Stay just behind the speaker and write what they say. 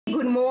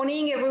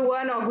morning,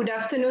 everyone, or good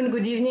afternoon,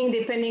 good evening,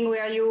 depending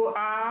where you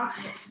are.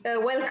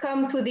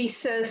 Welcome to this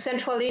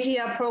Central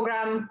Asia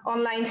Program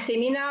online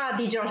seminar at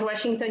the George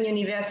Washington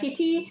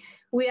University.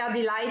 We are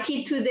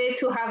delighted today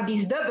to have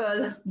this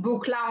double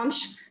book launch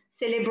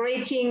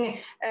celebrating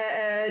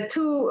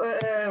two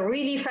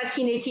really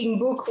fascinating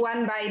books,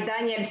 one by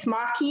Daniel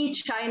Markey,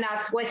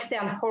 China's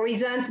Western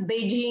Horizon,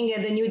 Beijing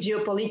and the New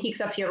Geopolitics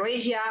of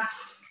Eurasia,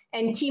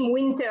 and Tim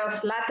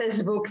Winter's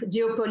latest book,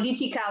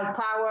 Geocultural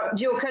Power,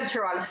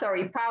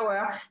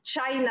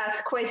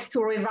 China's Quest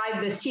to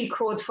Revive the Silk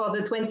Road for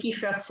the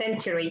 21st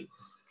Century.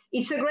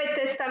 It's a great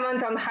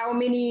testament on how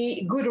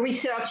many good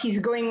research is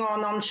going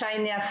on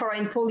China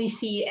foreign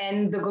policy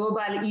and the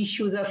global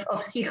issues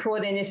of Silk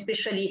Road, and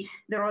especially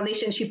the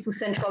relationship to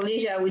Central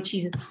Asia, which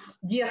is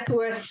dear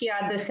to us here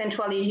at the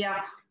Central Asia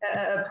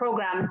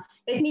program.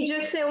 Let me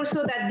just say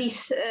also that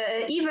this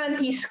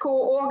event is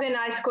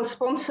co-organized,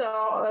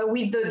 co-sponsored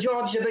with the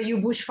George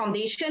W. Bush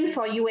Foundation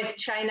for U.S.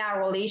 China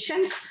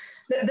relations.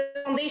 The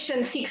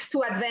foundation seeks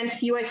to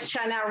advance U.S.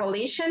 China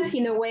relations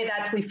in a way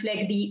that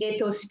reflects the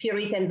ethos,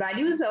 spirit, and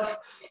values of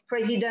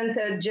President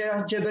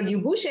George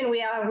W. Bush, and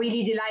we are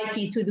really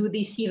delighted to do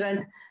this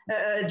event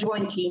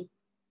jointly.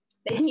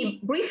 Let me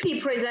briefly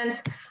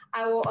present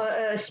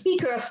our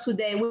speakers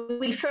today. We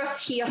will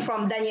first hear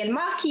from Daniel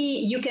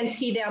Markey. You can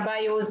see their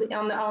bios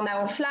on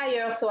our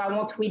flyer, so I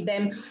won't read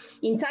them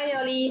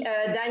entirely.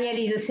 Daniel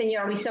is a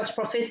senior research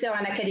professor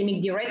and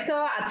academic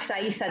director at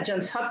SAIS at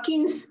Johns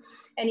Hopkins,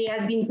 and he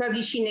has been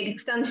publishing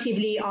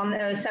extensively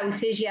on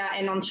South Asia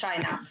and on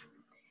China.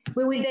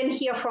 We will then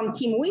hear from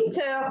Tim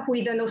Winter, who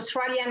is an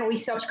Australian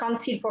Research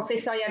Council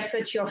Professorial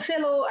Future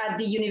Fellow at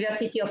the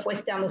University of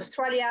Western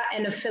Australia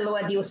and a Fellow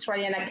at the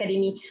Australian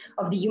Academy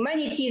of the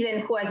Humanities,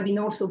 and who has been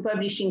also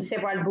publishing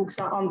several books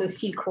on the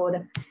Silk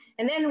Road.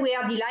 And then we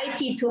are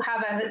delighted to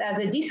have as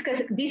a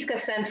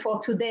discussant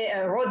for today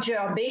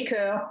Roger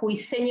Baker, who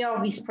is Senior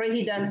Vice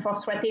President for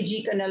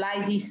Strategic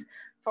Analysis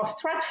for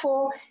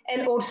Stratfor,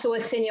 and also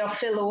a Senior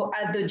Fellow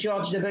at the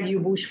George W.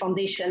 Bush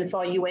Foundation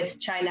for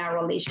U.S.-China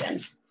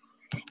Relations.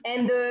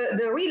 And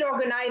the real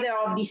organizer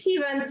of this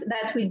event,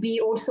 that will be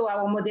also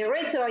our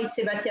moderator, is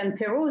Sebastian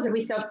Perouse,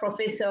 research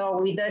professor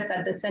with us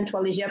at the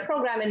Central Asia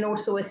Program and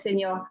also a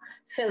senior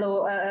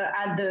fellow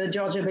at the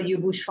George W.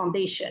 Bush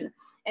Foundation.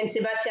 And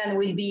Sebastian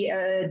will be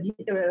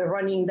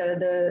running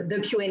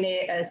the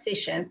Q&A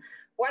session.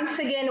 Once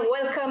again,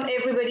 welcome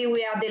everybody.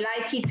 We are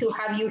delighted to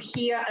have you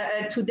here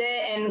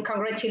today, and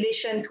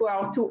congratulations to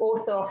our two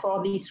authors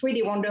for these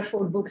really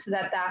wonderful books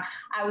that are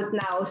out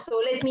now. So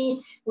let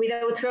me,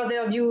 without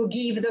further ado,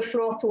 give the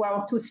floor to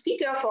our two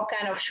speakers for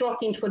kind of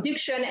short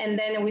introduction, and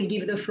then we'll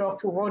give the floor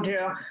to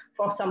Roger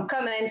for some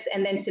comments,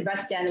 and then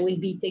Sebastian will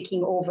be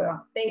taking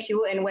over. Thank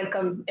you and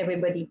welcome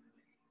everybody.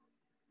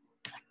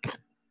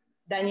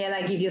 Daniel,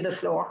 I give you the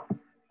floor.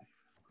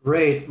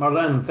 Great,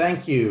 Marlene,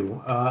 thank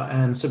you.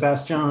 And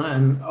Sebastian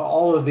and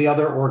all of the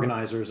other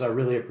organizers, I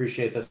really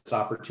appreciate this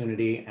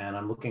opportunity, and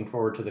I'm looking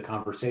forward to the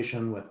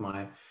conversation with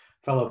my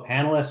fellow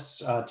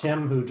panelists,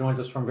 Tim, who joins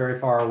us from very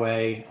far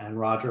away, and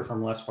Roger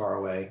from less far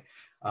away.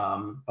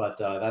 But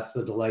that's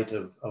the delight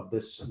of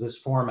this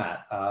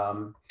format.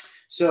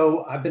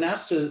 So I've been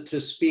asked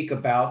to speak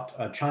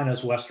about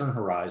China's Western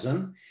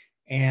Horizon,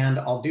 and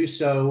I'll do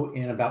so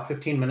in about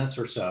 15 minutes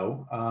or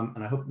so,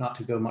 and I hope not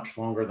to go much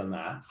longer than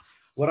that.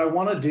 What I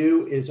want to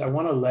do is I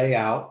want to lay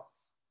out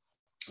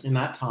in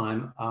that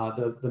time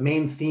the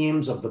main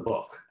themes of the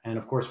book. And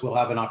of course, we'll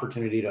have an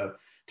opportunity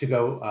to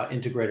go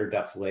into greater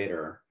depth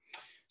later.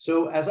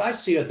 So as I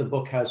see it, the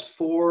book has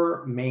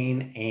four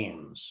main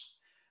aims.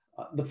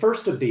 The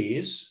first of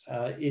these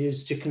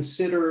is to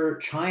consider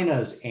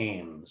China's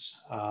aims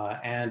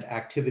and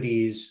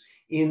activities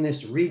in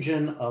this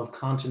region of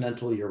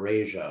continental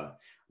Eurasia,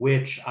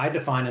 which I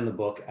define in the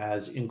book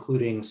as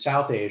including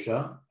South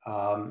Asia,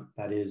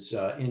 that is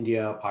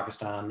India,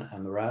 Pakistan,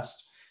 and the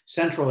rest,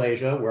 Central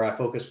Asia, where I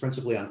focus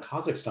principally on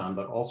Kazakhstan,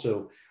 but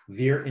also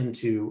veer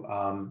into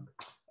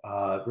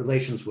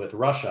relations with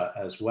Russia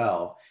as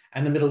well,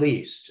 and the Middle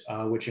East,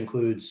 which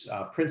includes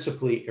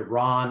principally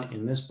Iran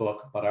in this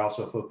book, but I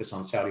also focus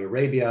on Saudi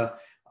Arabia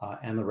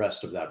and the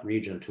rest of that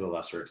region to a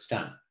lesser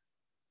extent.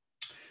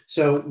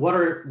 So what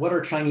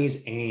are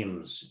Chinese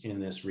aims in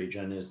this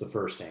region is the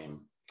first aim.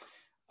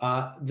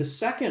 The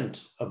second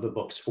of the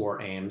book's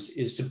four aims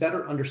is to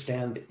better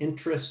understand the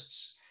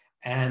interests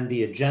and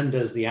the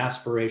agendas, the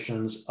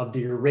aspirations of the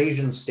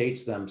Eurasian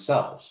states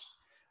themselves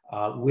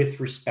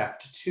with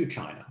respect to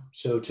China.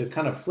 So to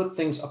kind of flip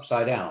things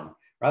upside down,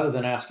 rather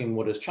than asking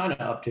what is China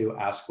up to,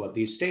 ask what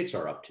these states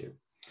are up to.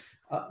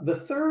 The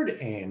third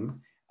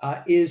aim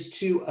is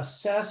to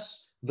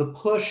assess the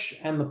push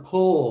and the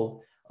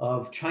pull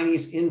of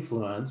Chinese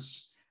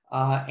influence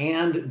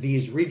and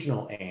these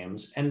regional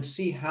aims and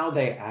see how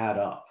they add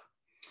up.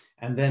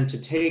 And then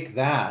to take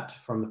that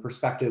from the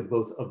perspective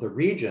both of the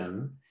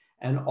region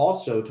and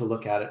also to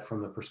look at it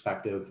from the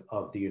perspective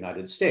of the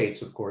United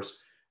States. Of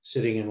course,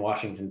 sitting in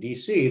Washington,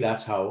 D.C.,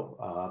 that's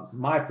how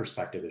my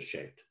perspective is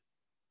shaped.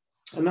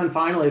 And then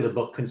finally, the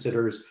book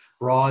considers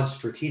broad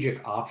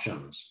strategic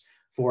options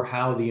for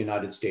how the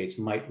United States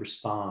might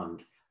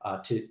respond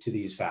to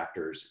these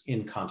factors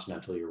in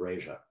continental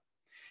Eurasia.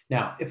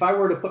 Now, if I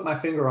were to put my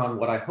finger on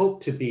what I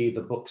hope to be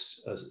the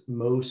book's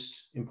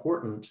most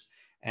important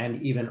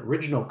and even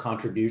original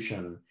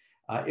contribution,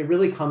 it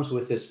really comes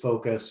with this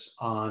focus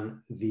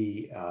on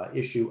the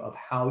issue of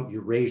how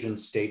Eurasian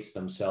states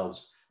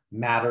themselves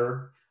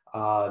matter,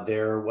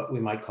 their what we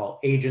might call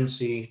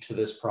agency to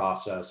this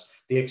process,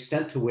 the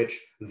extent to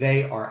which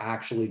they are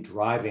actually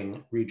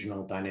driving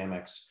regional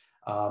dynamics,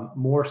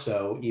 more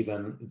so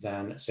even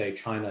than, say,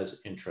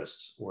 China's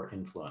interests or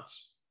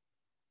influence.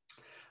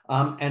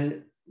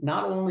 And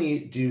not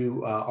only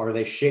are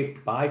they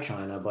shaped by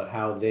China, but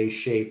how they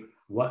shape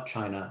what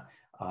China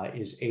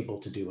is able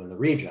to do in the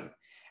region.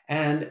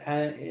 And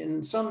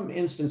in some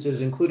instances,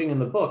 including in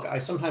the book, I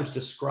sometimes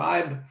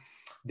describe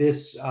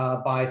this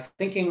by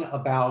thinking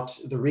about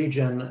the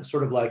region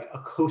sort of like a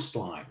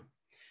coastline,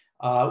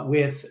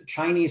 with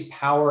Chinese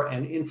power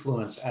and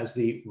influence as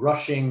the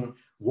rushing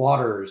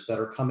waters that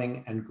are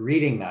coming and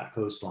greeting that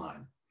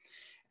coastline.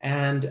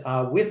 And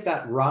with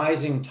that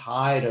rising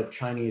tide of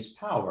Chinese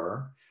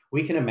power,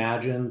 we can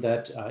imagine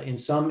that in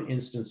some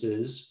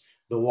instances,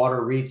 the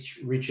water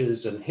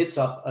reaches and hits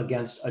up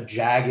against a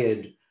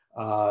jagged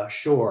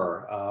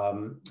shore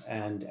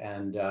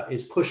and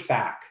is pushed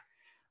back.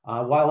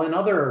 While in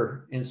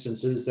other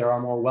instances, there are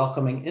more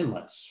welcoming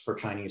inlets for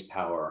Chinese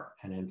power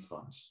and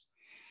influence.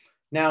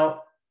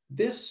 Now,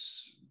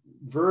 this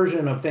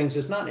version of things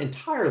is not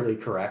entirely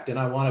correct, and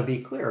I want to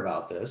be clear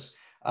about this,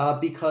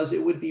 because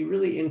it would be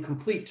really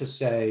incomplete to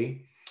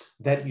say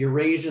that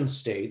Eurasian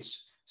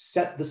states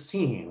set the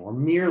scene or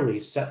merely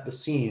set the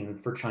scene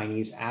for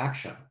Chinese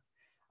action,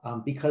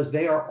 because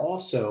they are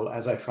also,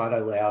 as I try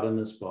to lay out in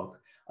this book,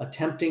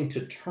 attempting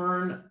to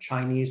turn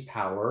Chinese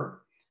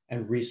power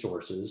and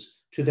resources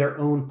to their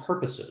own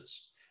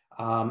purposes.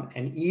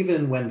 And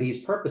even when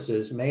these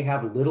purposes may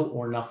have little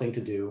or nothing to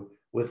do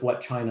with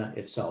what China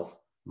itself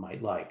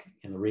might like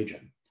in the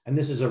region. And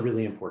this is a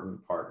really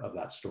important part of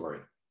that story.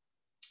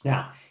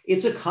 Now,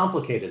 it's a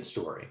complicated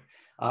story.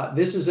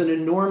 This is an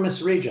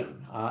enormous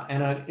region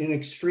and an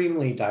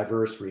extremely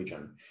diverse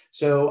region.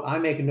 So I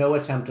make no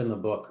attempt in the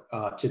book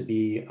to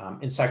be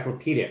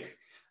encyclopedic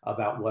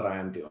about what I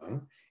am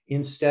doing.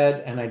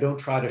 Instead, and I don't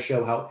try to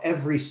show how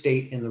every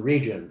state in the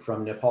region,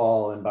 from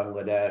Nepal and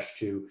Bangladesh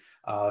to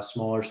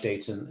smaller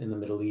states in the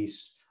Middle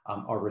East,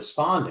 are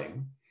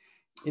responding.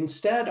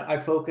 Instead, I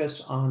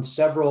focus on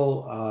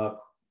several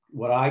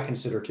what I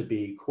consider to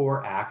be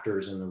core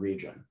actors in the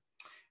region.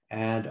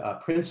 And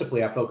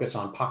principally, I focus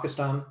on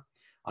Pakistan,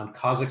 on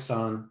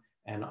Kazakhstan,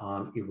 and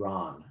on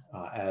Iran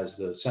as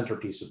the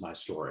centerpiece of my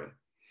story.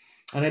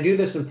 And I do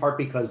this in part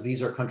because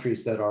these are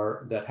countries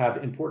that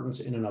have importance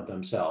in and of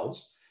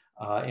themselves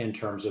in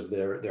terms of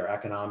their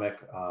economic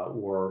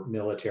or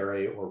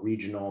military or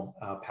regional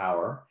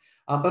power,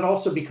 but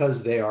also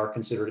because they are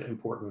considered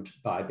important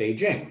by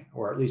Beijing,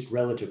 or at least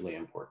relatively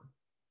important.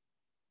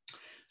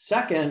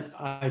 Second,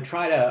 I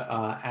try to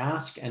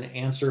ask and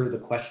answer the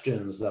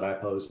questions that I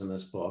pose in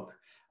this book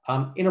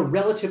in a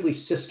relatively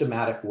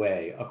systematic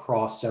way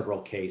across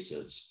several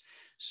cases.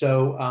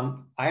 So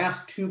I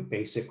ask two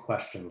basic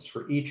questions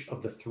for each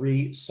of the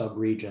three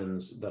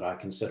subregions that I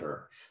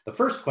consider. The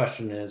first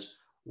question is,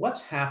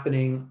 what's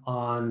happening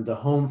on the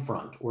home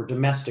front or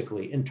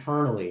domestically,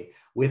 internally,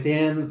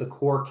 within the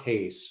core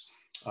case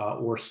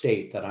or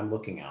state that I'm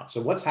looking at?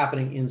 So what's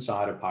happening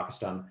inside of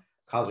Pakistan,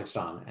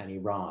 Kazakhstan, and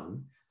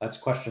Iran? That's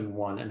question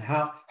one. And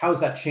how is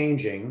that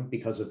changing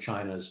because of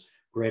China's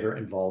greater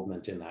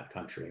involvement in that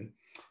country?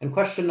 And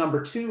question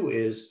number two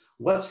is,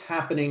 what's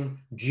happening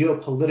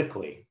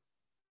geopolitically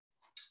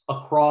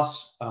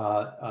across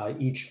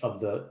each of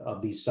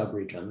these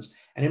subregions?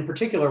 And in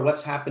particular,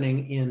 what's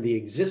happening in the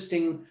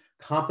existing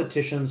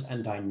competitions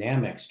and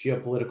dynamics,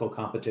 geopolitical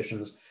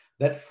competitions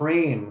that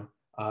frame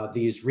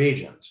these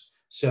regions.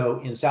 So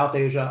in South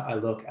Asia, I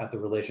look at the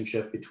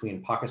relationship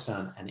between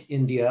Pakistan and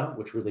India,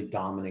 which really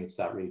dominates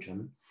that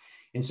region.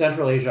 In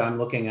Central Asia, I'm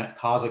looking at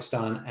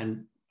Kazakhstan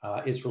and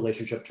its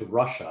relationship to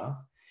Russia.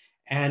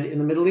 And in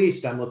the Middle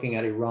East, I'm looking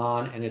at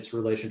Iran and its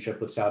relationship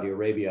with Saudi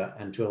Arabia,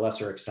 and to a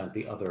lesser extent,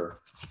 the other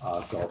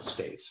Gulf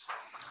states.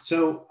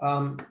 So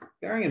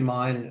bearing in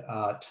mind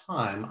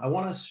time, I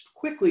want to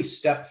quickly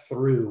step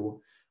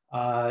through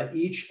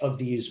each of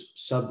these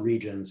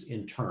subregions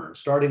in turn,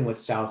 starting with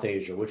South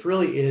Asia, which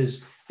really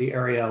is the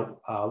area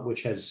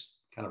which has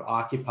kind of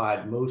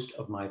occupied most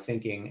of my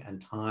thinking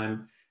and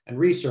time and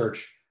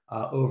research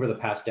over the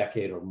past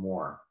decade or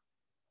more,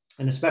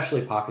 and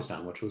especially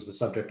Pakistan, which was the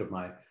subject of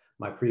my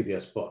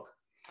previous book.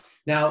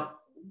 Now,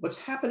 what's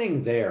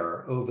happening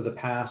there over the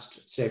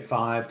past, say,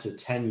 5 to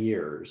 10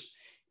 years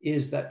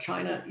is that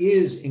China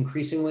is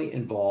increasingly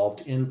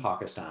involved in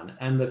Pakistan.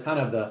 And the kind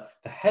of the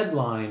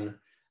headline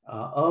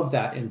of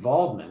that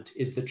involvement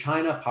is the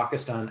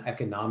China-Pakistan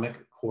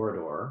Economic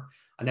Corridor,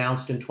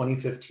 announced in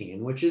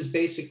 2015, which is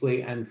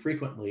basically and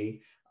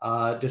frequently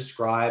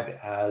described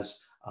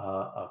as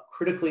a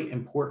critically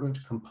important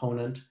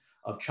component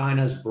of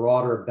China's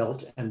broader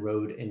Belt and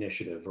Road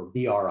Initiative, or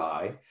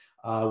BRI,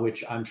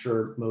 which I'm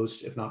sure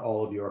most, if not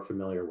all of you are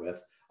familiar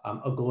with,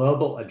 a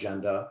global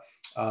agenda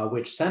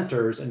which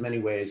centers in many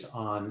ways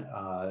on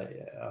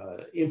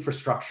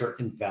infrastructure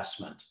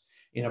investment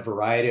in a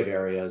variety of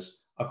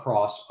areas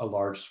across a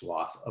large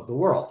swath of the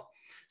world.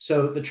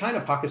 So the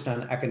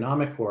China-Pakistan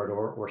Economic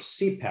Corridor, or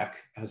CPEC,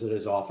 as it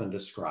is often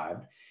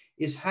described,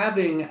 is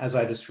having, as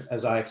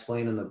I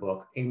explain in the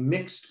book, a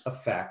mixed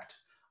effect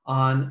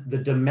on the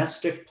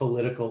domestic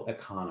political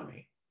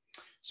economy.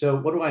 So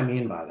what do I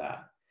mean by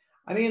that?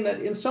 I mean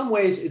that in some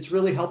ways it's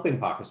really helping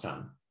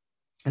Pakistan,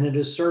 and it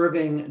is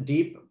serving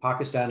deep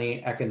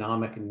Pakistani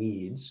economic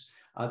needs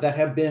that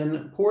have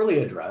been poorly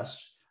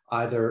addressed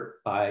either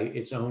by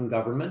its own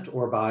government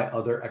or by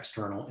other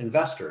external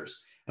investors.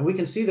 And we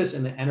can see this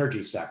in the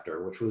energy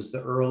sector, which was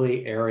the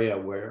early area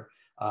where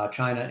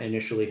China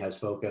initially has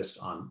focused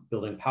on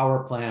building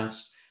power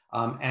plants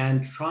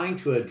and trying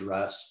to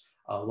address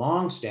a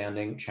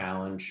long-standing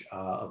challenge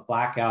of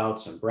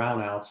blackouts and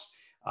brownouts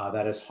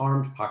that has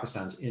harmed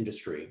Pakistan's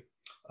industry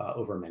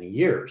over many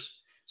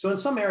years. So in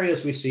some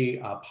areas, we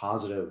see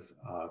positive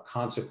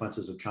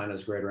consequences of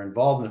China's greater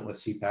involvement with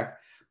CPEC,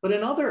 but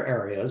in other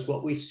areas,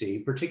 what we see,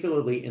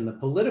 particularly in the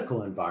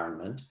political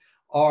environment,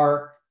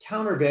 are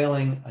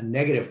countervailing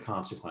negative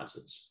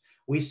consequences.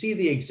 We see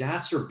the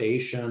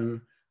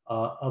exacerbation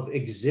of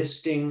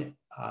existing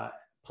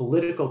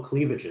political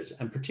cleavages,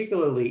 and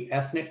particularly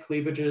ethnic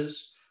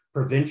cleavages,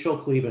 provincial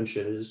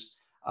cleavages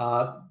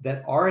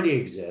that already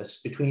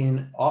exist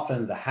between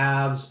often the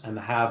haves and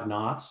the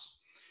have-nots,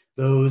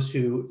 those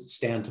who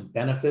stand to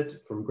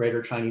benefit from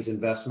greater Chinese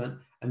investment,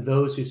 and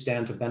those who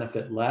stand to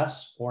benefit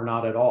less or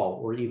not at all,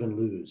 or even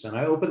lose. And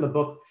I open the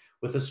book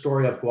with the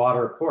story of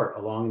Gwadar Port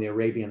along the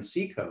Arabian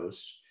Sea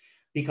coast,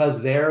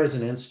 because there is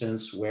an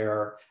instance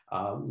where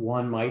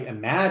one might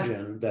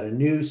imagine that a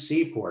new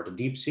seaport, a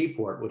deep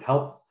seaport, would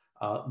help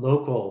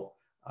locals,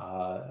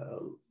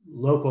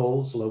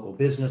 local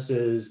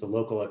businesses, the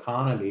local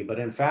economy. But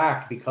in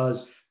fact,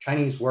 because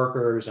Chinese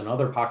workers and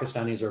other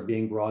Pakistanis are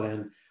being brought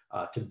in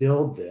to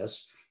build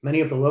this, many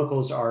of the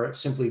locals are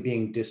simply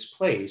being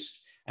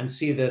displaced and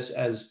see this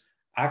as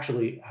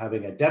actually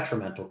having a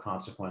detrimental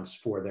consequence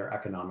for their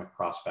economic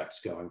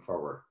prospects going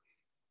forward.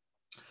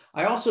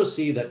 I also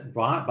see that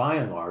by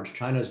and large,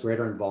 China's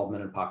greater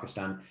involvement in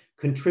Pakistan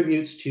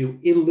contributes to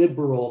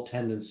illiberal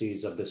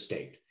tendencies of the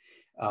state,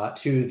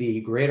 to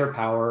the greater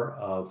power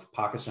of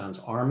Pakistan's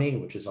army,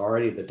 which is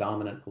already the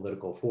dominant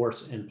political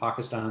force in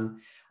Pakistan,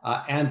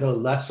 and the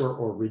lesser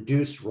or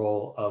reduced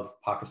role of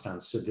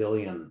Pakistan's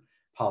civilian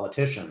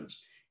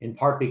politicians, in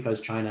part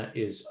because China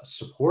is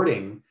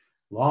supporting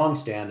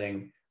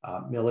long-standing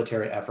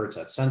military efforts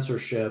at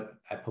censorship,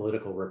 at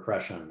political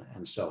repression,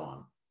 and so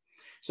on.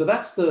 So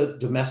that's the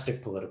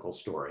domestic political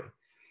story.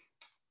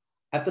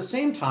 At the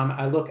same time,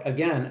 I look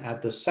again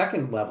at the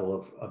second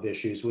level of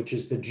issues, which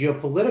is the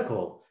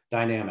geopolitical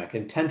dynamic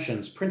and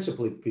tensions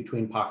principally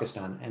between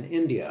Pakistan and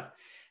India.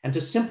 And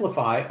to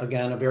simplify,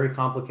 again, a very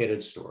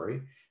complicated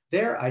story,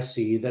 there I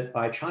see that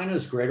by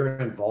China's greater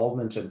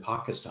involvement in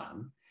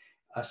Pakistan,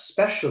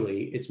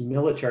 especially its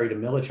military to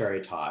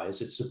military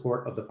ties, its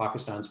support of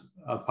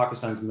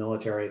Pakistan's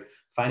military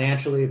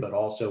financially, but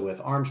also with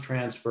arms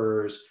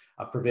transfers,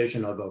 a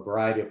provision of a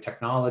variety of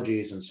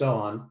technologies and so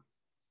on,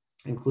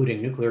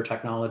 including nuclear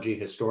technology,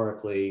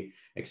 historically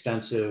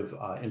extensive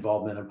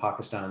involvement in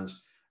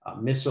Pakistan's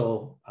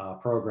missile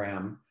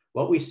program.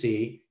 What we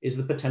see is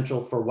the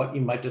potential for what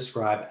you might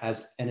describe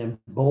as an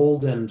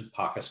emboldened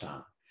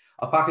Pakistan,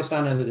 a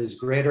Pakistan that is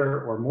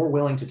greater or more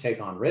willing to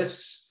take on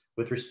risks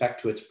with respect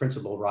to its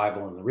principal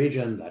rival in the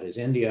region, that is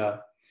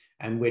India,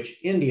 and which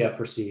India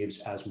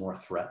perceives as more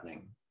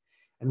threatening.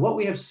 And what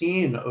we have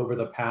seen over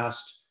the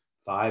past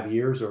 5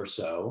 years or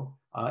so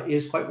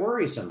is quite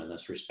worrisome in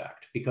this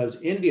respect,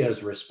 because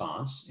India's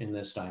response in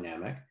this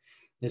dynamic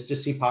is to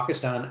see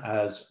Pakistan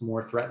as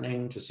more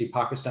threatening, to see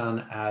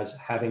Pakistan as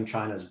having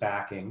China's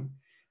backing.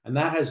 And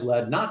that has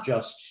led not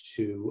just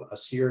to a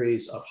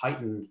series of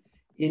heightened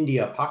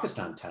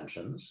India-Pakistan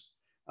tensions,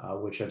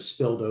 which have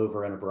spilled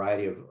over in a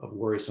variety of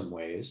worrisome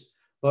ways,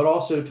 but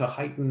also to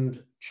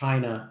heightened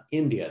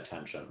China-India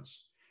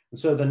tensions. And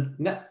so the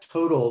net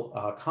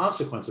total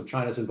consequence of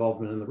China's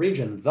involvement in the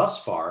region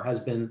thus far has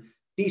been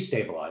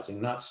destabilizing,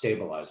 not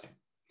stabilizing.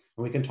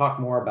 And we can talk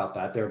more about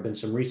that. There have been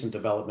some recent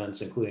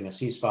developments, including a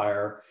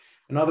ceasefire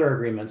and other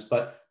agreements,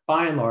 but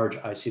by and large,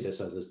 I see this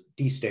as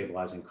a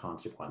destabilizing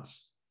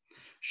consequence.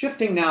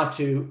 Shifting now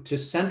to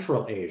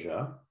Central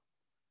Asia,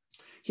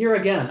 here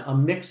again, a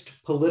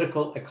mixed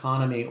political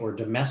economy or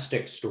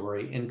domestic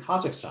story in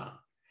Kazakhstan.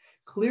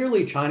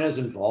 Clearly, China's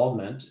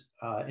involvement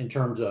in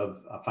terms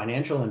of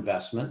financial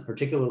investment,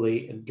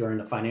 particularly during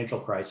the financial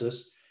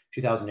crisis,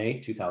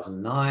 2008,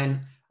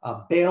 2009,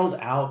 bailed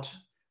out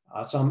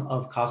some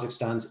of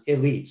Kazakhstan's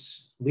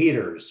elites,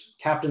 leaders,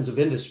 captains of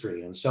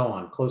industry, and so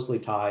on, closely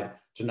tied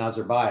to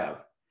Nazarbayev.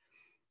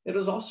 It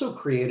has also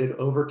created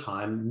over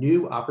time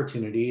new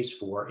opportunities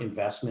for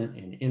investment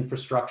in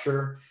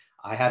infrastructure.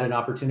 I had an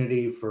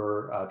opportunity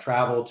for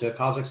travel to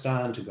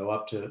Kazakhstan, to go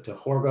up to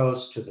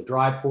Khorgos, to the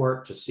dry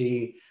port, to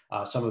see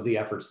some of the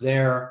efforts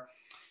there.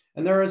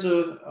 And there is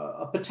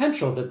a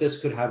potential that this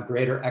could have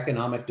greater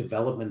economic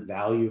development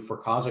value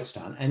for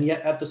Kazakhstan. And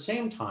yet at the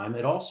same time,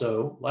 it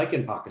also, like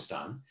in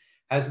Pakistan,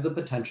 has the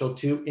potential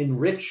to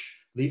enrich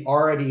the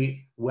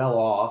already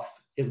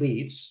well-off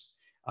elites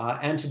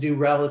and to do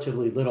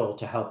relatively little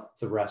to help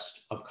the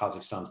rest of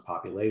Kazakhstan's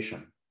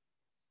population.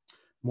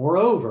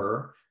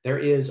 Moreover, there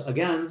is,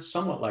 again,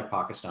 somewhat like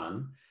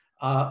Pakistan,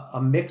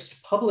 a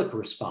mixed public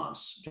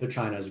response to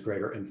China's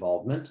greater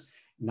involvement,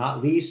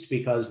 not least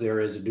because there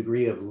is a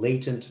degree of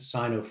latent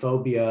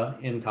Sinophobia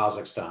in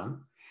Kazakhstan.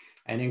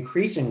 And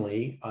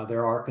increasingly,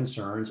 there are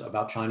concerns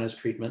about China's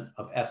treatment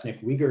of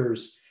ethnic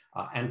Uyghurs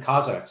and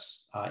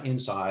Kazakhs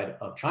inside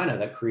of China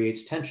that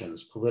creates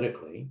tensions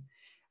politically.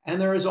 And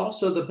there is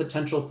also the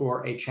potential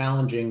for a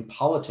challenging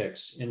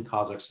politics in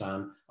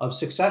Kazakhstan of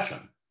succession,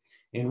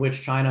 in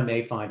which China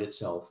may find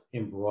itself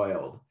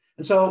embroiled.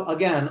 And so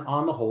again,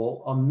 on the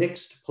whole, a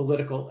mixed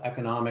political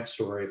economic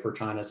story for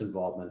China's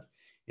involvement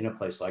in a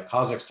place like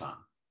Kazakhstan.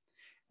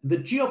 The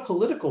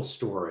geopolitical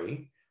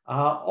story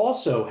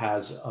also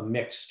has a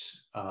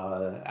mixed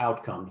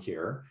outcome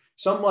here,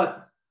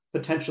 somewhat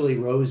potentially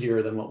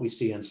rosier than what we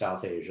see in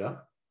South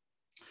Asia.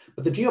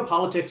 But the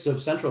geopolitics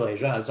of Central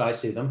Asia, as I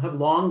see them, have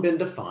long been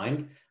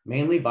defined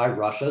mainly by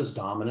Russia's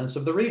dominance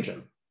of the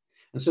region.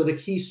 And so the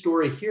key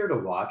story here to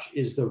watch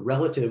is the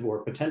relative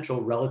or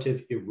potential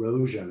relative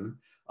erosion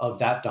of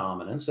that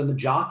dominance and the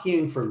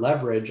jockeying for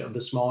leverage of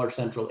the smaller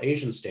Central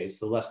Asian states,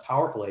 the less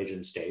powerful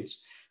Asian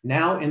states,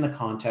 now in the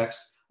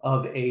context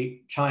of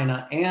a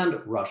China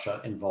and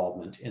Russia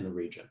involvement in the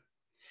region.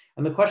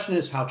 And the question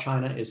is how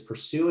China is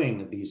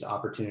pursuing these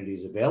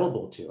opportunities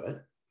available to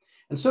it.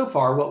 And so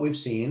far, what we've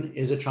seen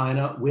is a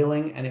China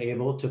willing and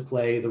able to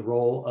play the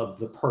role of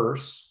the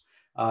purse,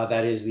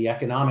 that is the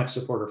economic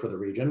supporter for the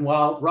region,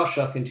 while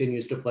Russia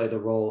continues to play the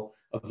role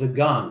of the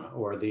gun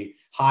or the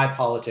high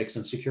politics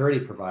and security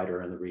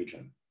provider in the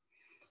region.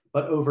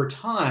 But over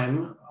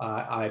time,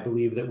 I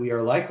believe that we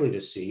are likely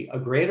to see a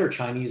greater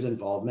Chinese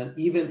involvement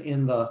even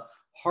in the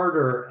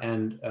harder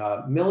and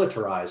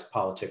militarized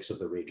politics of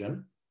the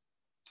region.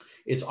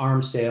 Its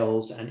arms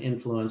sales and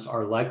influence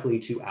are likely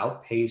to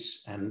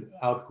outpace and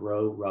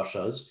outgrow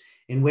Russia's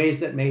in ways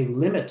that may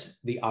limit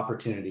the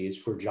opportunities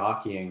for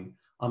jockeying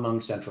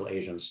among Central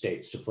Asian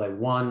states to play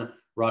one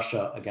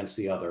Russia against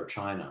the other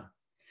China.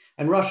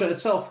 And Russia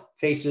itself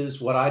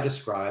faces what I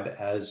describe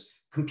as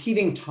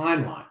competing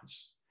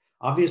timelines.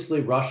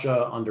 Obviously,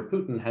 Russia under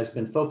Putin has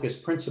been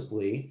focused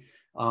principally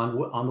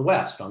on the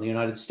West, on the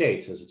United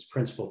States as its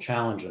principal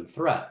challenge and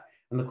threat.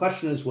 And the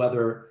question is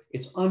whether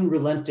its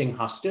unrelenting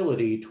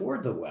hostility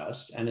toward the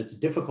West and its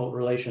difficult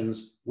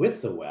relations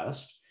with the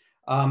West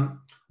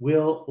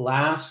will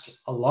last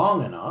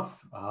long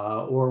enough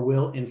or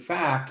will in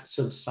fact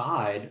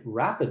subside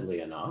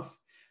rapidly enough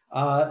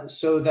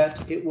so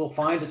that it will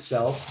find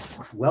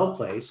itself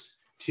well-placed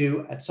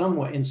to,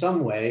 in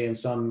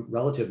some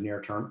relative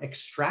near term,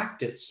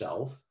 extract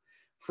itself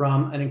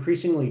from an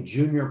increasingly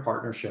junior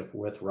partnership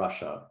with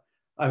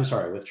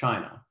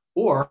China.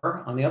 Or,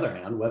 on the other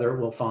hand, whether it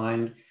will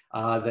find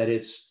that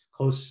its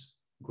close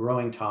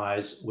growing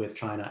ties with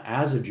China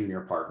as a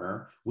junior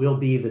partner will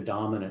be the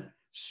dominant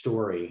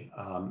story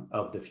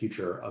of the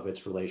future of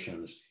its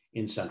relations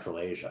in Central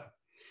Asia.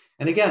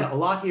 And again, a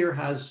lot here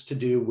has to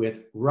do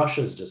with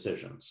Russia's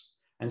decisions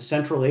and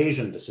Central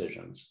Asian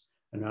decisions.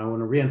 And I want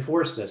to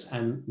reinforce this,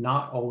 and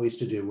not always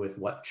to do with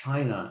what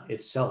China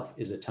itself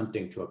is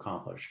attempting to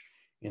accomplish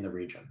in the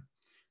region.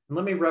 And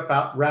let me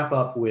wrap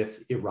up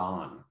with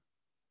Iran.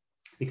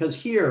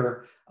 Because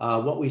here,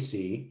 what we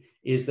see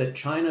is that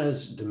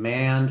China's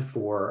demand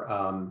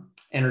for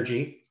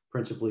energy,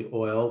 principally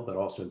oil, but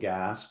also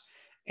gas,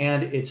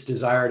 and its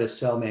desire to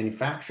sell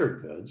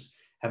manufactured goods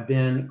have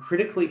been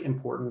critically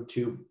important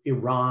to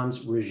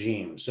Iran's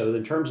regime. So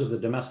in terms of the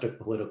domestic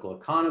political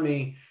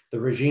economy, the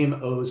regime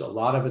owes a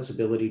lot of its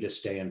ability to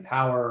stay in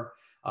power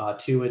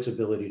to its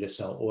ability to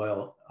sell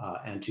oil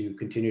and to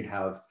continue to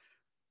have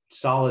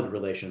solid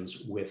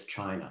relations with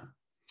China.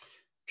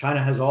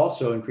 China has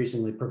also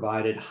increasingly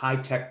provided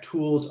high-tech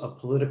tools of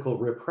political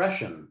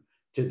repression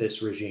to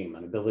this regime,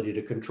 an ability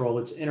to control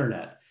its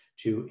internet,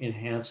 to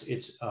enhance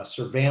its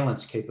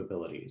surveillance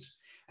capabilities.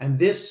 And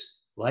this,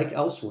 like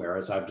elsewhere,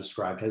 as I've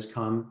described, has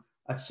come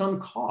at some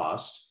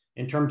cost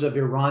in terms of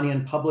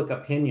Iranian public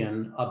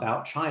opinion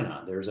about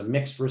China. There's a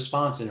mixed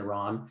response in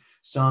Iran,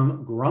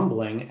 some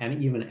grumbling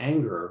and even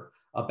anger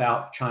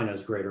about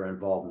China's greater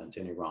involvement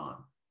in Iran.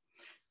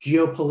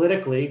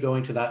 Geopolitically,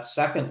 going to that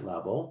second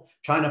level,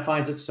 China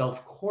finds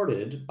itself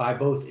courted by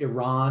both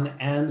Iran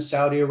and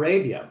Saudi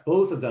Arabia,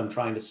 both of them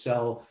trying to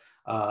sell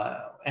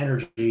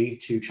energy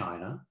to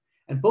China,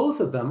 and both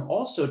of them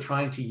also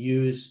trying to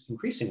use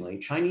increasingly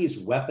Chinese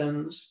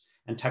weapons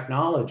and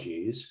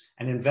technologies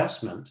and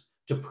investment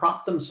to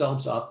prop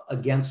themselves up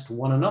against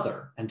one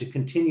another and to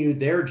continue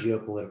their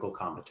geopolitical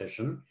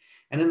competition.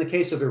 And in the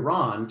case of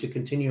Iran, to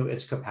continue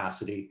its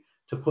capacity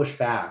to push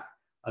back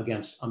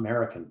against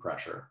American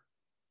pressure.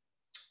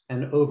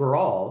 And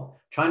overall,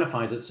 China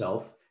finds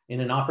itself in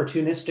an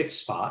opportunistic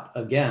spot,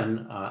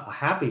 again, a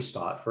happy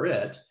spot for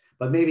it,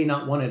 but maybe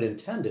not one it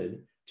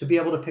intended, to be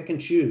able to pick and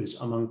choose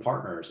among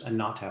partners and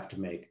not have to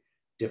make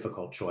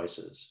difficult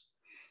choices.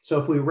 So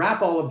if we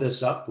wrap all of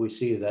this up, we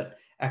see that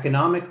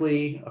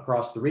economically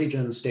across the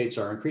region, states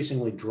are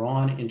increasingly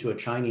drawn into a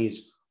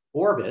Chinese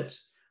orbit,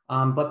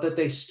 but that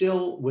they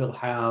still will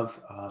have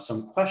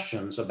some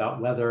questions about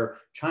whether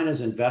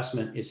China's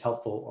investment is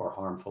helpful or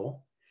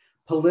harmful.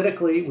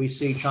 Politically, we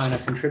see China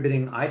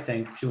contributing, I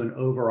think, to an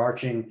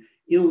overarching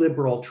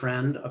illiberal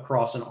trend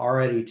across an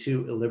already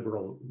too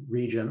illiberal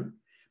region,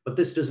 but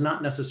this does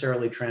not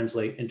necessarily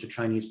translate into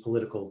Chinese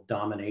political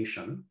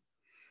domination.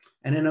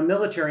 And in a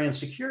military and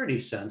security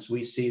sense,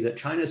 we see that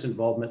China's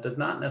involvement did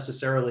not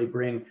necessarily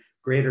bring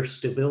greater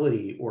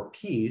stability or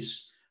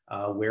peace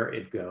where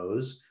it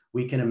goes.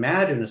 We can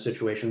imagine a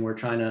situation where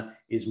China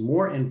is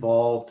more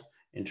involved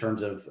in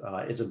terms of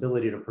its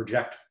ability to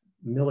project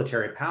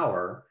military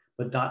power,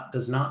 but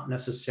does not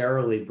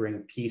necessarily bring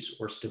peace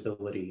or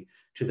stability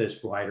to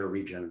this wider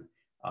region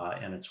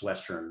and its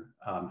Western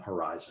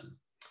horizon.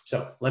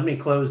 So let me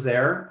close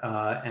there,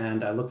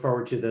 and I look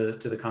forward to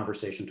the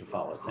conversation to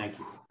follow. Thank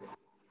you.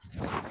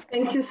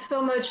 Thank you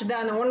so much,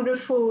 Dan. A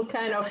wonderful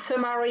kind of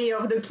summary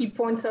of the key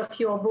points of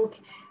your book.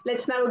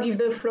 Let's now give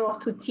the floor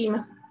to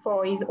Tim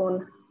for his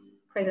own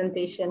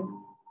presentation.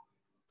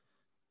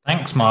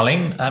 Thanks,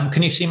 Marlene.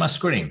 Can you see my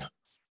screen?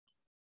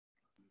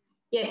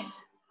 Yes.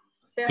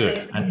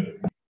 Good.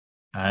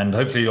 And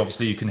hopefully,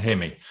 obviously, you can hear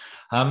me.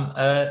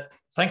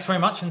 Thanks very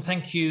much, and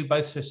thank you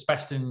both to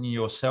Sebastian and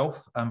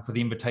yourself for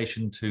the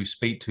invitation to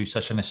speak to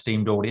such an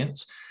esteemed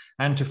audience,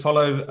 and to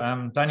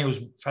follow Daniel's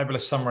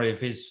fabulous summary of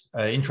his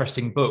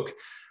interesting book,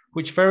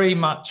 which very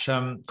much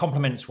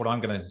complements what I'm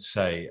going to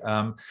say.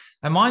 And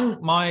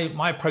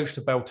my approach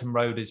to Belt and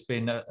Road has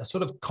been a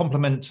sort of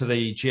complement to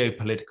the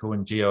geopolitical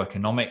and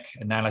geoeconomic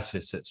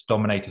analysis that's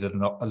dominated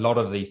a lot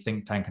of the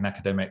think tank and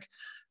academic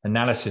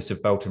analysis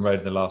of Belt and Road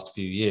in the last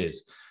few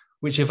years,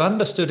 which have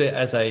understood it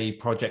as a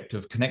project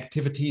of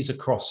connectivities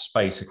across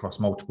space, across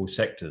multiple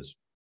sectors.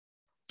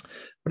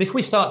 But if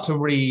we start to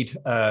read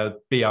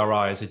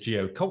BRI as a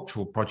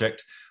geocultural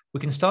project, we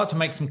can start to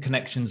make some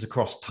connections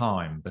across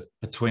time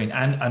between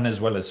and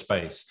as well as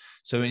space.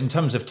 So in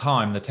terms of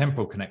time, the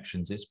temporal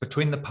connections, it's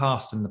between the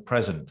past and the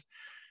present.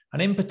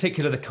 And in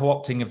particular, the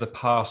co-opting of the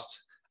past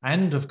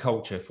and of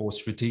culture for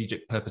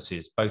strategic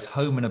purposes, both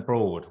home and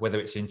abroad, whether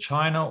it's in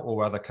China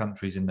or other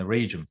countries in the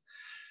region.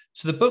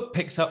 So the book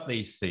picks up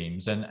these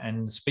themes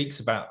and speaks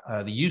about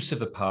the use of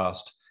the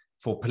past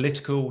for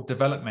political,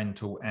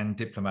 developmental, and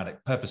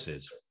diplomatic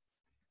purposes.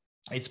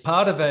 It's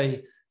part of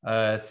a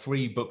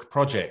 3-book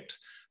project.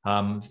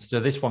 So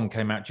this one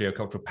came out,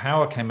 Geocultural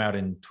Power, came out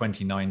in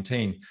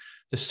 2019.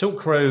 The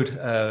Silk Road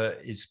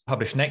is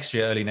published next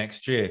year, early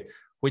next year,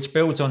 which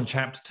builds on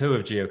chapter 2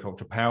 of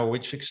Geocultural Power,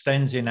 which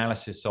extends the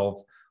analysis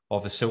of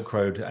the Silk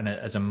Road and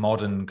as a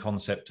modern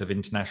concept of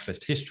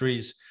internationalist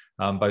histories,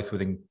 both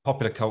within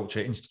popular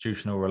culture,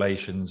 institutional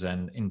relations,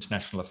 and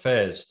international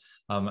affairs,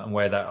 and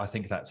where I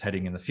think that's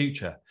heading in the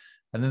future.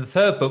 And then the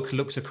 3rd book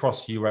looks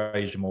across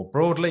Eurasia more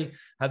broadly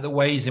at the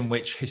ways in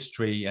which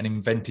history and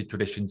invented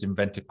traditions,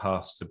 invented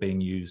pasts are being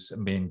used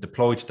and being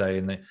deployed today,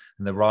 and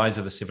the rise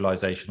of the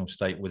civilizational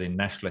state within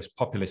nationalist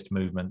populist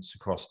movements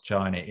across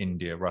China,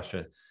 India,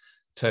 Russia,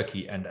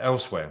 Turkey, and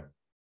elsewhere.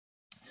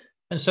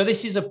 And so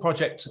this is a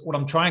project, what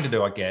I'm trying to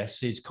do, I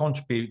guess, is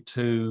contribute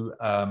to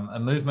a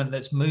movement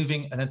that's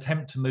an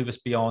attempt to move us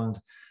beyond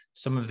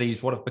some of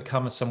these, what have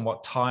become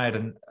somewhat tired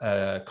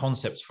and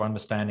concepts for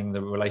understanding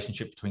the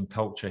relationship between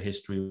culture,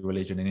 history,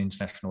 religion, and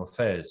international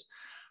affairs.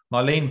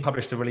 Marlene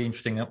published a really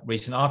interesting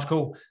recent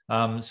article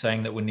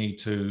saying that we need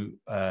to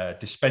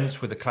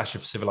dispense with the clash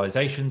of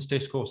civilizations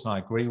discourse, and I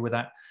agree with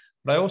that.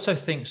 But I also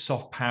think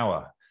soft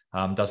power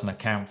doesn't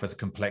account for the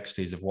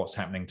complexities of what's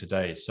happening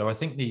today. So I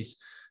think these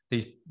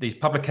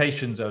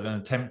publications are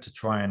an attempt to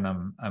try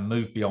and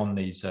move beyond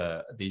these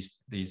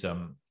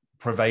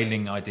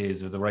prevailing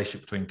ideas of the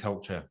relationship between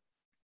culture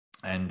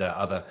and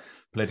other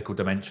political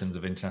dimensions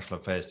of international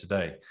affairs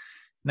today.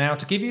 Now,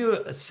 to give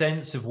you a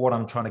sense of what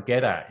I'm trying to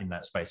get at in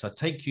that space, I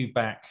take you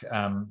back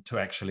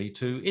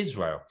to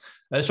Israel,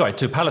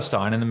 to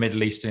Palestine and the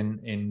Middle East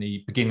in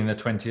the beginning of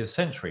the 20th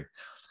century.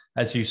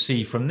 As you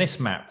see from this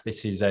map,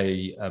 this is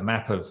a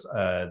map of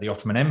the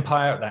Ottoman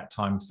Empire at that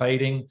time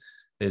fading.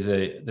 There's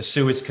the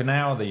Suez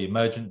Canal, the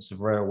emergence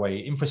of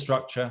railway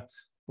infrastructure.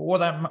 But what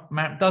that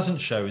map doesn't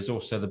show is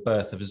also the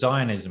birth of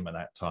Zionism at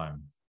that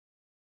time.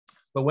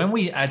 But when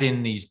we add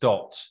in these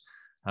dots,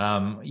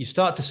 you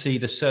start to see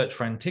the search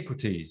for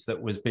antiquities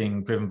that was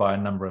being driven by a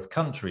number of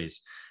countries.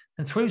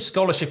 And through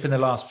scholarship in the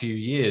last few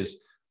years,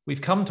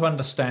 we've come to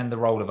understand the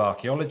role of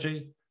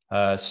archaeology,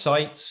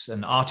 sites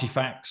and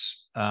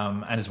artifacts,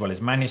 and as well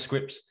as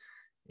manuscripts,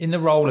 in the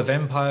role of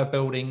empire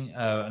building,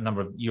 a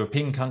number of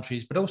European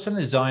countries, but also in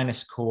the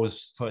Zionist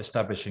cause for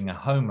establishing a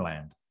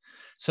homeland.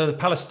 So the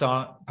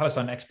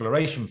Palestine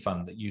Exploration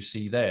Fund that you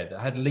see there, that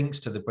had links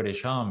to the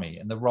British Army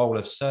and the role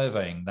of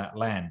surveying that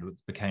land, which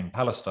became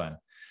Palestine,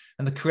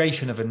 and the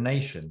creation of a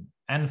nation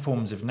and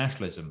forms of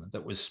nationalism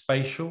that was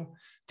spatial,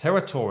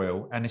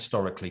 territorial, and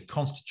historically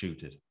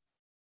constituted.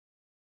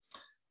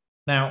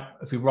 Now,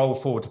 if we roll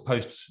forward to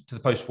the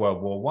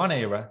post-World War I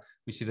era,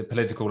 we see the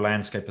political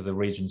landscape of the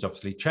regions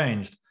obviously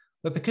changed.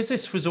 But because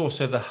this was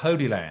also the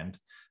Holy Land,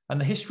 and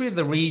the history of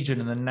the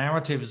region and the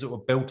narratives that were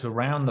built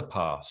around the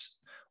past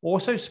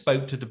also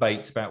spoke to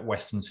debates about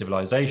Western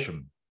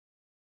civilization.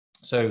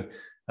 So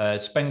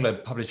Spengler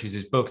publishes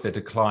his book, The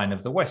Decline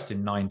of the West,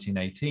 in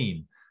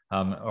 1918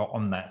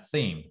 on that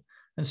theme.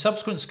 And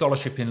subsequent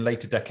scholarship in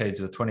later decades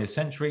of the 20th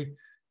century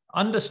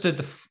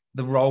understood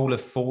the role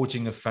of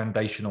forging of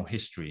foundational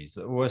histories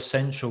that were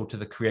essential to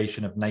the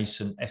creation of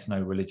nascent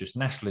ethno-religious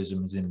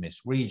nationalisms in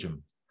this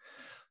region,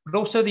 but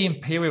also the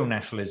imperial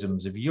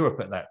nationalisms of Europe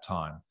at that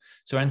time.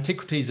 So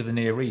antiquities of the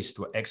Near East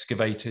were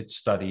excavated,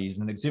 studied,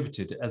 and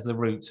exhibited as the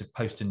roots of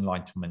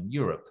post-Enlightenment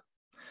Europe.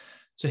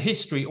 So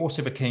history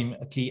also became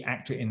a key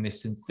actor in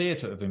this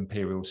theatre of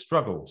imperial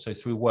struggle. So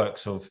through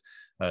works of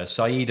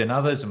Said and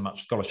others, and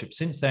much scholarship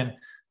since then,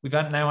 we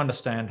now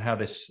understand how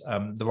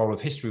the role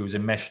of history was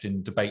enmeshed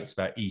in debates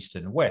about East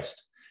and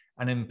West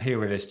and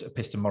imperialist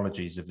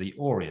epistemologies of the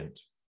Orient.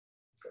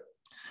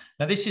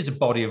 Now, this is a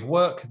body of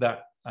work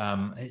that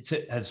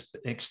it has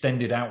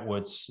extended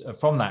outwards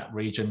from that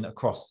region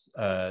across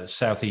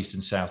Southeast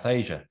and South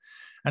Asia.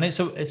 And it's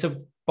a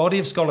body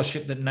of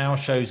scholarship that now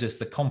shows us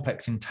the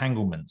complex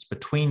entanglements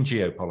between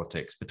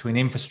geopolitics, between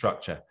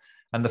infrastructure,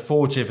 and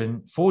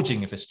the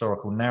forging of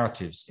historical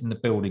narratives in the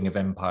building of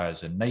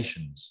empires and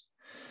nations.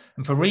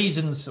 And for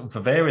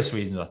various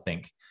reasons, I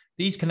think,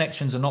 these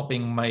connections are not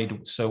being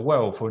made so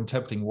well for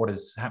interpreting what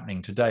is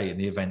happening today in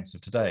the events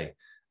of today.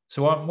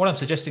 So what I'm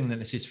suggesting that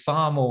this is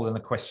far more than a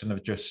question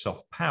of just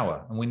soft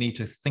power. And we need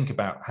to think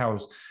about how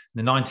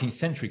the 19th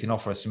century can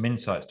offer us some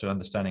insights to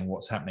understanding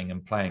what's happening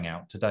and playing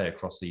out today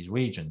across these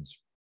regions.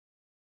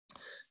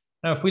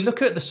 Now, if we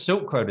look at the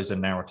Silk Road as a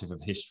narrative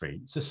of history,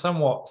 it's a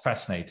somewhat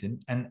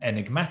fascinating and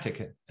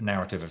enigmatic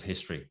narrative of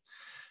history.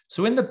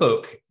 So in the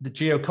book, the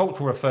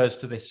geocultural refers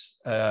to this,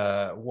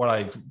 what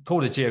I've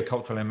called a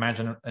geocultural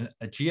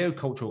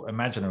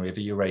imaginary of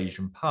a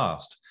Eurasian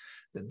past.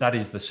 That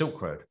is the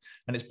Silk Road.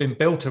 And it's been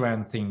built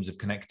around themes of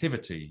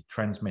connectivity,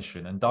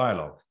 transmission, and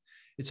dialogue.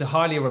 It's a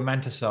highly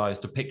romanticized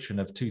depiction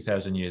of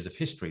 2,000 years of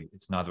history.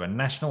 It's neither a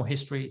national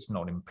history, it's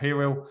not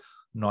imperial,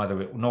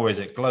 nor is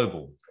it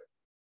global.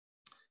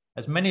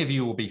 As many of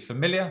you will be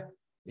familiar,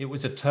 it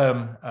was a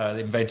term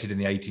invented in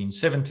the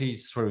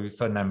 1870s through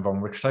Ferdinand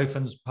von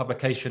Richthofen's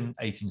publication,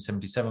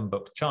 1877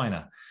 book,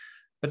 China.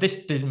 But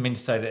this didn't mean to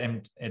say that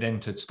it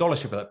entered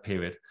scholarship at that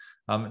period.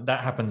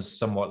 That happens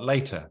somewhat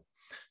later.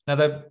 Now,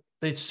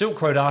 the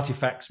Silk Road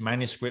artifacts,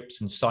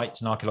 manuscripts, and sites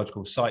and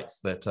archaeological sites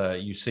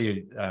that you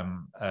see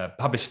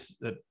published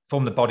that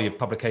form the body of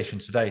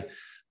publications today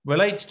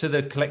relates to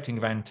the collecting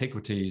of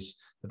antiquities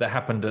that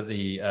happened at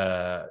the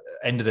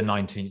end of the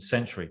 19th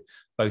century,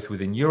 both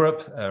within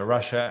Europe,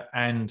 Russia,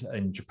 and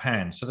in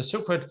Japan. So the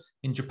Silk Road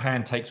in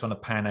Japan takes on a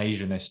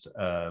Pan-Asianist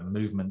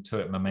movement to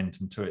it,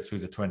 momentum to it through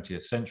the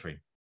 20th century.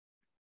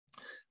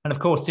 And of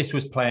course, this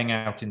was playing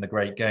out in the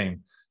Great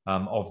Game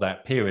of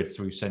that period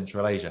through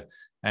Central Asia.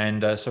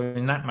 And so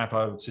in that map,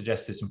 I would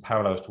suggest there's some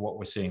parallels to what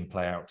we're seeing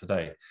play out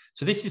today.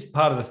 So this is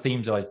part of the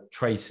themes I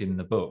trace in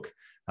the book.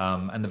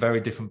 And the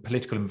very different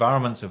political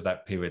environments of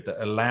that period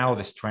that allow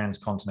this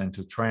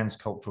transcontinental,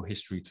 transcultural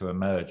history to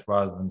emerge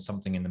rather than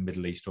something in the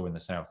Middle East or in the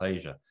South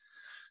Asia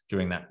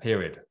during that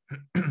period.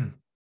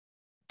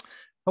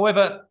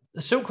 However,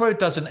 the Silk Road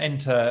doesn't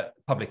enter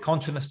public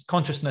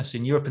consciousness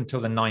in Europe until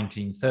the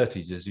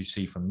 1930s, as you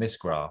see from this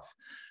graph.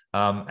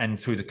 And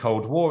through the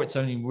Cold War, it's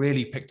only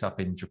really picked up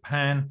in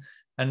Japan,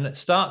 and it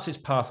starts its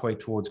pathway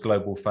towards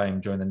global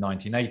fame during the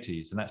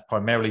 1980s. And that's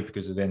primarily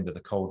because of the end of the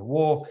Cold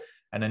War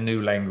and a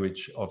new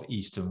language of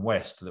East and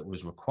West that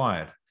was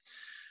required.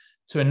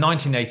 So in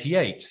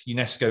 1988,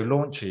 UNESCO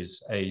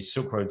launches a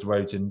Silk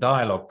Roads in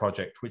Dialogue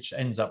project, which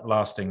ends up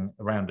lasting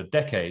around a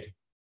decade,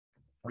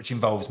 which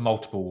involves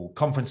multiple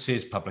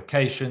conferences,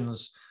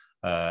 publications,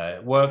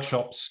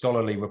 workshops,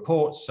 scholarly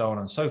reports, so on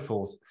and so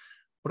forth,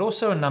 but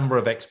also a number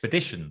of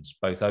expeditions,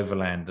 both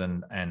overland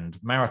and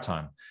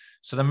maritime.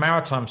 So the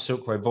maritime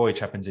Silk Road voyage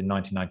happens in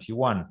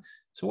 1991.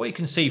 So what you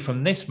can see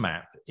from this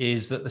map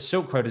is that the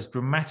Silk Road has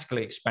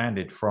dramatically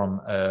expanded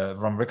from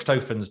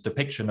Richthofen's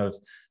depiction of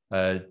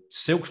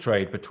silk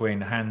trade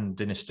between Han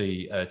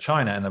Dynasty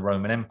China and the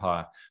Roman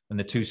Empire, and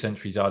the 2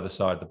 centuries either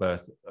side of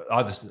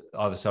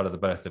the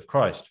birth of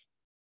Christ.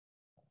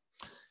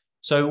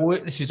 So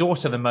this is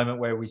also the moment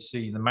where we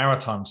see the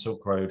maritime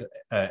Silk Road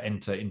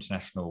enter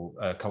international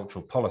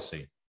cultural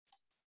policy.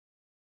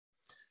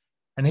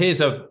 And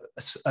here's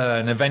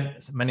an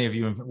event many of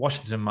you in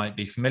Washington might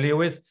be familiar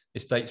with.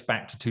 This dates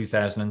back to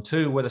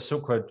 2002, where the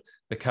Silk Road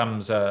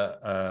becomes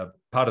a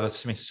part of the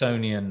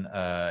Smithsonian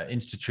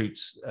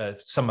Institute's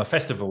summer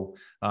festival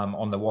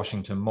on the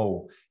Washington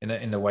Mall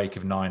in the wake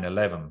of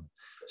 9/11.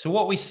 So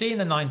what we see in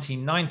the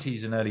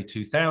 1990s and early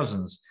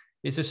 2000s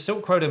is a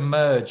Silk Road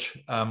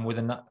emerge with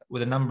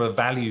a number of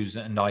values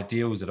and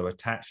ideals that are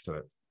attached to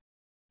it.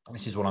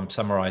 This is what I'm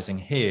summarizing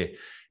here.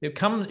 It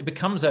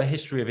becomes a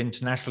history of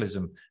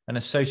internationalism and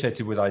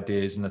associated with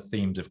ideas and the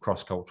themes of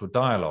cross-cultural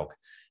dialogue,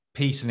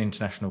 peace and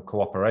international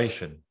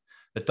cooperation,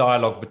 the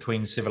dialogue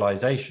between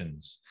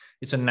civilizations.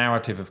 It's a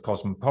narrative of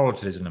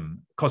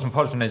cosmopolitanism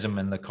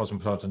and the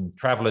cosmopolitan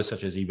travelers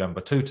such as Ibn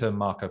Battuta,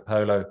 Marco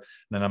Polo,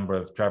 and a number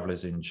of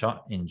travelers in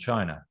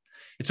China.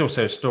 It's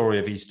also a story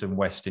of East and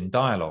West in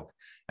dialogue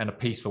and a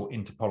peaceful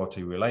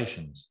interpolity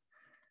relations.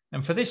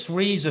 And for this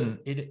reason,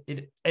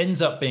 it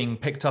ends up being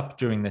picked up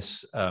during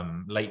this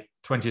late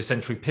 20th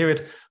century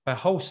period by a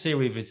whole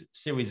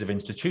series of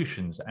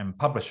institutions and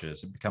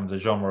publishers. It becomes a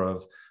genre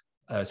of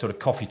sort of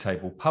coffee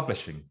table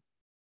publishing.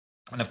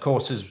 And of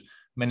course, as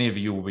many of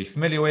you will be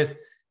familiar with,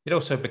 it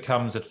also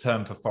becomes a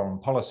term for foreign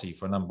policy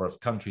for a number of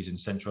countries in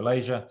Central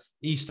Asia,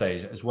 East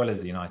Asia, as well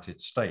as the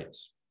United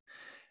States.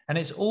 And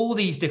it's all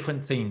these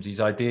different themes, these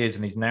ideas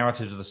and these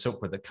narratives of the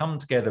Silk Road that come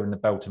together in the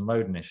Belt and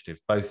Road Initiative,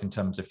 both in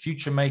terms of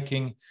future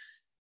making,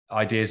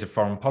 ideas of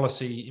foreign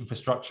policy,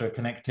 infrastructure,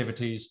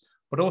 connectivities,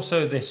 but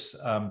also this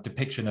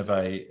depiction of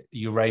a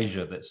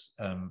Eurasia that's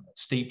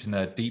steeped in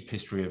a deep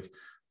history of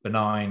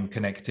benign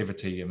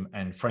connectivity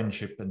and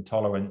friendship and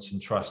tolerance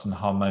and trust and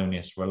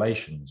harmonious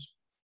relations.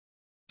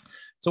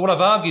 So what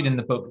I've argued in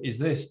the book is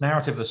this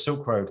narrative of the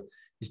Silk Road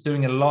is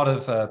doing a lot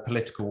of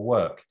political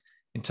work.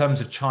 In terms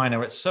of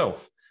China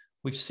itself,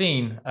 we've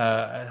seen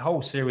a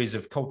whole series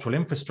of cultural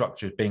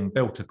infrastructures being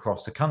built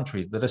across the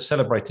country that are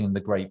celebrating the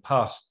great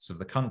pasts of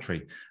the country.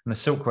 And the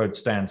Silk Road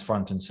stands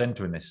front and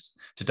center in this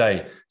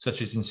today,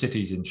 such as in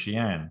cities in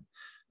Xi'an.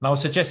 And I would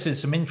suggest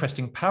there's some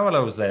interesting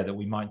parallels there that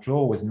we might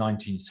draw with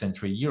 19th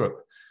century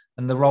Europe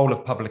and the role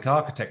of public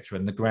architecture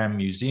and the grand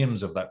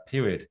museums of that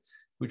period,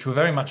 which were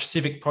very much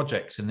civic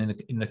projects and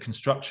in the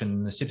construction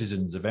and the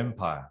citizens of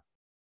empire.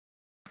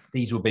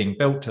 These were being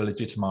built to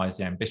legitimize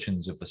the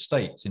ambitions of the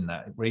states in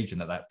that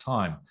region at that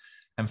time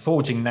and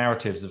forging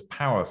narratives of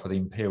power for the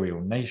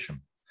imperial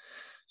nation.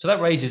 So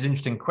that raises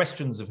interesting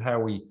questions of how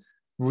we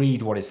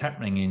read what is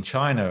happening in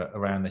China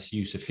around this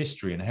use of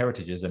history and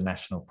heritage as a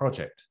national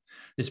project.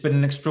 It's been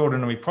an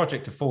extraordinary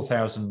project of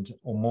 4,000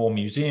 or more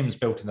museums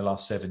built in the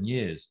last 7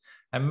 years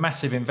and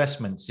massive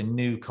investments in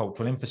new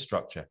cultural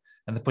infrastructure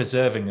and the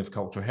preserving of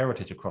cultural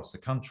heritage across the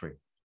country.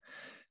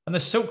 And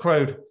the Silk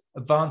Road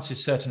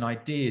advances certain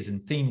ideas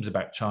and themes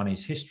about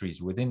Chinese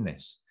histories within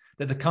this,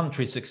 that the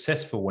country is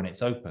successful when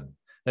it's open,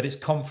 that it's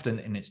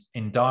confident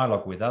in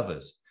dialogue with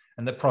others,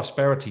 and that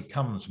prosperity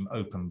comes from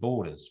open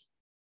borders.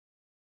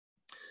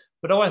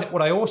 But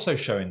what I also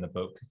show in the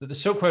book is that the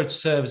Silk Road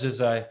serves as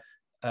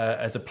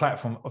a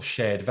platform of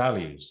shared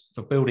values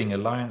for building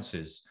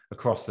alliances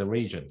across the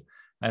region.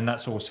 And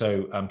that's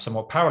also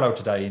somewhat parallel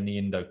today in the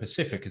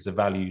Indo-Pacific as a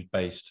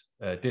values-based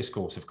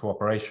discourse of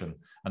cooperation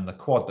and the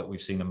Quad that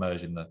we've seen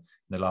emerge in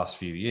the last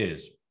few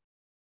years.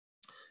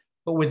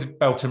 But with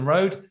Belt and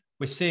Road,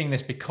 we're seeing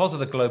this because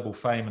of the global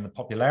fame and the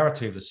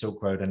popularity of the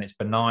Silk Road and its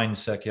benign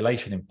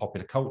circulation in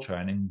popular culture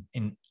and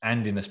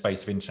in the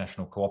space of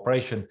international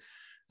cooperation.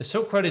 The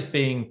Silk Road is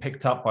being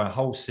picked up by a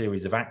whole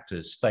series of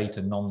actors, state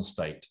and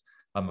non-state,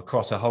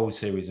 across a whole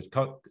series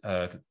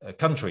of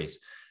countries.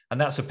 And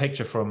that's a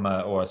picture from,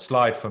 or a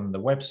slide from the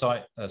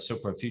website,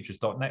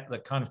 silkroadfutures.net,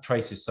 that kind of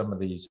traces some of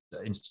these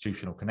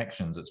institutional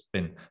connections that's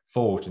been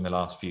forged in the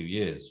last few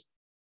years.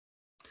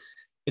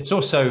 It's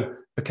also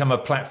become a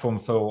platform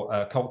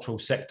for cultural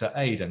sector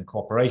aid and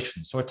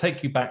cooperation. So I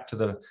take you back to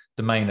the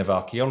domain of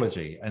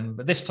archaeology. And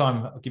this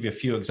time, I'll give you a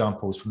few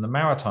examples from the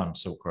maritime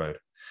Silk Road.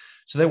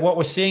 So what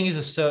we're seeing is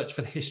a search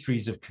for the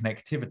histories of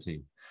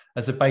connectivity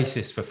as a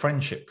basis for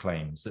friendship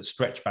claims that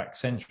stretch back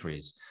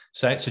centuries,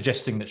 so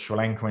suggesting that Sri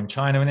Lanka and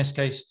China, in this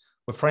case,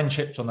 were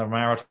friendships on the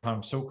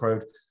maritime Silk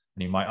Road.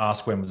 And you might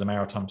ask, when was the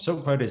maritime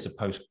Silk Road? Is it a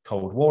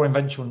post-Cold War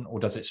invention, or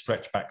does it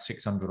stretch back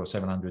 600 or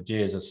 700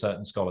 years, as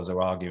certain scholars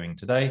are arguing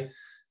today,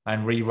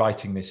 and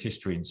rewriting this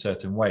history in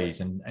certain ways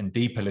and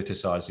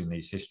depoliticizing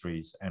these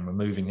histories and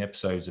removing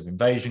episodes of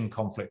invasion,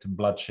 conflict, and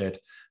bloodshed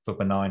for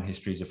benign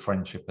histories of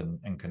friendship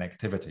and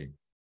connectivity.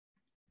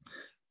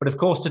 But of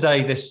course,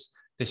 today, this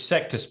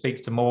sector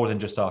speaks to more than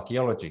just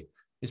archaeology.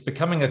 It's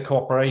becoming a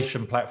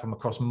cooperation platform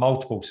across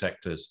multiple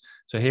sectors.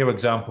 So here are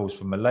examples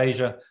from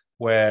Malaysia,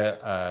 where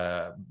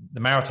the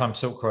maritime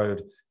Silk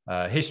Road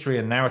history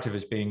and narrative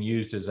is being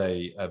used as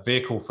a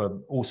vehicle for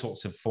all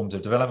sorts of forms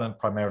of development,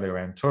 primarily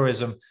around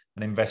tourism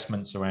and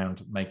investments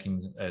around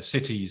making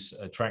cities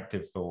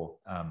attractive for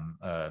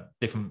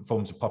different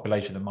forms of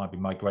population that might be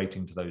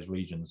migrating to those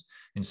regions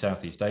in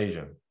Southeast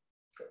Asia.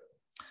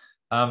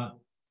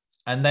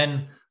 And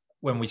then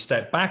when we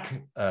step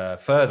back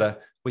further,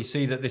 we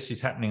see that this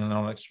is happening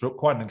on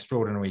quite an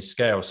extraordinary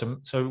scale.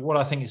 So what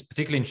I think is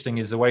particularly interesting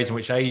is the ways in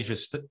which Asia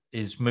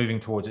is moving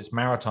towards its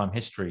maritime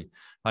history.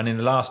 And in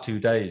the last 2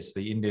 days,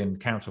 the Indian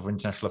Council for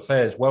International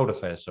Affairs, World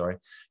Affairs,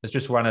 has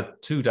just run a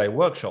 2-day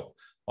workshop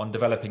on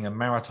developing a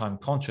maritime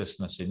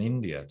consciousness in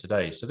India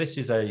today. So this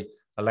is a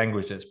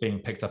language that's being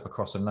picked up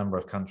across a number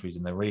of countries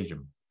in the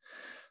region.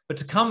 But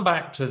to come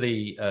back to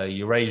the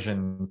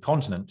Eurasian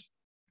continent,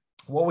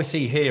 what we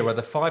see here are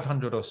the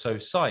 500 or so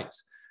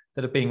sites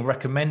that are being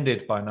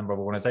recommended by a number of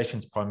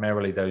organizations,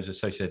 primarily those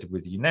associated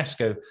with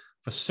UNESCO,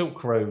 for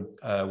Silk Road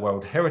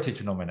World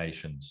Heritage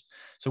nominations.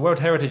 So World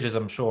Heritage, as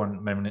I'm sure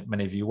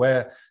many of you are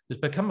aware, has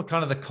become a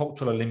kind of the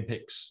cultural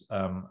Olympics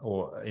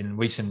or in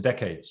recent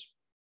decades,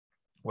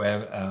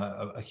 where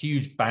a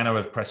huge banner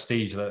of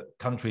prestige that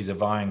countries are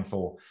vying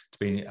for to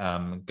be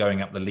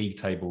going up the league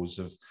tables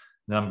of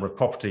the number of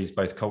properties,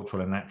 both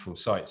cultural and natural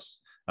sites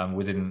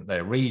within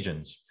their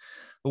regions.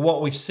 But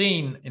what we've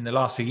seen in the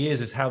last few years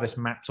is how this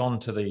maps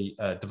onto the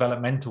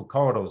developmental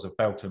corridors of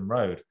Belt and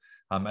Road,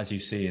 as you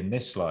see in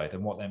this slide,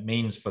 and what that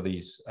means for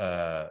these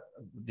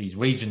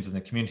regions and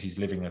the communities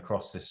living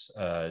across this,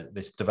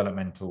 this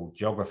developmental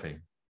geography.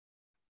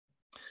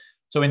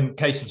 So in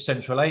case of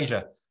Central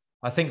Asia,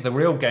 I think the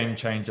real game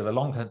changer, the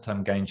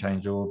longer-term game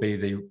changer, will be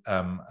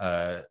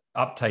the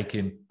uptake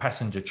in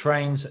passenger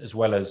trains, as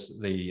well as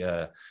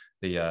the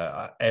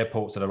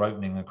airports that are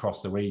opening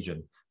across the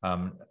region,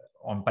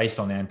 based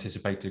on the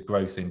anticipated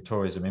growth in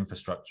tourism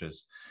infrastructures.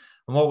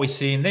 And what we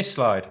see in this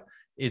slide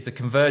is the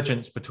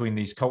convergence between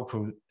these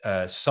cultural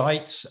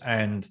sites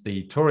and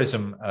the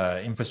tourism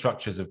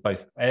infrastructures of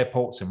both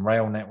airports and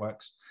rail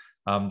networks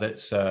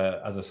that's,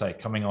 as I say,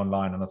 coming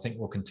online, and I think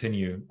will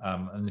continue.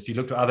 And if you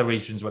looked at other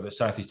regions, whether it's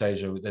Southeast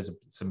Asia, there's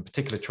some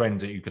particular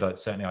trends that you could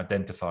certainly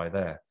identify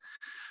there.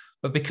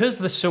 But because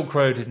the Silk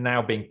Road is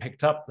now being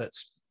picked up,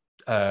 that's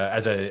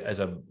as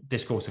a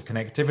discourse of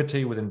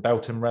connectivity within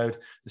Belt and Road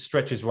that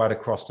stretches right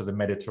across to the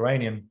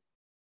Mediterranean.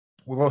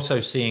 We're also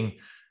seeing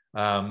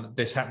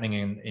this happening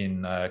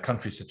in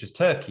countries such as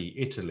Turkey,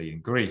 Italy,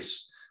 and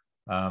Greece,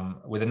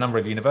 with a number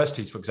of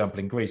universities, for example,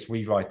 in Greece,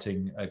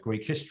 rewriting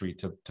Greek history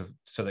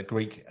so that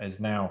Greek is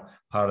now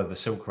part of the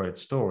Silk Road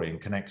story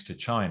and connects to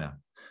China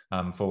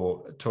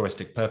for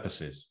touristic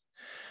purposes.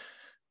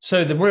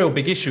 So the real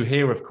big issue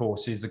here, of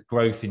course, is the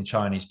growth in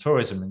Chinese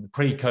tourism. And the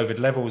pre-COVID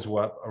levels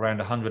were around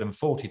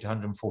 140 to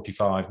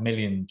 145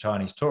 million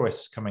Chinese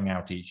tourists coming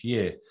out each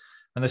year.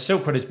 And the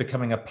Silk Road is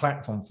becoming a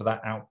platform for that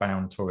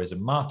outbound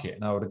tourism market.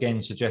 And I would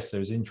again suggest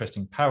there's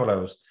interesting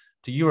parallels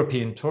to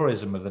European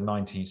tourism of the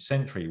 19th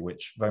century,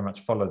 which very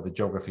much followed the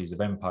geographies of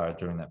empire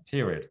during that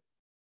period.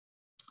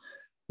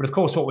 But of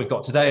course, what we've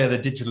got today are the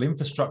digital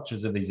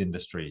infrastructures of these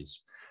industries,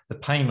 the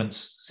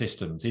payments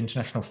systems, the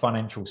international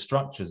financial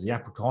structures, the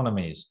app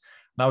economies.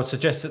 And I would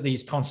suggest that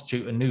these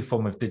constitute a new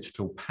form of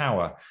digital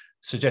power,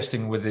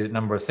 suggesting with a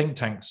number of think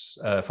tanks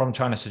from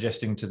China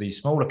suggesting to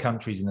these smaller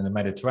countries in the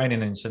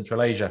Mediterranean and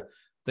Central Asia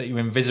that you're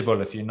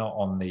invisible if you're not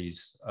on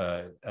these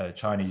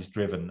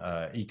Chinese-driven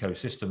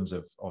ecosystems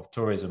of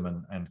tourism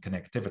and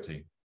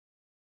connectivity.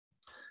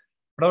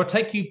 But I would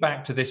take you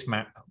back to this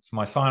map for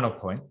my final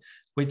point,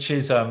 which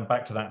is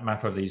back to that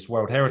map of these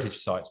World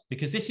Heritage sites,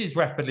 because this is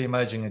rapidly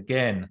emerging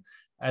again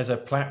as a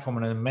platform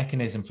and a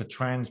mechanism for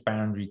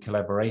transboundary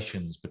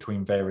collaborations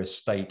between various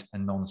state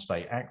and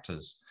non-state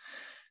actors.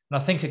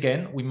 And I think,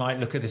 again, we might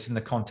look at this in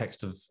the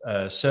context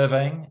of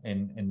surveying,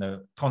 in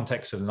the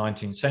context of the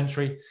 19th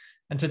century.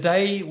 And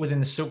today, within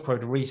the Silk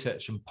Road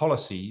research and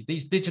policy,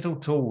 these digital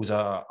tools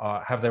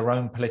have their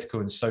own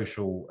political and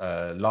social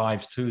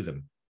lives to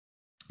them.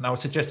 And I would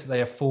suggest that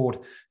they afford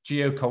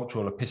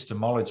geocultural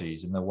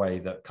epistemologies in the way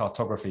that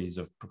cartographies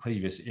of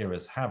previous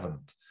eras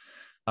haven't.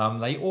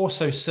 They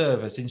also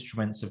serve as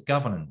instruments of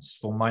governance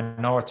for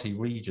minority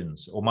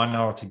regions or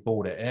minority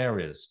border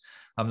areas.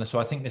 So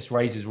I think this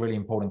raises really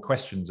important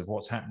questions of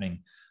what's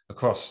happening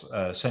across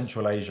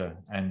Central Asia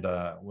and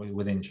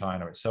within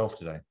China itself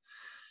today.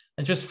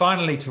 And just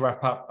finally, to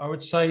wrap up, I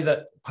would say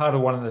that part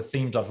of one of the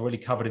themes I've really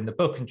covered in the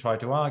book and tried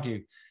to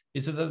argue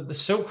is that the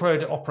Silk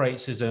Road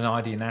operates as an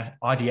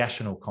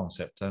ideational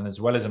concept and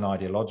as well as an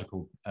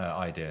ideological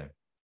idea.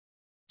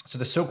 So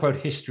the Silk Road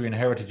history and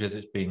heritage as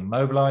it's being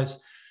mobilized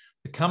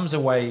becomes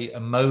a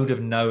mode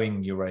of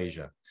knowing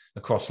Eurasia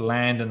across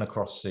land and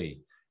across sea.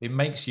 It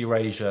makes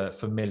Eurasia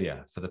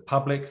familiar for the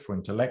public, for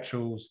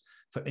intellectuals,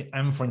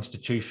 and for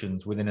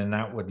institutions within an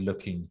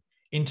outward-looking,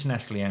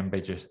 internationally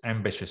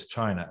ambitious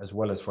China, as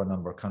well as for a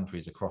number of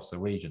countries across the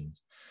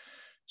regions.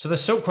 So the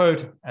Silk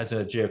Road, as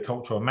a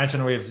geocultural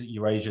imaginary of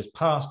Eurasia's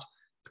past,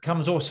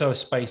 becomes also a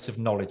space of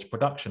knowledge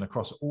production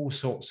across all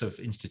sorts of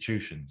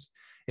institutions.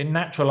 It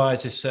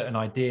naturalizes certain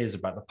ideas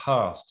about the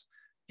past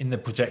in the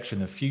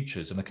projection of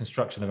futures and the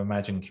construction of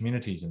imagined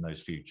communities in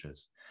those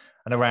futures,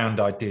 and around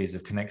ideas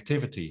of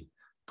connectivity,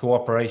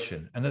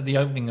 cooperation, and that the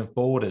opening of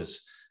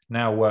borders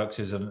now works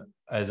as a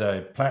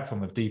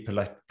platform of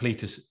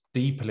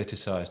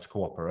depoliticized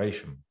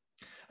cooperation.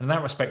 And in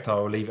that respect, I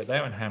will leave it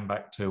there and hand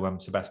back to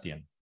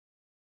Sebastian.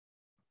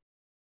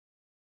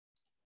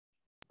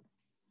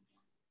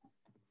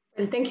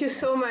 And thank you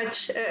so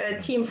much,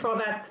 Tim, for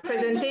that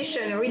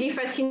presentation. Really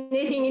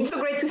fascinating. It's so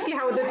great to see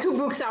how the two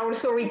books are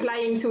also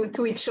replying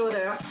to each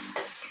other.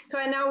 So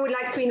I now would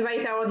like to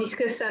invite our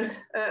discussant,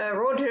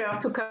 Roger,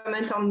 to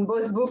comment on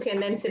both books,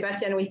 and then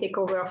Sebastian will take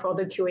over for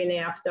the Q&A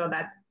after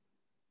that.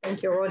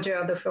 Thank you,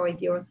 Roger. The floor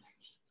is yours.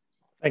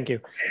 Thank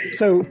you.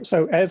 So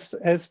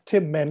as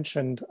Tim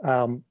mentioned,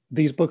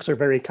 these books are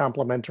very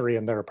complementary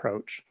in their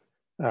approach,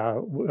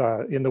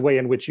 in the way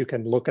in which you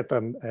can look at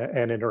them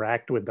and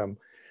interact with them.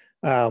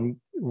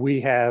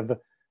 We have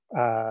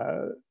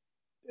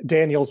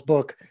Daniel's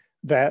book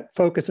that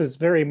focuses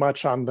very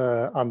much on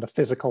the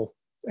physical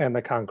and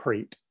the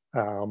concrete,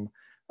 on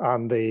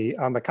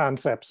the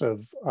concepts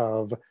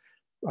of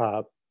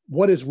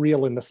what is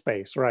real in the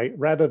space, right?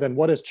 Rather than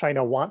what does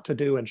China want to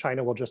do and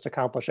China will just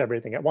accomplish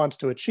everything it wants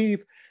to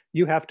achieve,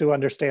 you have to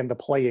understand the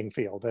playing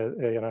field.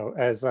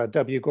 As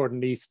W.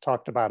 Gordon East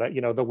talked about it,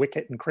 the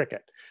wicket and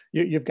cricket.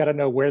 You've got to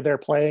know where they're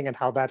playing and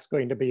how that's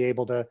going to be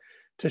able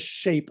to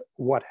shape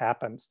what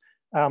happens.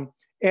 And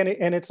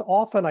it's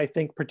often, I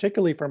think,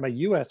 particularly from a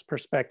US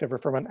perspective or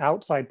from an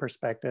outside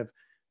perspective,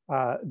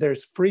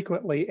 there's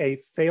frequently a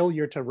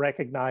failure to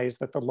recognize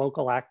that the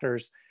local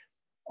actors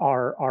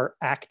are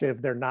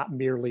active, they're not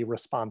merely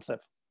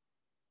responsive.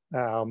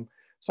 So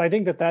I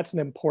think that that's an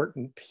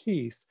important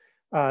piece.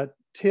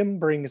 Tim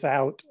brings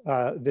out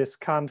this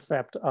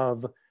concept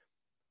of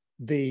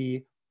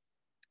the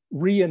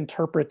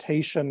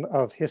reinterpretation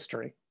of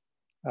history,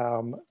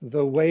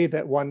 the way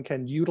that one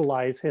can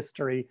utilize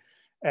history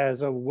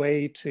as a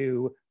way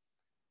to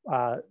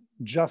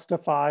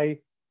justify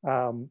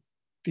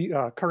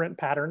current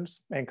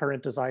patterns and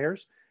current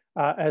desires,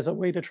 as a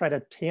way to try to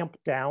tamp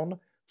down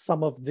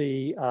some of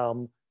the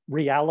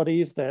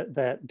realities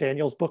that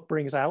Daniel's book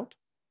brings out.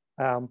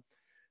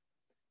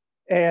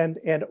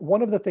 And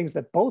one of the things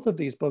that both of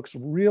these books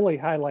really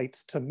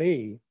highlights to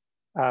me,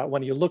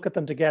 when you look at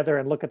them together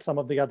and look at some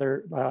of the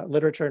other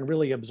literature and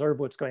really observe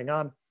what's going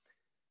on,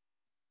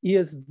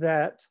 is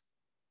that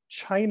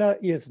China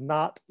is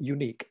not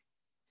unique,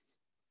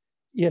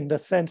 in the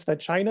sense that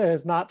China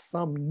is not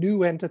some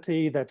new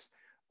entity that's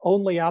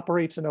only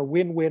operates in a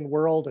win-win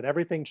world, and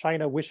everything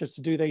China wishes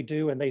to do, they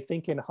do, and they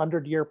think in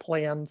 100-year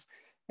plans,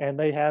 and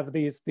they have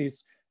these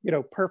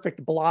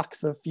perfect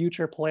blocks of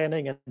future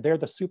planning, and they're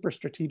the super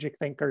strategic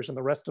thinkers, and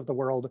the rest of the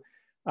world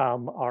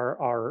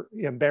are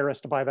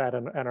embarrassed by that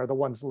and are the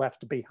ones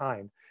left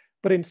behind.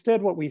 But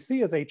instead, what we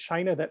see is a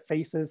China that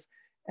faces,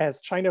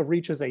 as China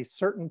reaches a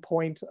certain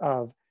point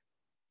of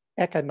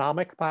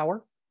economic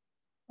power,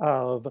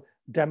 of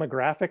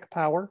demographic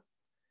power,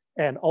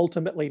 and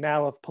ultimately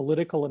now of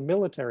political and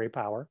military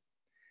power,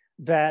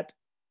 that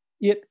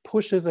it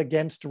pushes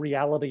against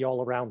reality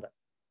all around it.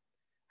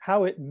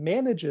 How it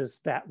manages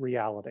that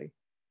reality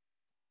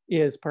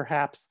is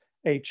perhaps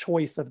a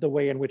choice of the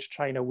way in which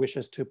China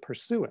wishes to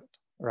pursue it,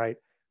 right?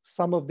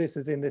 Some of this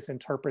is in this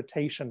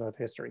interpretation of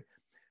history.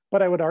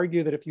 But I would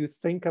argue that if you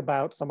think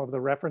about some of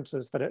the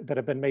references that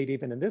have been made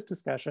even in this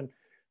discussion,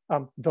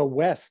 the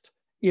West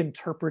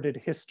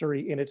interpreted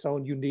history in its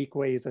own unique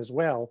ways as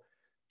well,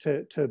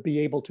 to be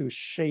able to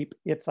shape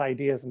its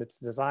ideas and its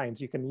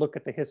designs. You can look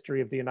at the history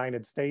of the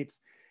United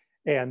States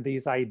and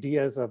these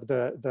ideas of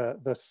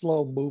the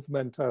slow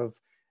movement of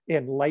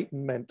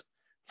enlightenment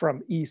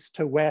from east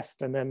to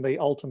west, and then the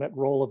ultimate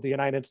role of the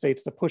United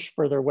States to push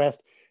further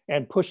west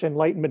and push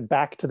enlightenment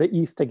back to the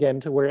east again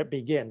to where it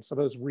begins. So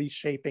those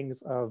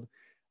reshapings of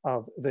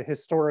the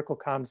historical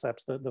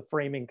concepts, the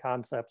framing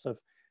concepts of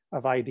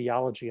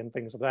ideology and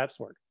things of that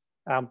sort.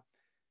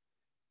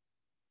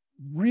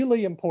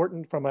 Really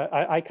important from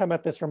I come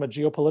at this from a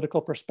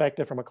geopolitical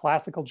perspective, from a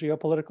classical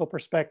geopolitical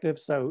perspective.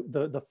 So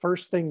the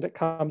first thing that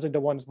comes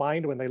into one's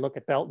mind when they look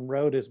at Belt and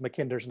Road is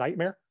Mackinder's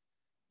nightmare,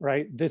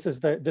 right? This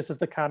is the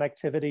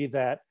connectivity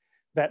that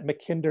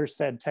Mackinder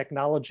said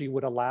technology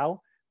would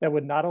allow, that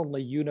would not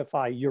only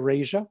unify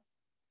Eurasia,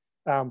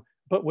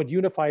 but would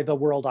unify the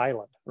world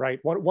island, right?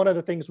 One of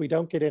the things we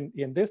don't get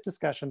in this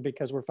discussion,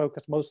 because we're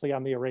focused mostly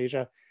on the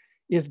Eurasia,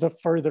 is the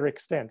further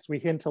extents. We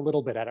hint a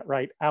little bit at it,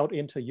 right? Out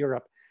into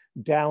Europe,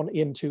 down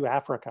into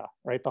Africa,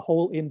 right? The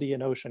whole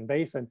Indian Ocean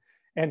basin,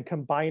 and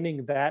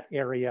combining that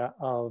area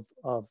of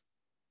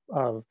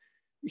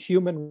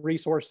human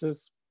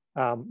resources,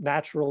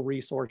 natural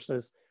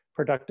resources,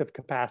 productive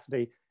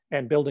capacity,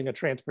 and building a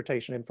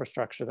transportation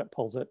infrastructure that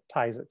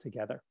ties it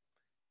together.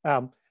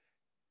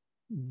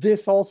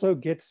 This also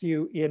gets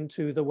you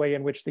into the way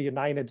in which the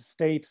United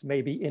States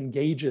maybe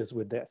engages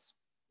with this.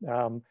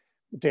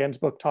 Dan's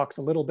book talks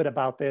a little bit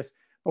about this,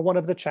 but one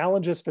of the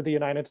challenges for the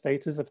United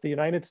States is, if the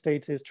United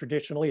States is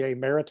traditionally a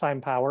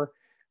maritime power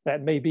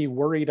that may be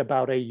worried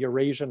about a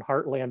Eurasian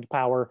heartland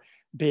power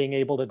being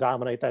able to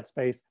dominate that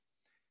space,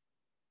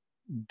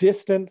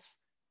 distance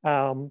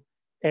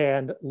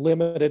and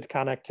limited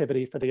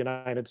connectivity for the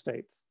United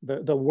States.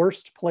 The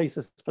worst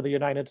places for the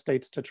United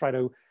States to try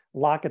to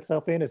lock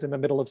itself in is in the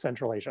middle of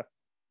Central Asia,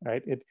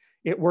 right?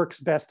 It works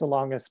best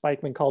along, as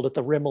Spikeman called it,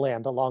 the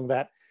rimland, along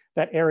that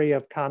area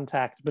of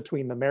contact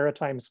between the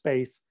maritime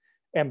space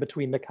and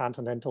between the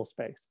continental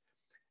space.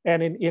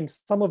 And in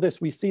some of this,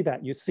 we see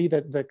that. You see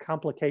that the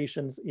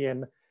complications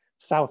in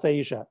South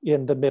Asia,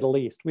 in the Middle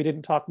East. We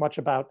didn't talk much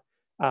about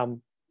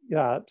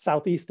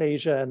Southeast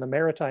Asia and the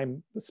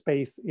maritime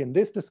space in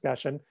this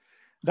discussion.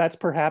 That's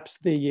perhaps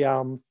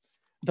the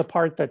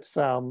part that's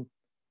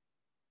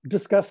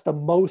discussed the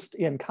most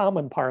in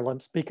common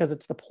parlance, because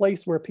it's the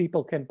place where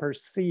people can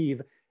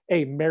perceive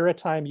a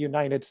maritime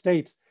United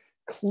States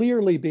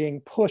clearly being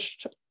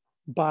pushed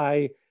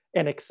by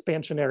an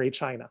expansionary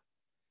China.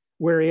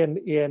 wherein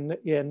in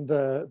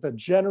the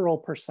general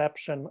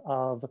perception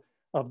of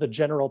the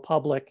general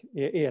public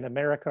in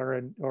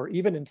America or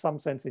even in some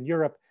sense in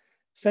Europe,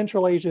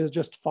 Central Asia is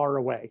just far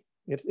away.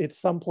 It's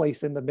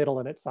someplace in the middle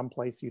and it's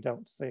someplace you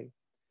don't see.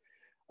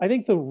 I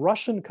think the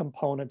Russian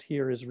component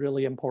here is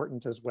really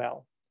important as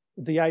well.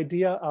 The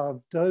idea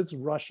of, does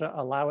Russia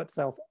allow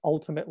itself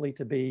ultimately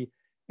to be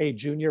a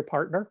junior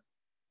partner?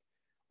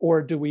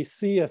 Or do we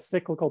see a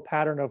cyclical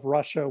pattern of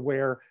Russia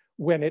where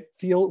when it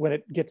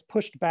gets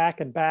pushed back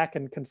and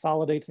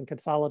consolidates,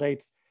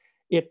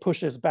 it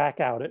pushes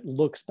back out. It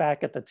looks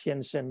back at the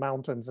Tianshan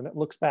Mountains and it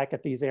looks back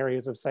at these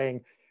areas of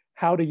saying,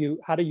 how do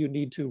you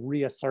need to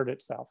reassert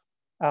itself?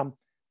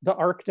 The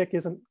Arctic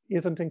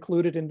isn't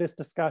included in this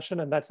discussion,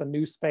 and that's a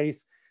new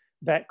space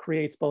that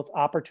creates both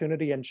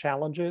opportunity and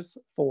challenges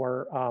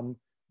for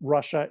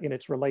Russia in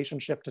its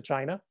relationship to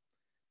China.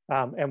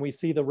 And we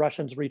see the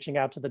Russians reaching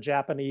out to the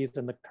Japanese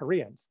and the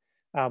Koreans.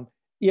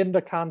 In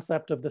the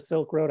concept of the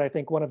Silk Road, I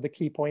think one of the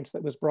key points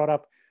that was brought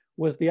up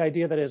was the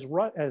idea that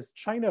as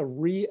China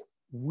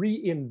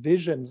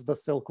re-envisions the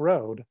Silk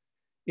Road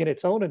in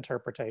its own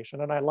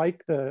interpretation, and I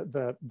like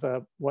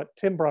what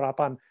Tim brought up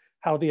on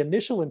how the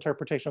initial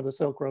interpretation of the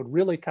Silk Road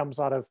really comes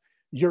out of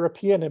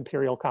European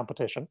imperial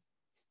competition.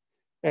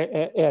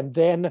 And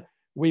then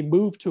we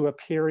move to a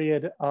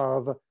period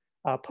of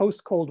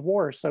post-Cold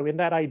War. So in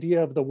that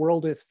idea of the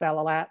world is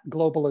flat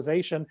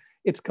globalization,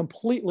 it's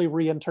completely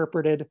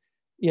reinterpreted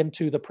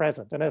into the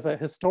present. And as a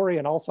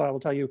historian also, I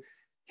will tell you,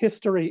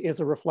 history is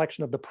a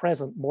reflection of the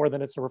present more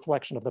than it's a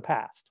reflection of the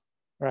past,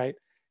 right?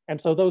 And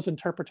so those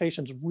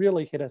interpretations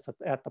really hit us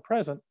at the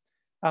present.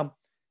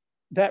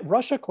 That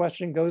Russia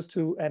question goes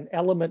to an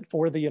element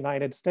for the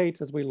United States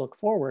as we look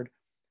forward.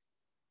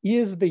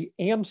 Is the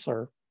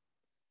answer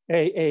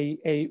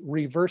a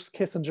reverse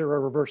Kissinger or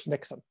reverse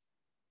Nixon,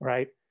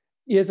 right?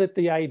 Is it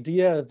the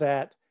idea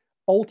that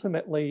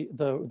ultimately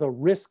the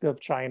risk of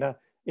China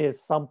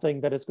is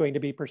something that is going to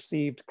be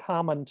perceived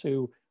common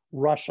to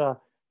Russia,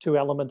 to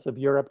elements of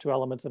Europe, to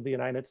elements of the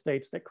United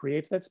States that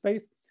creates that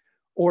space?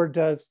 Or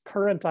does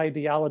current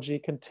ideology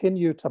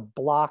continue to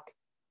block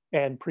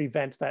and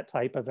prevent that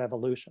type of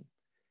evolution?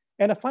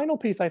 And a final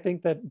piece I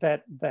think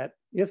that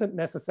isn't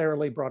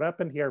necessarily brought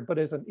up in here, but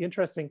is an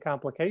interesting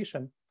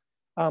complication,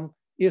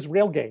 is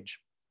rail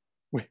gauge.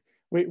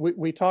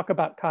 We talk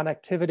about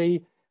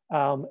connectivity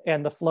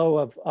and the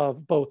flow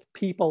of both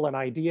people and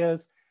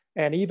ideas,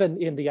 and even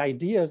in the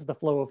ideas, the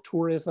flow of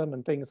tourism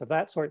and things of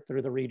that sort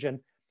through the region.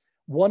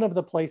 One of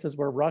the places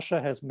where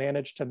Russia has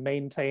managed to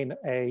maintain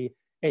a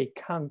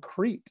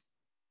concrete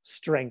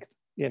strength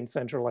in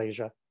Central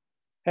Asia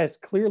has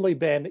clearly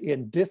been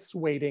in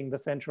dissuading the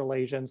Central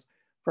Asians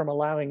from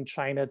allowing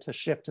China to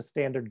shift to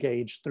standard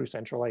gauge through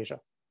Central Asia.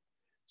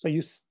 So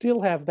you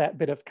still have that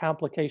bit of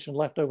complication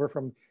left over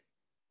from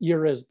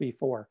eras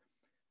before.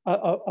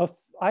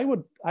 I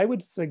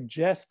would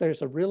suggest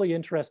there's a really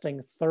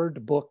interesting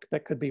third book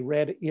that could be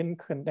read in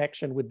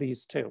connection with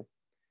these two.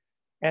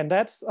 And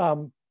that's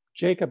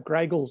Jacob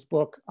Greigel's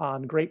book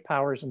on great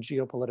powers and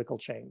geopolitical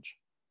change.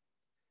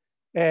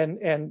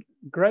 And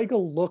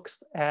Greigel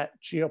looks at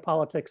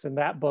geopolitics in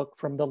that book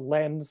from the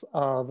lens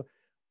of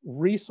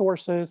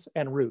resources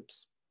and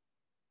routes,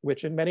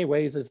 which in many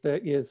ways is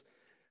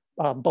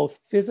both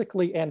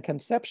physically and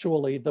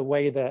conceptually the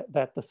way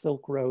that the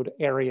Silk Road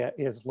area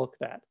is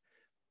looked at.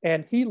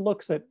 And he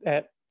looks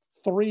at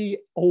three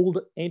old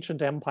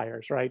ancient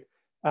empires, right?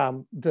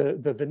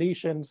 The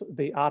Venetians,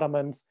 the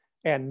Ottomans,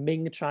 and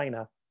Ming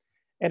China.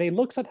 And he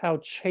looks at how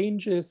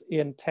changes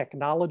in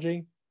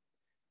technology,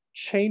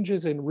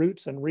 changes in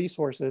routes and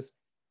resources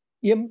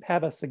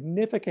have a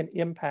significant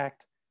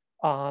impact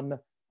on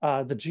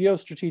the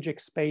geostrategic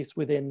space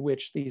within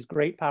which these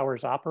great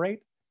powers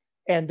operate.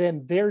 And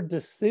then their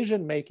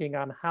decision-making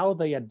on how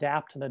they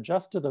adapt and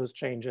adjust to those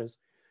changes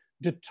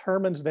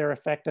determines their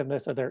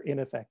effectiveness or their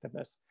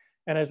ineffectiveness.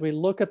 And as we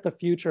look at the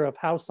future of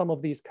how some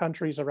of these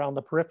countries around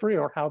the periphery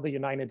or how the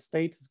United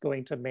States is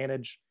going to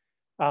manage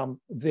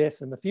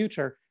this in the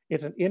future,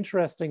 it's an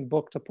interesting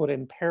book to put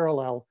in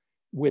parallel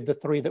with the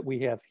three that we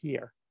have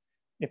here.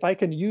 If I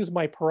can use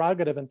my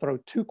prerogative and throw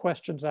two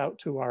questions out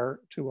to our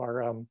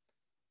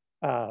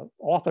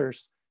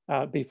authors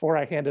before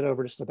I hand it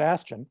over to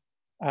Sebastian,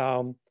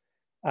 the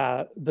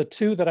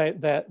two that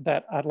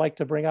I'd like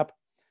to bring up,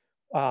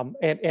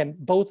 and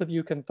both of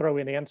you can throw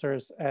in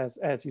answers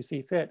as you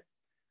see fit.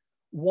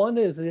 One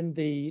is in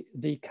the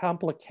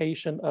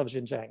complication of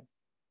Xinjiang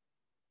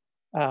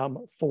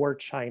for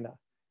China.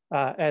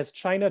 As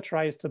China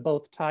tries to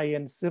both tie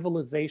in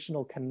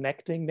civilizational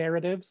connecting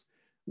narratives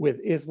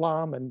with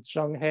Islam and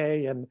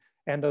Zhenghe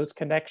and those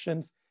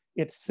connections,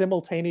 it's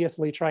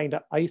simultaneously trying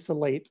to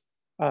isolate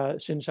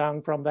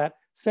Xinjiang from that,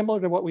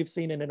 similar to what we've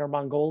seen in Inner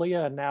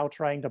Mongolia and now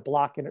trying to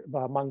block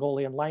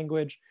Mongolian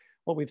language,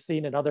 what we've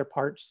seen in other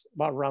parts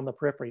around the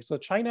periphery. So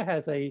China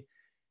has a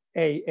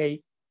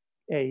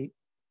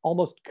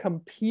almost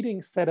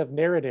competing set of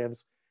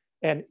narratives,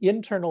 an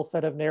internal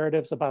set of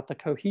narratives about the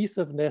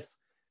cohesiveness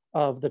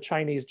of the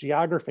Chinese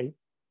geography,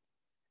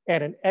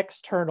 and an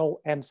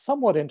external and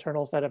somewhat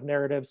internal set of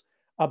narratives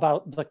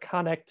about the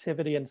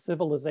connectivity and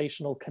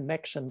civilizational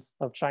connections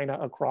of China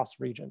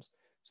across regions.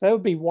 So that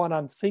would be one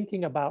on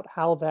thinking about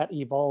how that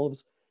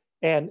evolves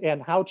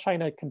and how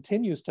China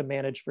continues to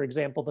manage, for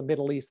example, the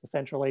Middle East, the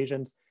Central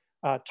Asians,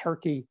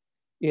 Turkey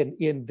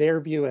in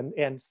their view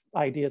and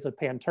ideas of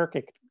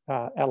pan-Turkic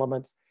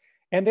elements.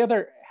 And the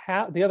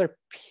other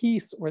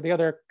piece or the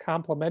other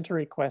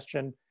complementary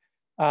question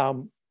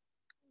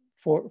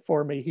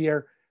for me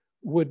here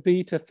would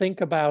be to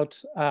think about,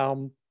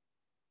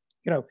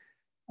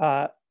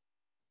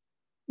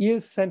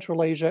 is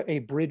Central Asia a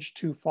bridge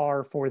too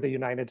far for the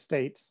United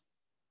States?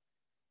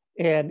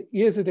 And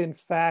is it in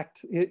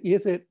fact,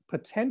 is it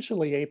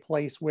potentially a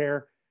place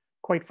where,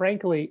 quite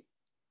frankly,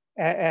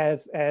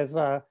 as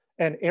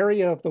an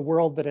area of the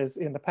world that has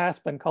in the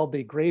past been called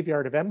the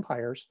graveyard of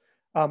empires,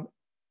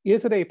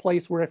 is it a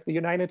place where if the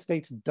United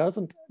States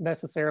doesn't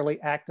necessarily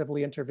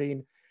actively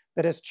intervene,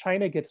 that as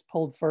China gets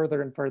pulled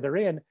further and further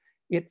in,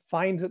 it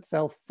finds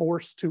itself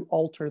forced to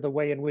alter the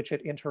way in which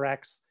it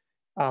interacts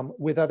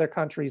with other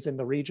countries in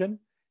the region?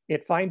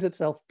 It finds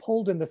itself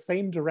pulled in the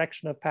same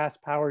direction of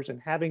past powers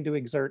and having to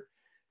exert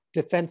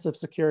defensive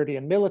security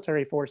and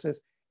military forces.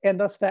 And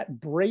thus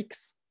that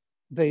breaks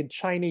the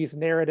Chinese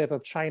narrative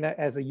of China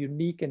as a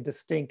unique and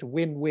distinct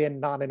win-win,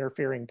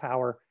 non-interfering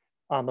power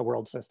on the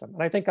world system.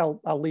 And I think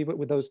I'll leave it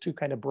with those two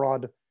kind of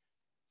broad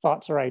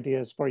thoughts or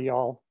ideas for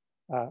y'all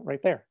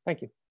right there.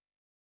 Thank you.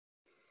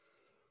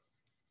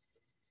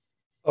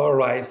 All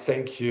right,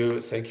 thank you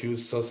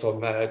so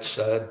much,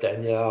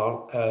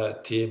 Daniel,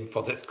 Tim,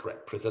 for this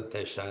great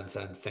presentations,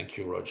 and thank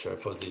you, Roger,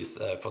 for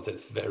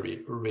this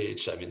very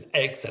rich,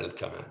 excellent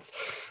comments.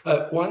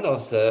 One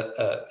of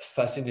the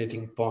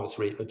fascinating points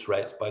really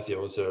addressed by the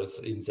authors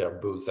in their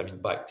books,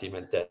 by Tim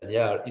and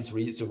Daniel, is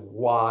really the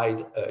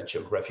wide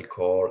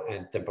geographical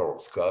and temporal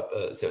scope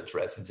they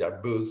address in their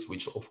books,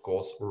 which of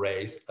course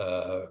raise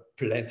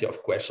plenty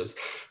of questions.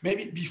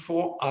 Maybe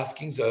before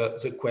asking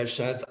the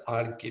questions,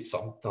 I'll give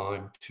some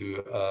time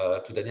to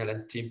Daniel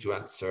and Tim to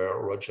answer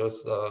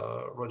Roger's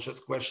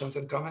questions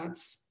and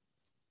comments.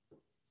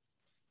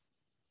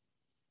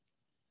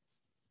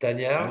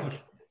 Daniel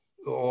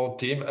or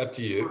Tim, up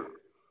to you.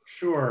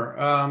 Sure.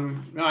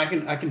 No, I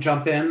can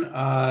jump in,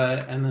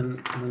 and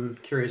then I'm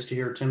curious to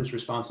hear Tim's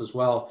response as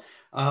well.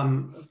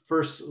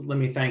 First, let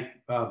me thank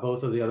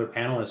both of the other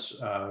panelists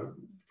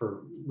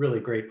for really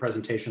great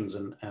presentations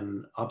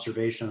and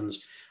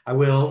observations. I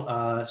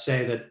will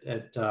say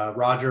that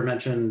Roger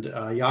mentioned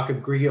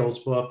Jakob Griegel's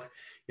book.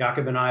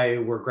 Jakob and I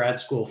were grad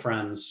school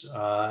friends,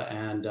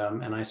 and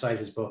I cite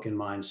his book in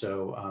mine,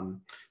 so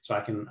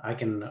I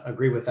can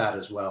agree with that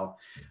as well.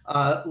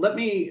 Let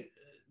me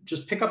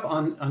just pick up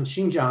on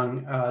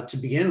Xinjiang to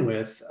begin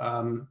with.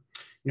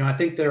 I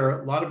think there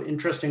are a lot of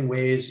interesting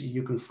ways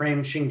you can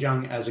frame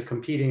Xinjiang as a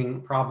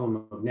competing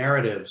problem of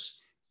narratives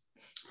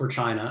for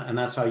China, and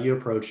that's how you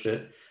approached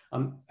it.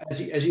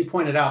 As you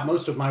pointed out,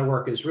 most of my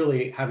work is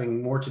really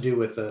having more to do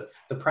with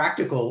the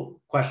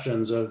practical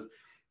questions of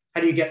how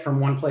do you get from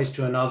one place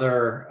to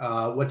another?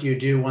 What do you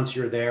do once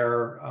you're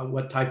there?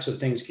 What types of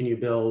things can you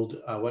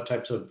build? What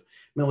types of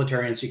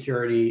military and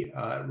security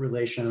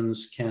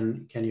relations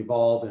can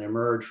evolve and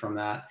emerge from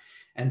that?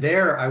 And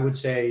there, I would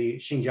say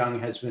Xinjiang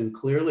has been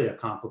clearly a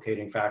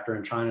complicating factor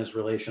in China's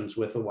relations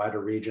with the wider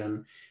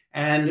region.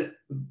 And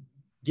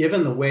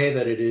given the way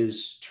that it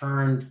is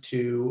turned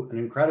to an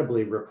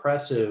incredibly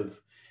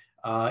repressive,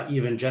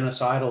 even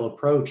genocidal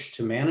approach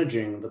to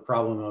managing the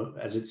problem of,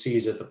 as it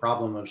sees it, the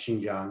problem of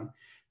Xinjiang,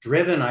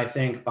 driven, I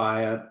think,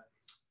 by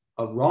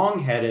a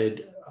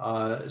wrong-headed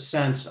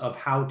sense of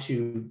how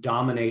to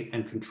dominate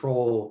and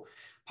control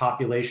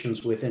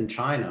populations within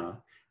China,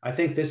 I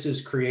think this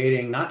is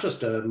creating not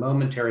just a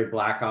momentary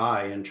black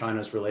eye in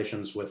China's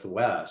relations with the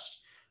West,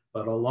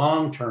 but a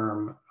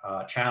long-term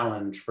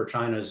challenge for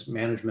China's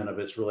management of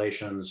its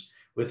relations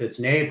with its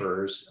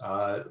neighbors,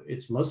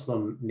 its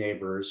Muslim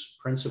neighbors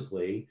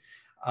principally,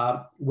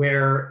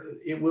 where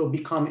it will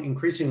become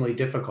increasingly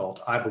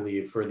difficult, I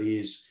believe, for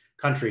these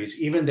countries,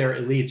 even their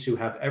elites who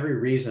have every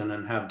reason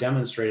and have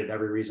demonstrated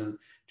every reason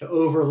to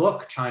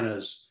overlook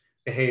China's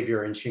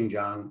behavior in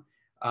Xinjiang.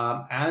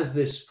 As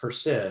this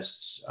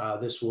persists,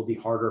 this will be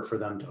harder for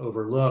them to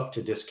overlook,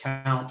 to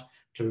discount,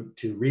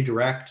 to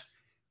redirect.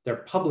 Their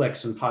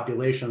publics and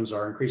populations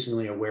are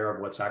increasingly aware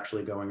of what's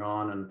actually going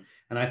on,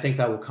 and I think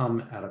that will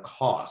come at a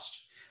cost.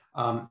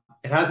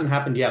 It hasn't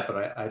happened yet,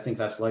 but I think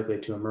that's likely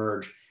to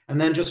emerge. And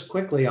then just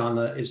quickly on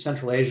is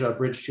Central Asia a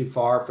bridge too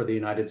far for the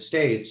United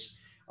States,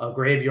 a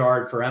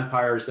graveyard for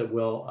empires that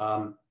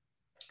will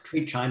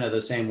treat China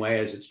the same way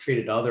as it's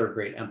treated other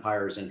great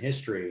empires in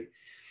history?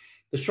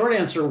 The short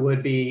answer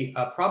would be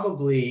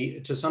probably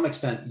to some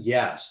extent,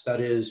 yes.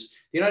 That is,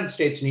 the United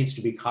States needs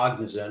to be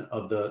cognizant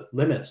of the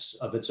limits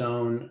of its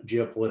own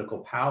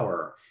geopolitical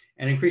power.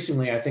 And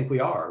increasingly, I think we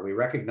are. We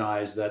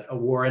recognize that a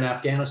war in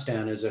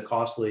Afghanistan is a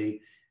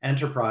costly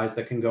enterprise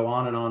that can go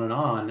on and on and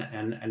on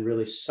and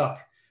really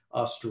suck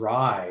us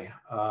dry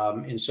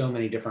in so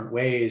many different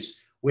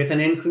ways with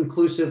an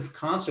inconclusive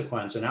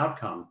consequence and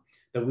outcome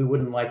that we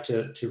wouldn't like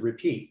to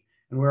repeat.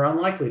 and we're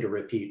unlikely to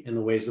repeat in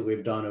the ways that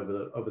we've done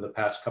over the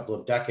past couple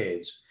of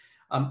decades.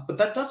 But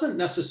that doesn't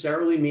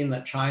necessarily mean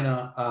that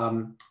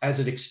China, as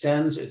it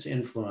extends its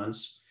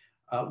influence,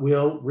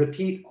 will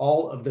repeat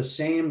all of the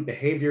same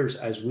behaviors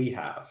as we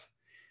have.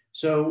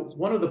 So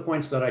one of the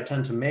points that I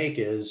tend to make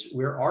is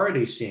we're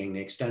already seeing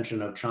the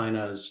extension of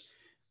China's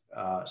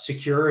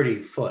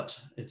security foot,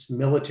 its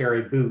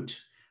military boot,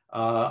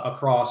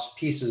 across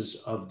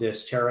pieces of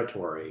this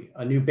territory,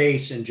 a new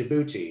base in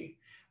Djibouti,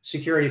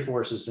 security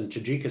forces in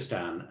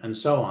Tajikistan, and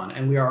so on.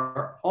 And we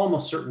are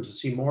almost certain to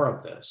see more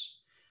of this.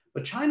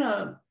 But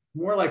China,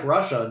 more like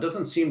Russia,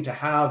 doesn't seem to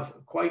have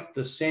quite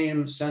the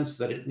same sense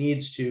that it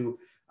needs to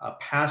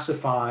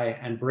pacify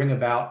and bring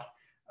about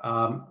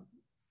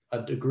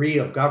a degree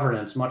of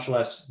governance, much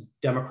less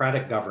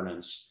democratic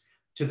governance,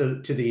 to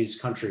these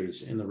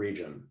countries in the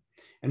region.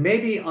 And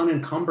maybe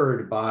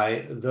unencumbered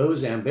by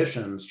those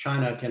ambitions,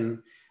 China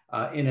can,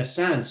 in a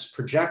sense,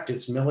 project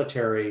its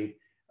military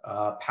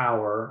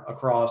power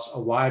across a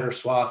wider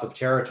swath of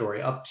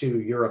territory up to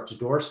Europe's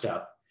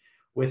doorstep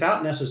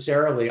without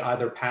necessarily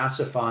either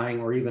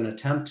pacifying or even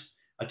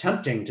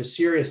attempting to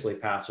seriously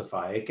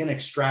pacify. It can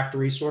extract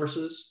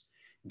resources,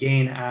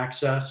 gain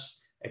access,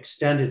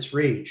 extend its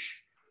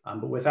reach,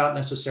 but without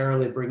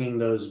necessarily bringing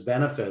those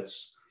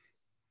benefits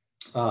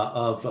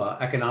of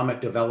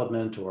economic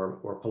development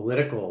or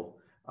political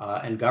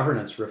and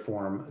governance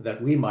reform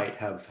that we might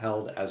have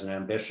held as an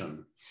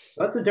ambition.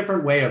 So that's a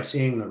different way of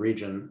seeing the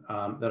region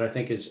that I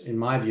think is, in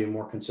my view,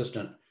 more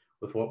consistent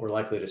with what we're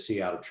likely to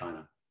see out of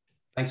China.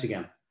 Thanks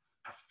again.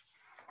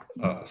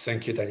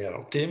 Thank you,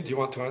 Daniel. Tim, do you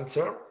want to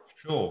answer?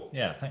 Sure,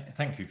 yeah,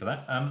 thank you for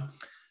that.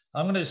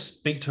 I'm going to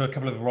speak to a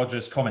couple of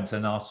Roger's comments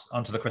and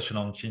answer the question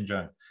on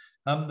Xinjiang.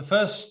 The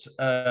first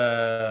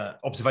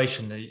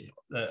observation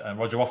that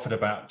Roger offered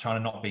about China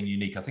not being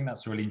unique, I think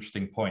that's a really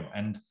interesting point.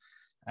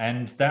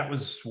 And that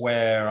was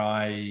where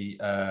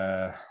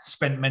I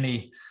spent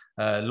many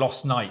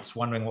lost nights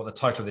wondering what the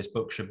title of this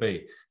book should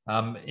be.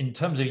 In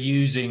terms of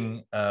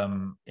using,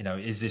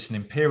 is this an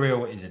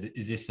imperial?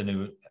 Is this a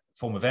new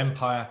form of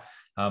empire?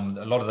 A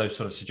lot of those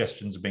sort of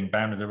suggestions are being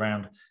bounded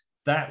around.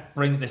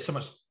 There's so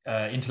much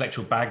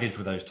intellectual baggage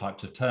with those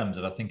types of terms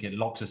that I think it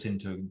locks us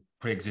into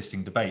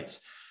pre-existing debates.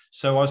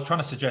 So I was trying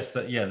to suggest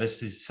that, yeah,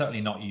 this is certainly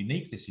not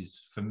unique. This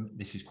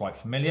is quite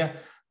familiar,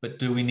 but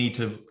do we need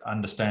to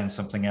understand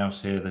something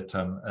else here that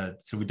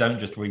so we don't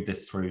just read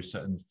this through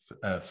certain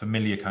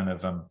familiar kind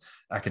of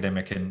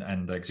academic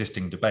and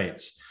existing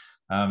debates,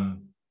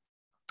 and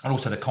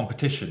also the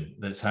competition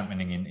that's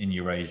happening in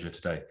Eurasia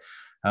today.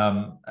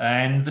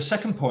 And the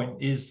second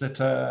point is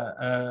that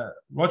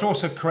Roger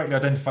also correctly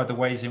identified the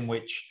ways in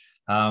which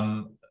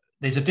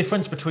there's a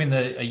difference between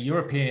a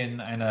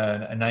European and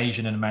an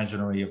Asian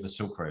imaginary of the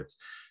Silk Road.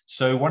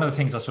 So one of the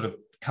things I sort of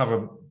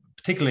cover,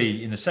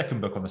 particularly in the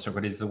second book on the Silk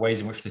Road, is the ways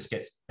in which this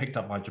gets picked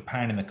up by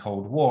Japan in the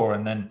Cold War,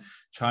 and then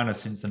China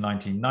since the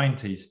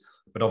 1990s,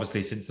 but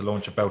obviously since the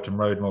launch of Belt and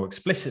Road more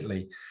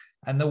explicitly,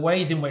 and the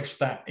ways in which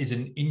that is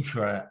an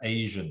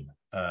intra-Asian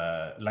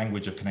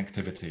language of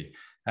connectivity,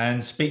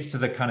 and speaks to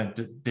the kind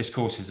of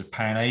discourses of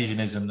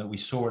Pan-Asianism that we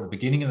saw at the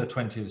beginning of the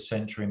 20th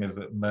century and have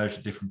emerged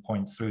at different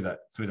points through that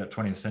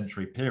 20th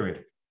century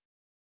period.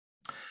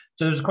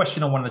 So there's a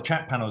question on one of the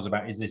chat panels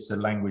about, is this a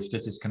language,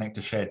 does this connect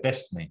to shared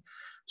destiny?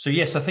 So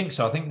yes, I think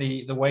so. I think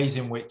the ways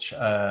in which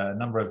a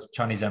number of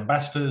Chinese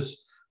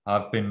ambassadors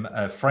have been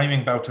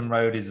framing Belt and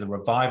Road is the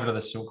revival of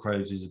the Silk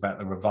Roads, is about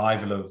the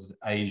revival of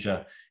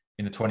Asia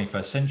in the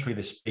 21st century.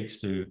 This speaks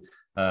to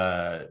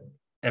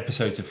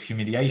episodes of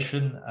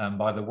humiliation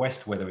by the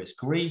West, whether it's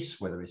Greece,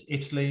 whether it's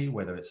Italy,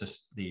 whether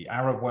it's the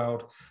Arab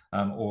world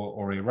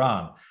or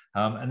Iran.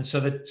 And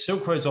so the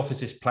Silk Roads offers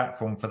this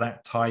platform for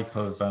that type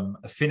of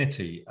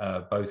affinity,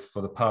 both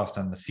for the past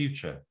and the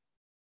future.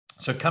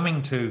 So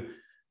coming to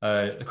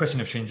the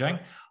question of Xinjiang,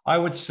 I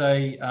would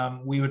say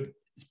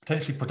it's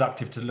potentially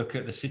productive to look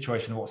at the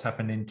situation of what's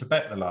happened in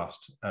Tibet the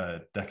last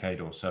decade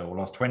or so, or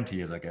last 20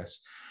 years, I guess.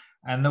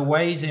 And the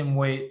ways in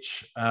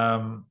which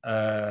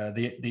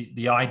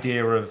the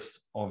idea of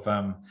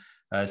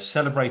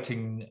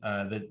celebrating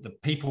the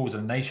peoples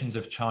and nations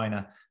of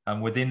China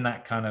within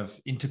that kind of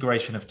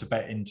integration of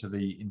Tibet into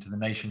the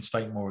nation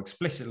state more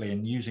explicitly,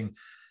 and using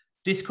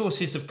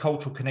discourses of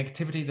cultural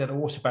connectivity that are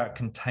also about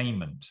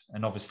containment,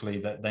 and obviously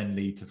that then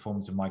lead to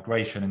forms of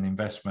migration and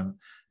investment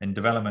and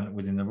development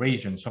within the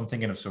region. So I'm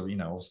thinking of sort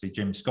of, obviously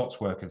Jim Scott's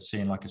work of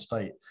Seeing Like a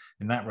State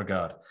in that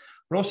regard.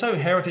 But also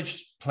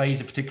heritage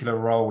plays a particular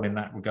role in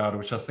that regard,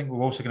 which I think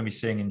we're also going to be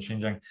seeing in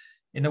Xinjiang,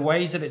 in the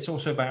ways that it's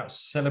also about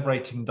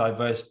celebrating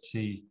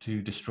diversity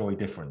to destroy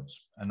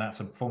difference. And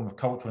that's a form of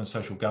cultural and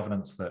social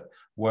governance that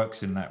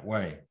works in that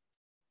way.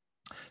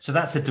 So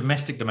that's the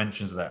domestic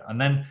dimensions of that.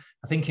 And then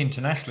I think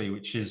internationally,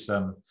 which is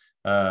what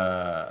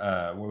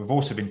we've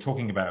also been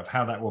talking about, of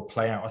how that will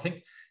play out. I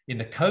think in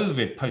the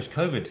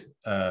post-COVID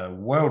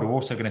world, we're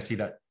also going to see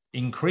that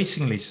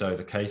increasingly so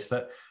the case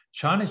that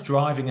China's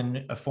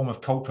driving a form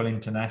of cultural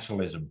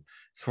internationalism.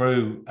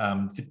 through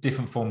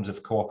different forms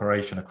of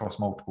cooperation across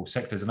multiple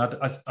sectors. And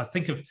I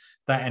think of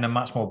that in a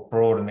much more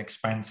broad and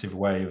expansive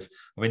way of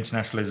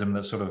internationalism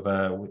that sort of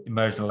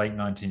emerged in the late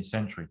 19th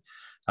century,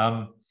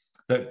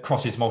 that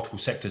crosses multiple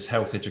sectors: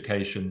 health,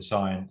 education,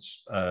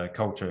 science,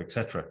 culture,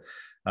 etc.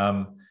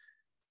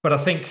 But I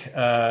think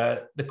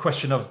the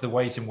question of the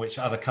ways in which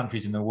other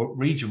countries in the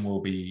region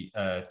will be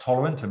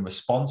tolerant and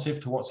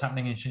responsive to what's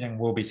happening in Xinjiang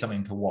will be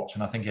something to watch.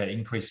 And I think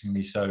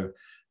increasingly so,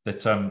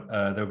 that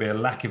there'll be a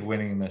lack of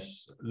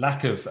willingness,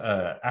 lack of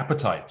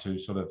appetite to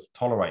sort of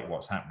tolerate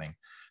what's happening.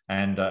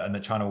 And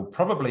that China will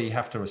probably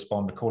have to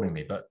respond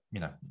accordingly. But, you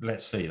know,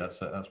 let's see. That's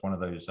one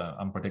of those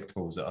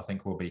unpredictables that I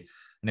think will be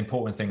an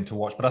important thing to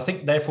watch. But I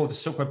think, therefore, the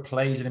Silk Road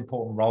plays an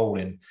important role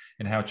in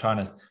how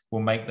China will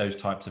make those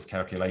types of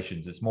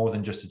calculations. It's more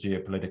than just a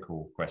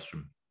geopolitical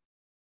question.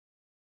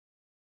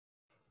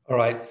 All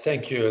right,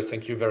 thank you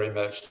very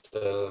much,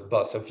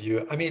 both of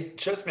you. I mean,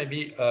 just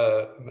maybe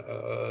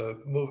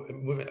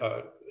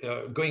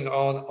going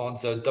on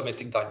the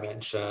domestic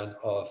dimension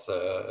of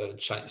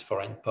Chinese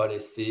foreign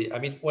policy. I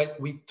mean, when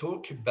we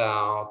talk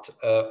about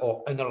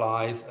or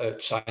analyze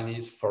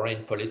Chinese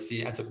foreign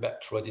policy and the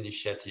Belt Road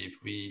Initiative,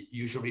 we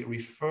usually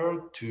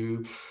refer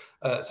to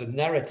the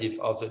narrative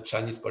of the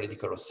Chinese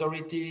political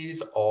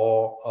authorities,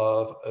 or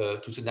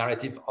to the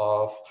narrative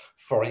of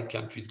foreign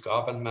countries'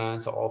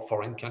 governments or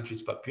foreign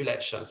countries'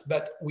 populations.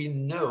 But we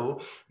know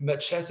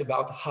much less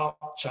about how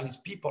Chinese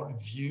people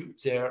view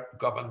their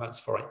government's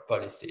foreign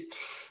policy.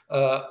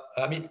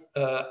 I'm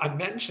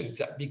mentioning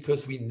that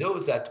because we know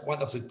that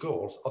one of the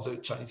goals of the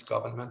Chinese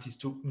government is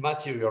to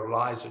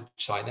materialize the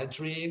China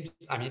dream.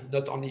 I mean,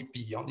 not only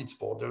beyond its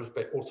borders,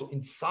 but also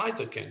inside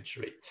the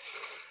country.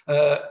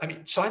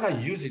 China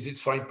uses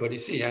its foreign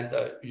policy, and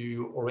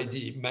you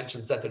already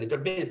mentioned that a little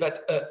bit,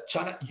 but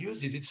China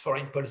uses its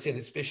foreign policy, and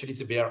especially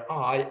the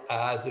BRI,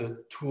 as a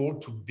tool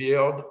to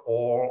build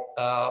or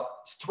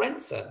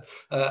strengthen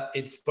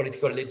its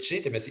political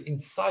legitimacy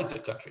inside the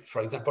country.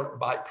 For example,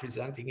 by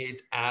presenting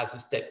it as a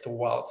step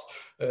towards,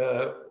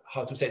 the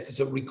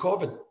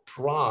recovered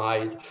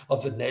pride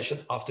of the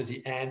nation after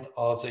the end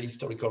of the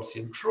historical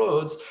Silk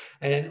Roads,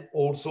 and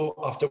also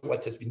after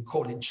what has been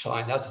called in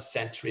China the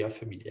century of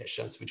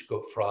humiliations, which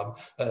go from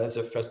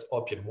the first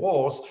Opium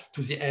Wars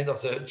to the end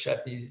of the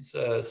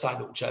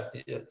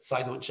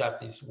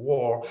Sino-Japanese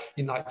War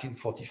in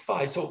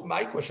 1945. So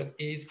my question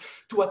is,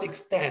 to what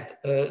extent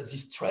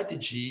this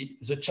strategy,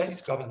 the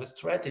Chinese government's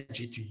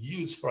strategy to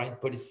use foreign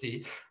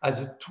policy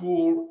as a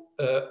tool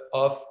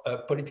of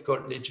political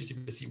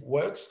legitimacy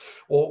works,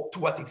 or to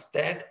what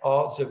extent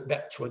are the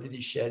Belt Road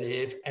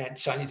Initiative and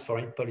Chinese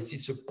foreign policy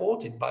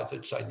supported by the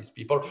Chinese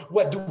people?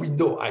 What do we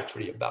know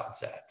actually about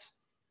that?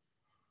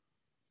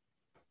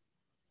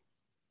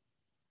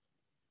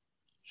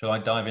 Shall I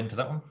dive into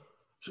that one?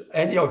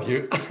 Any of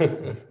you?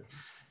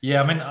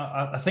 Yeah,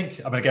 I think,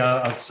 again,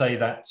 I'd say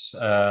that's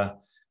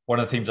one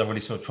of the themes I've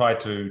really sort of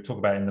tried to talk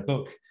about in the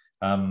book.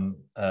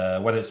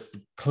 Whether it's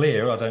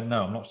clear, I don't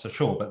know, I'm not so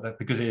sure, but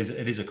because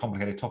it is a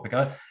complicated topic.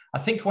 I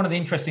think one of the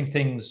interesting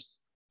things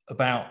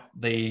about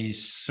the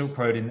Silk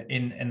Road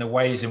in the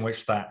ways in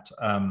which that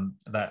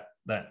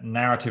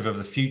narrative of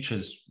the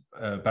futures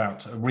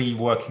about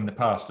reworking the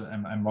past,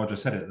 and Roger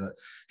said it, that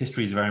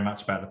history is very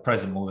much about the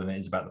present more than it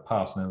is about the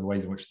past, and the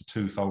ways in which the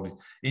two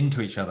fold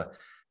into each other.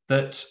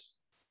 That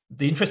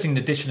the interesting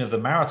addition of the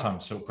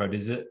maritime Silk Road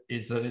is that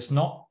it's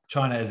not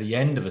China as the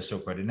end of the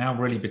Silk Road. It now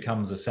really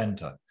becomes a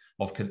center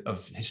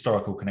of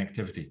historical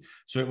connectivity.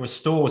 So it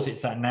restores,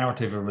 it's that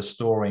narrative of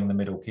restoring the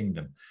Middle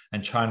Kingdom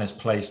and China's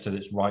place to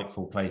its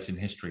rightful place in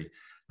history.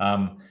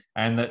 And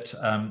it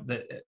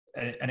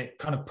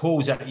kind of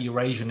pulls that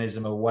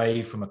Eurasianism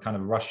away from a kind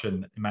of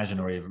Russian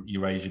imaginary of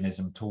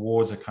Eurasianism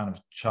towards a kind of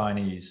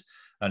Chinese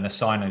and a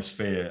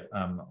Sinosphere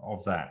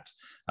of that.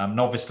 And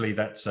obviously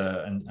that's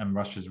and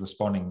Russia's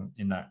responding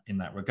in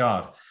that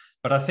regard.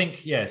 But I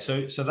think, yeah,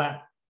 so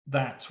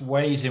that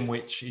ways in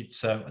which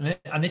it's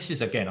and this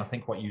is again, I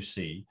think, what you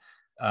see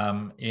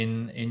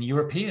in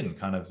European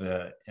kind of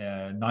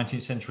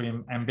 19th century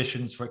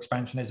ambitions for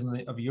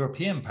expansionism of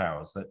European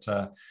powers, that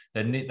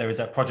there is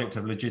that project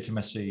of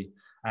legitimacy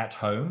at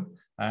home,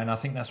 and I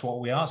think that's what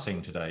we are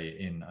seeing today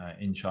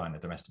in China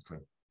domestically.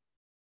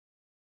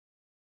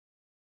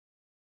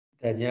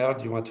 Daniel,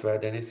 do you want to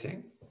add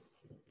anything?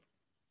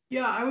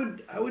 Yeah, I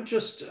would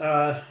just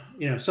so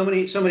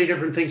many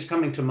different things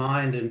coming to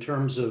mind in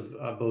terms of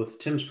both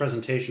Tim's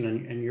presentation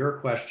and your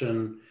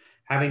question,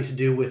 having to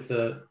do with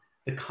the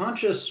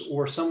conscious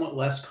or somewhat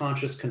less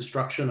conscious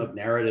construction of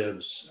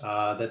narratives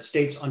that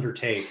states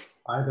undertake,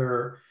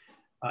 either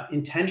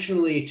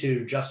intentionally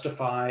to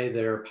justify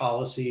their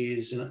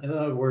policies, in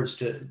other words,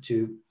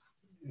 to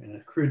in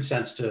a crude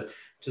sense, to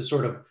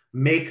sort of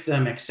make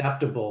them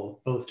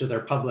acceptable both to their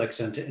publics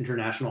and to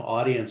international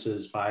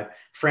audiences by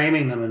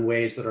framing them in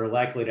ways that are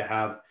likely to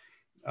have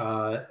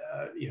a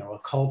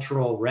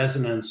cultural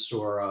resonance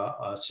or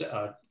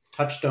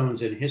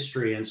touchstones in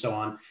history and so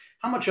on.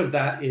 How much of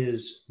that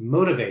is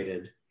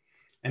motivated,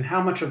 and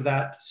how much of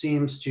that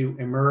seems to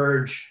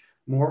emerge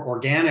more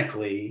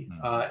organically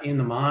in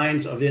the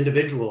minds of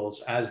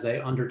individuals as they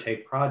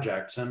undertake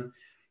projects. And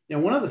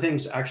one of the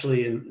things,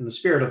 actually, in the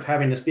spirit of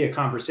having this be a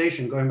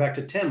conversation, going back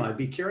to Tim, I'd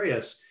be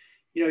curious,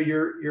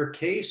 your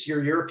case,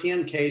 your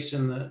European case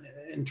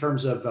in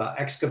terms of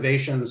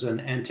excavations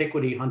and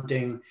antiquity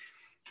hunting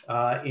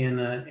in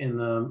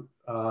the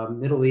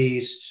Middle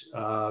East,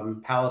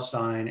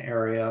 Palestine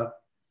area.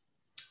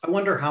 I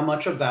wonder how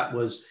much of that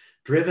was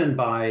driven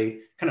by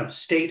kind of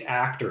state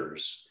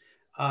actors,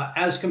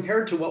 as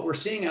compared to what we're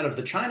seeing out of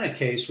the China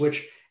case,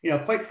 which,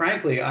 quite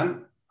frankly,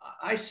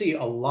 I see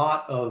a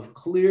lot of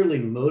clearly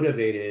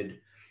motivated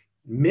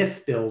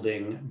myth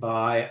building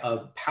by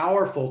a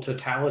powerful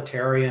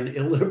totalitarian,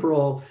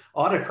 illiberal,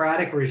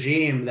 autocratic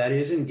regime that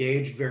is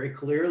engaged very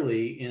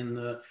clearly in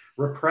the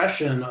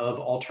repression of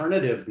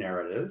alternative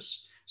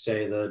narratives,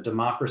 say the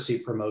democracy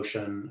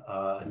promotion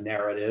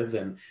narrative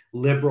and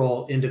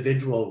liberal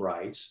individual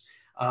rights,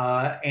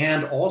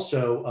 and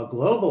also a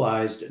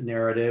globalized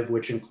narrative,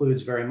 which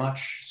includes very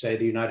much, say,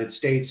 the United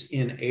States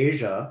in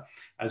Asia,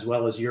 as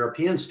well as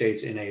European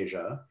states in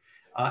Asia,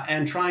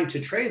 and trying to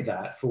trade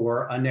that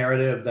for a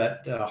narrative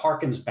that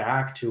harkens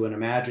back to an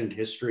imagined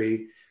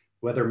history,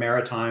 whether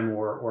maritime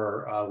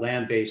or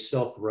land-based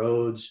Silk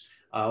Roads,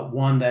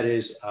 one that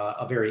is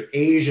a very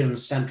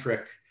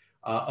Asian-centric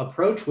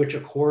approach, which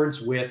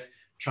accords with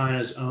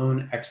China's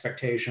own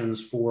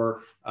expectations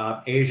for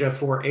Asia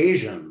for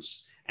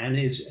Asians,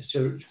 and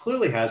so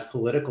clearly has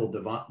political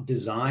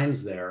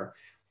designs there.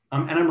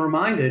 And I'm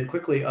reminded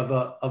quickly of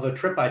a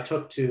trip I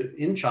took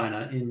in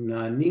China, in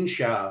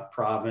Ningxia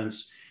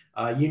province,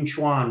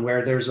 Yinchuan,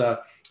 where there's a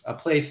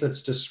place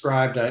that's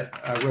described, I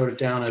wrote it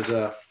down as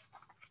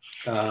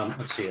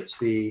let's see, it's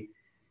the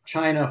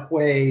China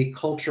Hui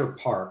Culture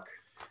Park,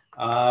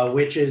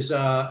 which is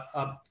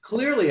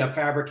clearly a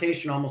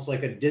fabrication, almost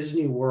like a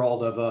Disney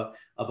World of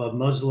a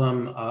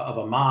Muslim, of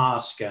a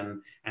mosque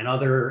and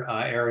other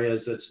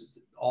areas that's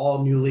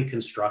all newly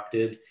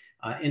constructed,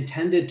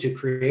 intended to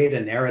create a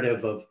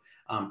narrative of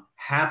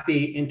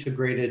happy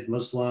integrated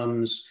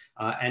Muslims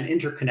and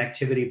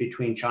interconnectivity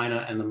between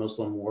China and the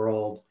Muslim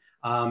world.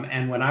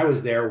 And when I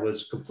was there,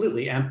 was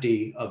completely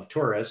empty of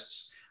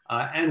tourists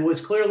and was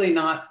clearly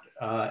not,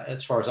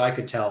 as far as I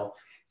could tell,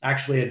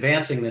 actually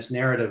advancing this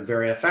narrative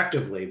very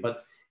effectively.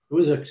 But it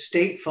was a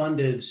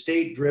state-funded,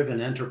 state-driven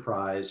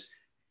enterprise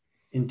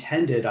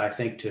intended, I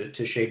think,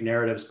 to shape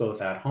narratives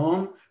both at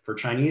home for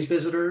Chinese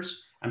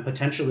visitors and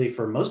potentially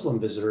for Muslim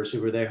visitors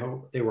who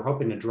they were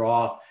hoping to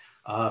draw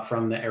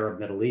from the Arab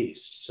Middle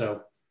East.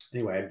 So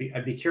anyway,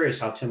 I'd be curious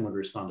how Tim would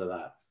respond to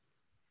that.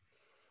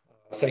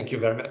 Thank you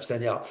very much,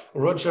 Daniel.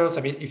 Rogers,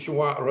 I mean, if you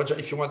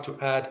want to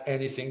add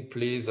anything,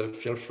 please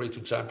feel free to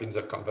jump in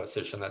the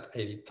conversation at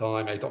any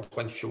time. I don't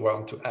want if you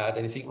want to add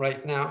anything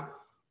right now.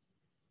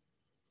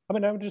 I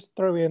mean, I would just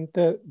throw in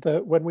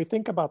when we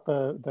think about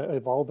the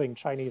evolving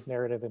Chinese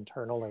narrative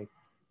internally,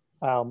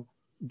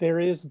 there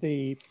is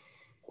the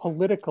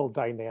political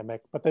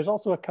dynamic, but there's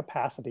also a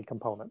capacity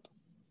component,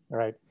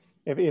 right?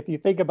 If you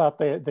think about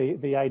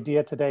the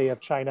idea today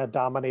of China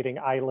dominating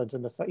islands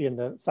in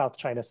the South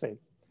China Sea,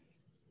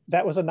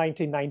 that was a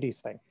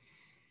 1990s thing,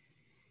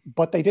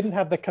 but they didn't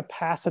have the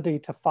capacity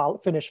to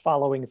finish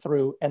following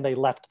through, and they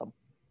left them,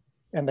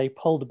 and they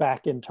pulled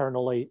back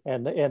internally,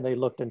 and they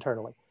looked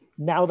internally.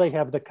 Now they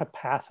have the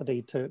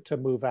capacity to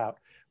move out.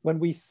 When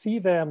we see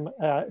them,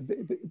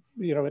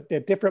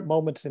 at different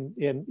moments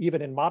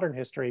even in modern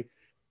history,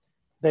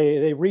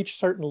 they reach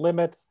certain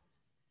limits.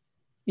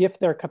 If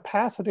their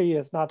capacity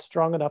is not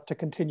strong enough to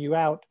continue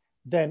out,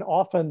 then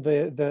often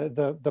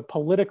the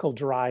political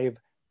drive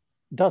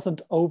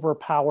doesn't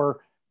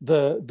overpower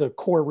the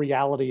core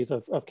realities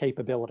of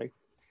capability.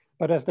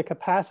 But as the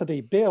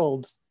capacity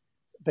builds,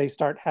 they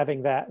start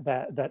having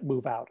that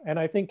move out. And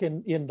I think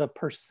in the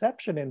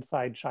perception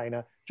inside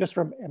China, just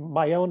from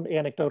my own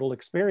anecdotal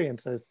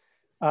experiences,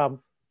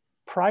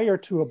 prior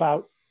to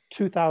about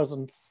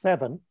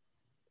 2007,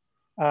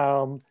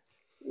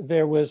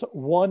 there was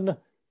one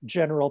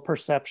general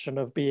perception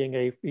of being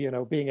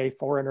a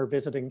foreigner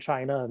visiting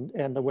China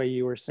and the way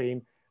you were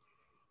seen.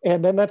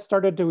 And then that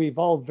started to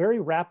evolve very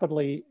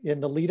rapidly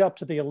in the lead up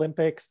to the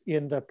Olympics,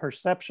 in the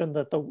perception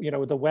that the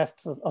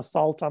West's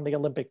assault on the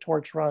Olympic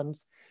torch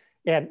runs,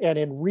 and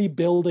in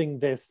rebuilding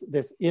this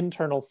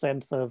internal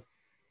sense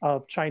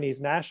of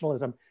Chinese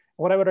nationalism.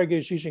 What I would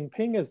argue Xi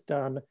Jinping has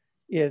done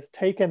is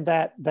taken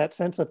that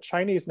sense of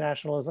Chinese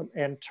nationalism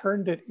and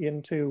turned it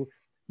into,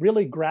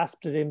 really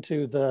grasped it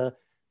into the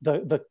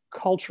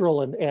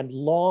cultural and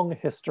long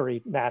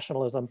history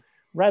nationalism,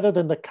 rather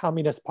than the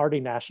Communist Party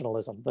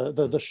nationalism,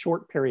 the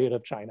short period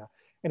of China.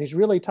 And he's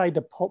really tried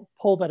to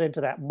pull that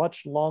into that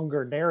much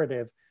longer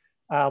narrative.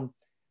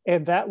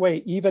 And that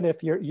way, even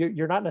if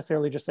you're not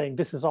necessarily just saying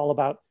this is all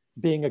about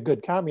being a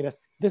good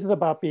communist, this is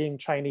about being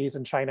Chinese,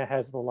 and China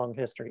has the long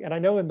history. And I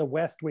know in the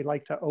West, we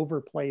like to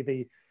overplay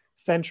the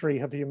century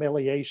of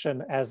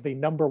humiliation as the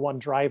 #1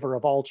 driver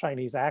of all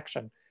Chinese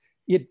action.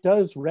 It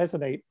does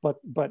resonate,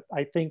 but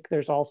I think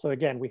there's also,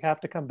 again, we have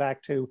to come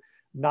back to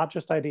not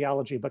just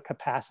ideology, but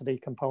capacity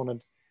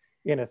components.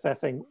 in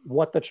assessing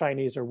what the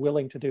Chinese are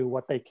willing to do,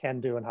 what they can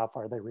do, and how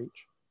far they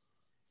reach.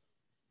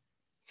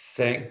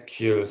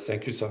 Thank you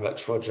so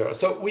much, Roger.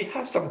 So we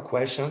have some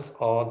questions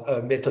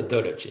on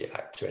methodology,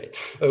 actually.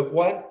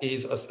 One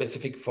is a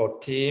specific for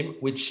Tim,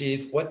 which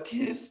is what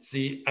is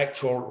the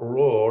actual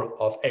role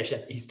of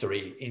Asian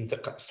history in the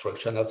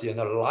construction of the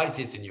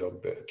analysis in your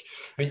book?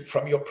 I mean,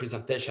 from your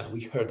presentation,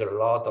 we heard a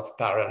lot of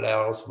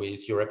parallels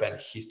with European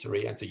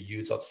history and the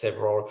use of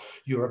several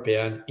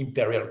European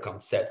imperial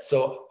concepts.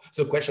 So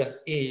the question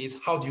is,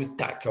 how do you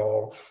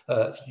tackle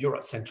the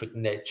Eurocentric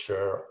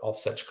nature of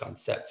such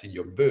concepts in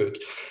your book?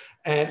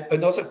 And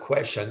another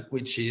question,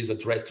 which is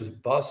addressed to the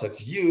both of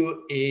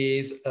you,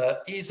 is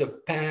a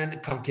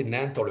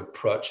pan-continental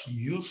approach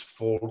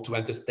useful to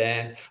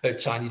understand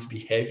Chinese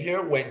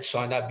behavior when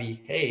China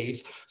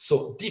behaves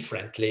so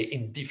differently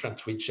in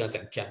different regions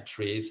and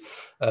countries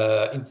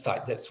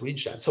inside this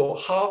region? So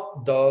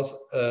how does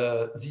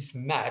this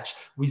match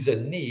with the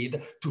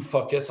need to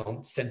focus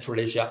on Central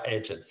Asia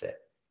agency?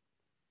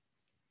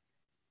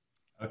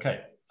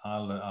 Okay,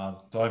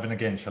 I'll dive in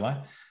again, shall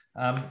I?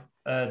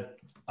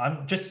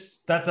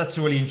 That's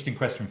a really interesting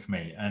question for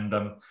me. And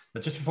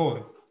but just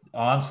before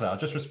I answer that, I'll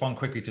just respond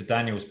quickly to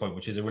Daniel's point,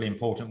 which is a really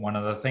important one.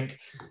 And I think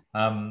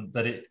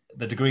that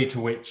the degree to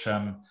which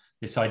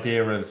this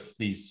idea of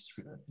these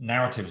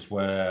narratives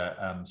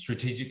were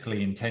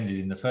strategically intended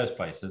in the first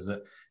place, is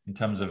that in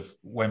terms of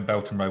when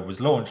Belt and Road was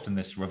launched and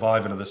this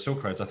revival of the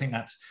Silk Roads, I think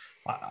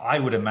I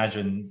would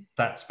imagine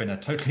that's been a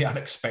totally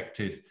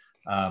unexpected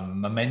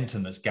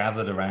momentum that's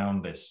gathered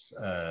around this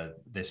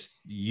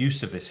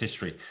use of this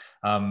history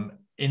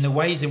in the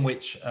ways in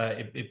which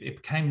it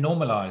became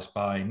normalized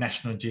by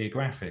National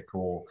Geographic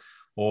or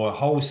a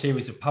whole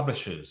series of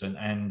publishers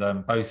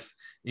and both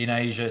in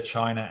Asia,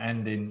 China,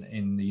 and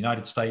in the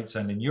United States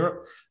and in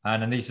Europe.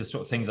 And these are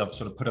sort of things I've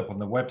sort of put up on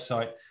the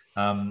website,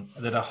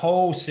 that a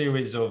whole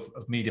series of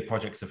media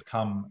projects have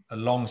come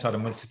alongside,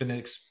 and there's been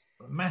an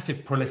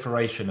massive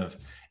proliferation of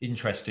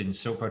interest in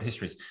Silk Road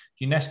histories.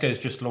 UNESCO has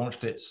just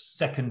launched its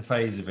second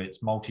phase of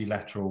its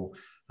multilateral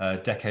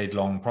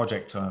decade-long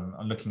project on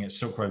looking at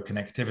Silk Road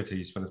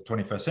connectivities for the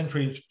 21st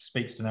century, which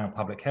speaks to now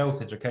public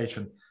health,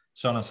 education,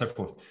 so on and so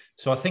forth.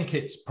 So I think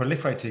it's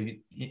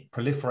proliferating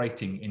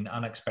in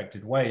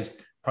unexpected ways,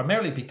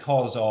 primarily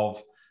because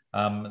of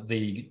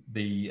the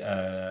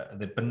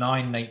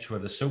benign nature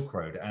of the Silk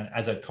Road and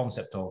as a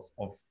concept of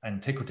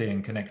antiquity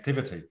and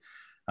connectivity.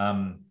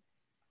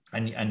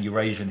 And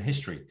Eurasian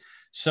history.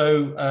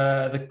 So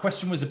the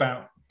question was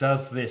about,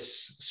 does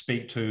this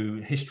speak to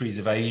histories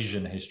of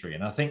Asian history?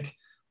 And I think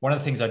one of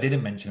the things I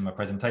didn't mention in my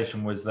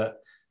presentation was that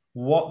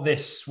what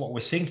we're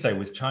seeing today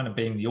with China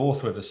being the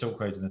author of the Silk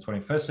Roads in the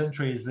 21st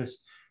century is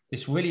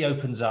this really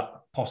opens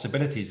up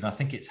possibilities. And I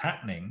think it's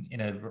happening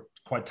in a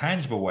quite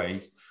tangible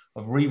way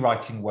of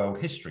rewriting world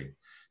history.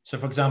 So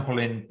for example,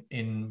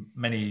 in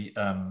many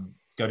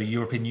go to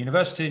European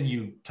university and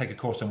you take a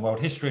course on world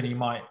history, and you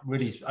might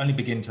really only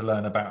begin to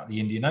learn about the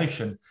Indian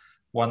Ocean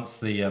once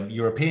the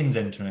Europeans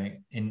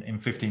entering in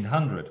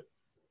 1500.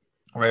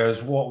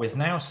 Whereas what we're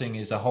now seeing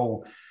is a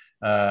whole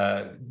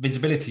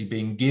visibility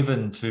being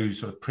given to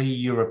sort of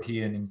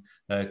pre-European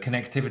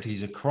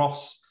connectivities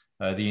across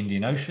the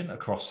Indian Ocean,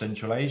 across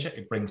Central Asia.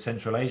 It brings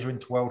Central Asia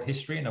into world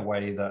history in a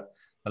way that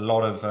a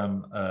lot of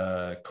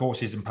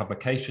courses and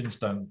publications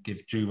don't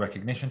give due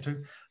recognition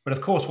to. But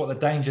of course, what the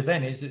danger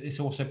then is that this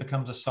also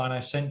becomes a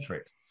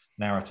Sinocentric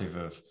narrative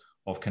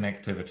of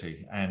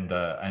connectivity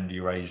and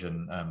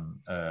Eurasian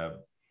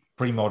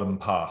pre-modern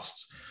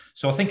pasts.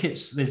 So I think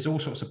there's all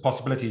sorts of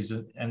possibilities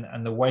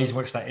and the ways in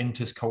which that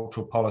enters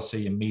cultural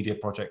policy and media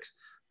projects.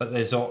 But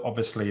there's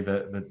obviously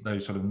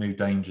those sort of new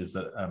dangers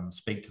that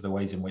speak to the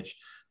ways in which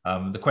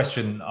the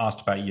question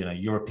asked about,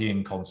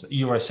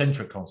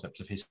 Eurocentric concepts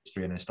of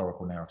history and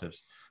historical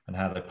narratives and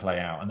how they play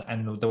out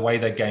and the way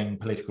they gain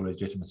political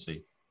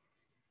legitimacy.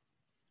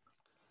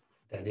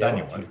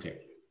 Daniel, over to you.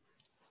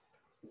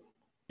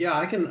 Yeah,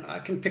 I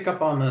can pick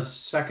up on the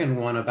second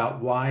one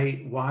about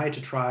why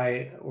to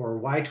try or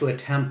why to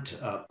attempt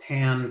a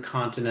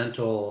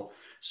pan-continental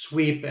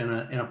sweep in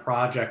a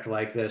project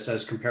like this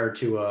as compared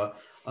to a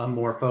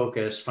more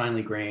focused,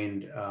 finely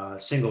grained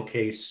single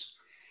case.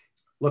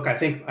 Look, I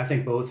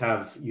think both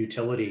have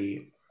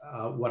utility.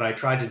 What I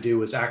tried to do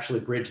was actually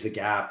bridge the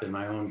gap in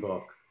my own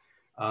book.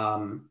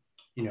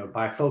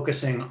 By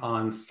focusing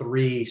on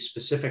 3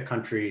 specific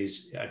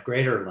countries at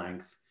greater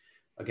length,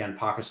 again,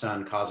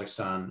 Pakistan,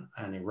 Kazakhstan,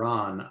 and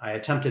Iran, I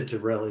attempted to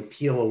really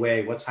peel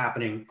away what's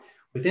happening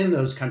within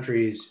those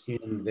countries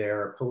in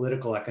their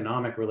political,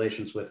 economic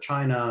relations with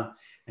China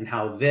and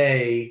how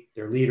their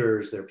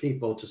leaders, their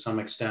people, to some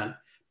extent,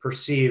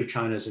 perceive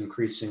China's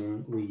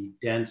increasingly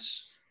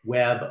dense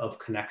web of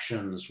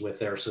connections with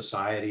their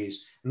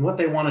societies and what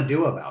they want to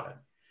do about it.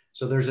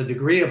 So there's a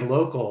degree of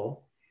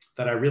local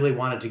that I really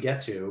wanted to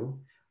get to,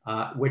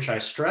 which I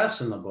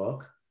stress in the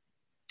book,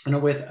 and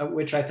with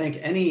which I think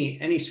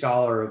any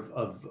scholar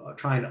of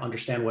trying to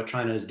understand what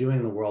China is doing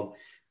in the world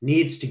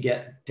needs to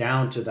get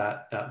down to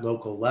that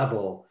local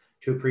level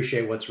to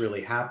appreciate what's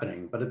really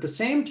happening. But at the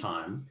same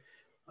time,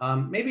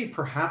 maybe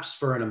perhaps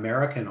for an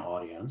American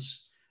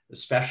audience,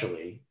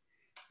 especially,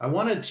 I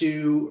wanted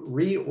to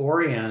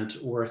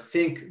reorient or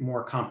think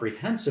more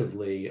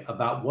comprehensively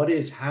about what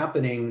is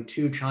happening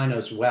to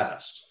China's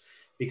West.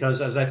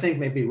 Because as I think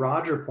maybe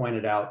Roger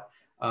pointed out,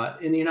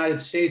 in the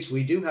United States,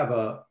 we do have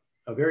a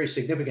very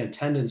significant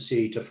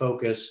tendency to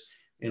focus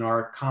in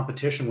our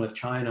competition with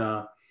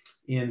China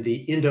in the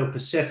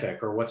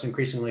Indo-Pacific, or what's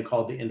increasingly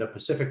called the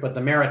Indo-Pacific, but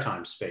the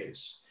maritime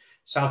space.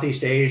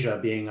 Southeast Asia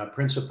being a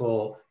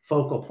principal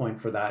focal point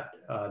for that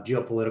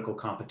geopolitical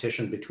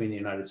competition between the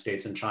United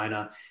States and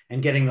China,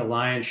 and getting the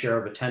lion's share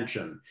of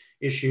attention.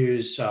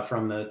 Issues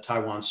from the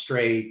Taiwan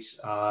Strait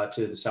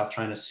to the South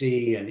China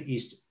Sea and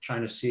East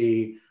China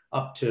Sea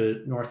up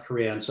to North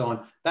Korea and so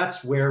on.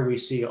 That's where we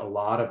see a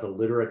lot of the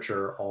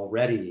literature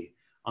already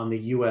on the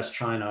U.S.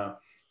 China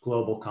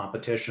global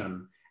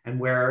competition. And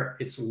where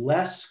it's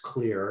less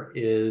clear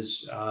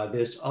is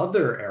this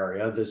other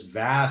area, this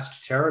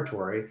vast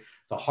territory,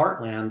 the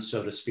heartland,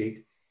 so to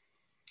speak,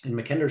 in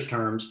Mackinder's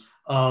terms,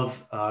 of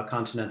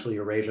continental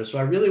Eurasia. So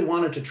I really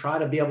wanted to try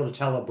to be able to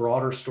tell a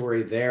broader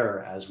story there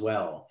as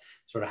well,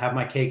 sort of have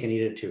my cake and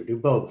eat it too, do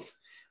both.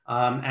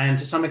 And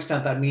to some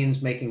extent, that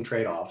means making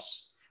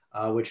trade-offs,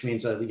 which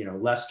means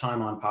less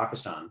time on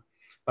Pakistan.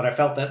 But I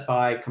felt that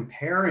by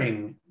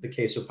comparing the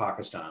case of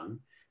Pakistan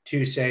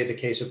to, say, the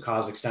case of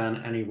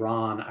Kazakhstan and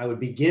Iran, I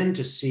would begin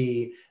to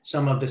see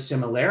some of the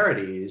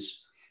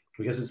similarities,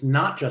 because it's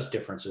not just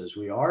differences.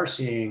 We are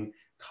seeing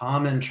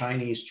common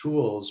Chinese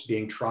tools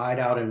being tried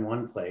out in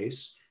one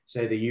place,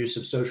 say the use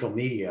of social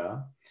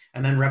media,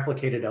 and then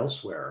replicated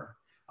elsewhere.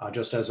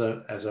 Just as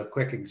a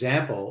quick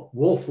example,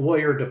 wolf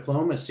warrior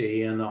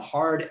diplomacy and the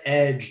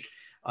hard-edged,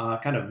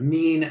 kind of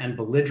mean and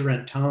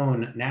belligerent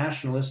tone,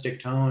 nationalistic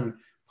tone,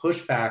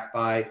 pushback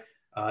by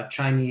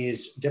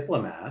Chinese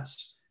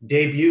diplomats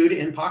debuted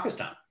in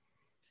Pakistan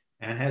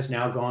and has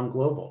now gone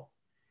global.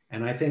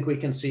 And I think we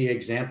can see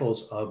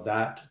examples of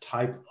that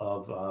type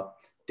of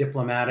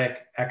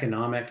diplomatic,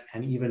 economic,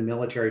 and even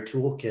military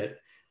toolkit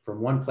from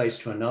one place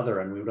to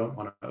another, and we don't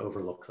want to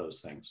overlook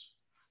those things.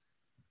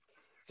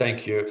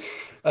 Thank you.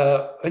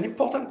 An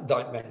important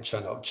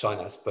dimension of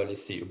China's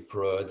policy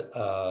abroad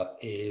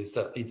is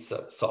its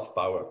soft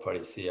power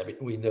policy. I mean,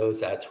 we know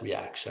that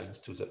reactions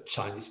to the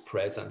Chinese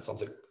presence on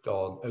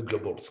a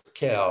global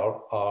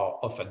scale are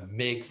often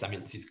mixed. I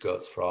mean, this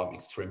goes from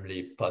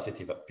extremely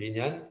positive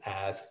opinion,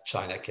 as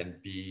China can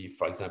be,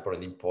 for example,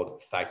 an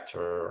important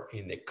factor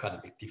in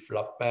economic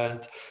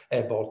development,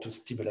 able to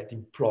stimulate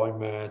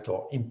employment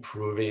or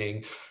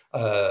improving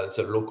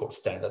the local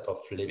standard of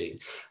living.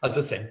 At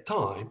the same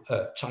time,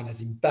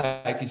 China's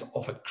impact is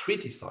often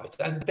criticized,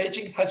 and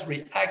Beijing has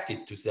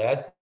reacted to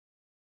that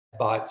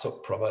by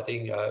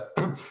promoting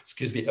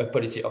a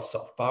policy of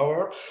soft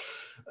power.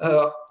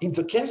 In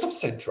the case of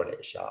Central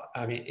Asia,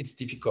 I mean, it's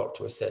difficult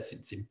to assess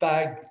its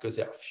impact because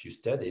there are few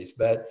studies,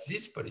 but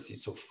this policy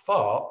so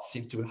far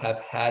seems to have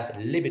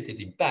had limited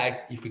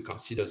impact if we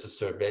consider the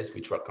surveys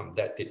which were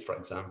conducted, for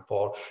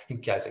example, in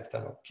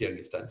Kazakhstan or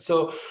Kyrgyzstan.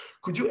 So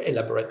could you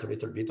elaborate a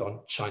little bit on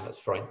China's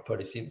foreign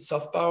policy in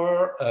soft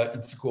power,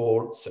 its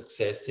goals,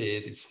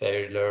 successes, its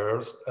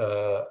failures,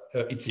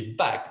 its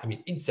impact, I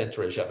mean, in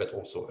Central Asia, but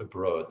also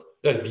abroad,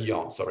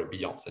 beyond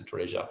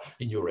Central Asia,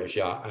 in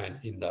Eurasia and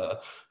in the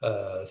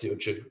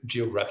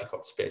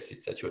geographical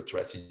spaces that you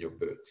address in your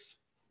books?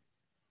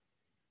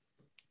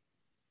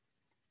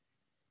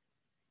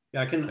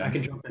 Yeah, I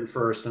can jump in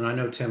first, and I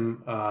know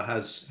Tim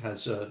has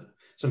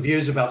some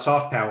views about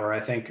soft power, I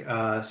think,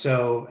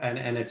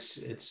 and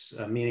its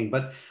meaning.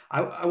 But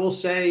I will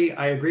say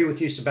I agree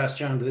with you,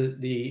 Sebastian.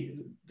 The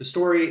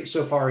story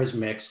so far is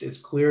mixed. It's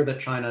clear that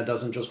China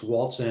doesn't just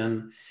waltz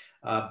in,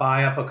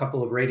 buy up a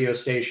couple of radio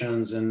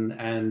stations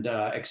and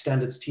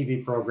extend its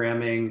TV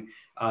programming,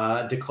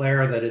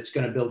 declare that it's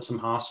going to build some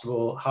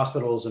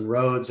hospitals and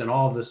roads, and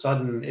all of a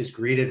sudden is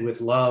greeted with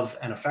love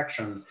and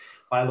affection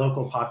by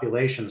local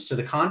populations. To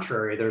the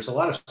contrary, there's a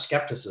lot of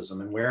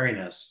skepticism and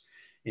wariness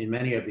in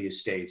many of these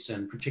states,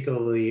 and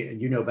particularly,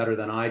 you know better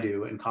than I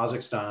do, in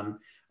Kazakhstan,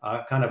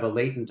 kind of a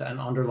latent and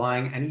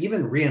underlying and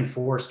even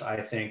reinforced, I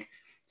think,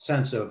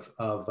 sense of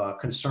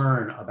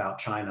concern about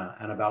China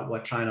and about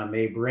what China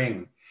may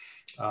bring.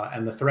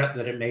 And the threat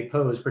that it may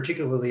pose,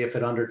 particularly if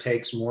it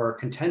undertakes more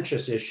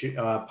contentious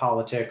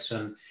politics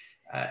and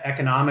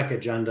economic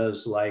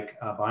agendas like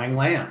buying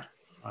land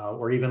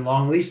or even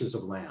long leases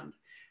of land.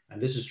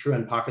 And this is true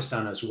in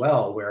Pakistan as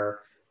well, where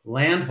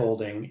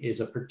landholding is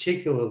a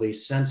particularly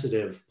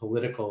sensitive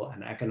political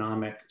and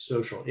economic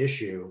social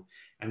issue,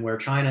 and where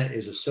China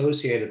is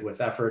associated with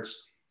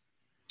efforts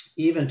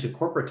even to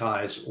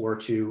corporatize or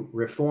to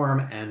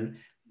reform and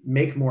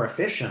make more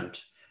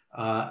efficient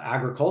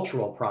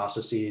agricultural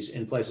processes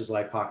in places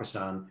like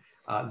Pakistan,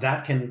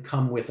 that can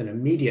come with an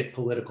immediate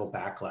political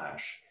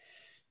backlash.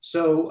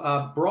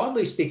 So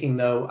broadly speaking,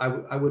 though,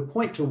 I would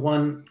point to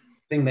one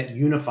thing that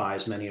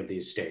unifies many of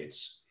these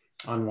states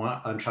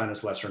on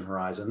China's Western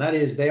horizon. That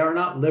is, they are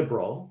not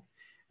liberal,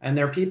 and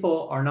their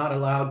people are not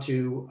allowed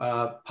to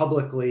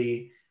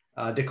publicly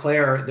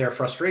declare their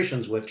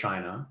frustrations with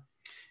China.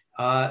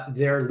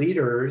 their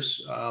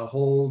leaders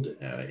hold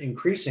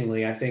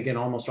increasingly, I think in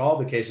almost all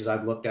the cases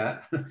I've looked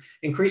at,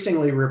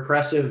 increasingly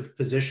repressive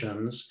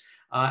positions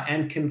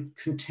and can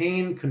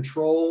contain,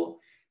 control,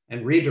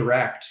 and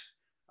redirect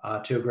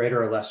to a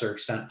greater or lesser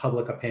extent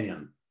public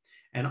opinion.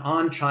 And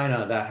on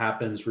China, that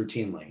happens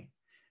routinely.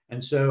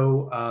 And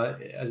so,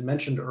 as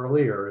mentioned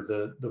earlier,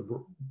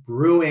 the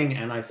brewing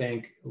and I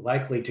think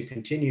likely to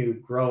continue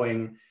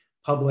growing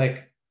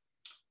public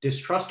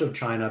distrust of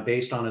China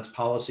based on its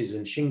policies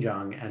in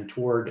Xinjiang and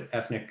toward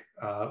ethnic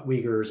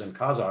Uyghurs and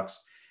Kazakhs.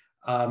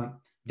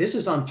 This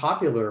is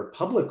unpopular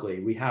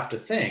publicly, we have to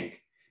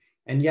think.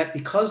 And yet,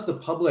 because the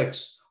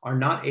publics are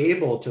not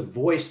able to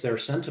voice their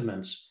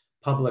sentiments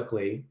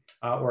publicly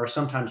or are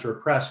sometimes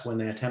repressed when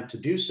they attempt to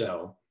do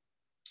so,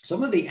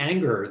 some of the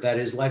anger that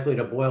is likely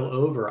to boil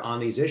over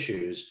on these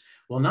issues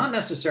will not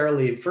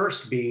necessarily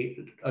first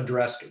be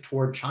addressed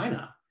toward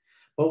China,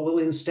 but will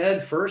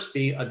instead first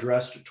be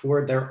addressed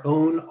toward their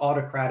own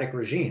autocratic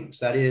regimes.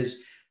 That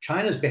is,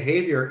 China's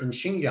behavior in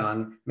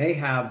Xinjiang may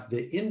have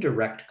the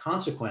indirect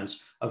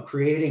consequence of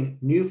creating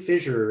new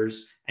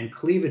fissures and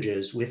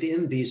cleavages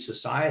within these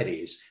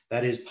societies.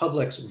 That is,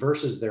 publics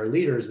versus their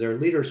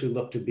leaders who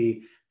look to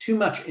be too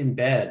much in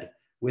bed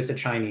with the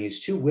Chinese,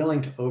 too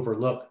willing to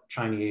overlook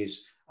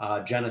Chinese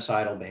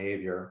genocidal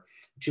behavior,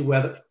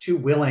 too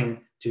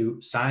willing to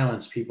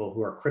silence people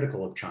who are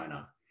critical of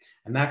China.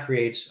 And that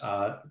creates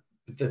the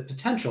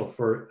potential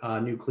for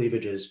new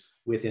cleavages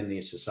within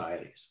these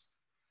societies.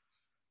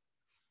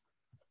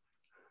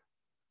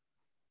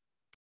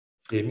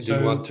 Tim, do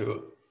you want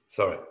to?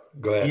 Sorry,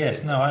 go ahead. Yes,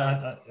 Tim. No,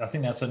 I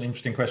think that's an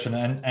interesting question,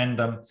 I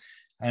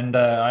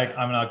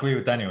agree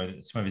with Daniel.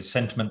 Some of his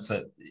sentiments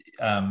that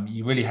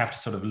you really have to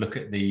sort of look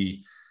at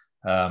the.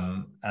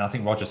 And I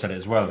think Roger said it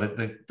as well,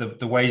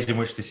 the ways in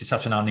which this is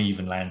such an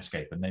uneven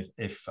landscape. And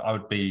if I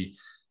would be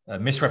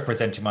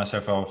misrepresenting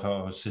myself, I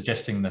was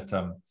suggesting that,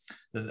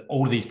 that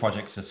all of these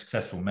projects are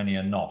successful, many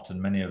are not,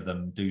 and many of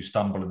them do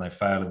stumble and they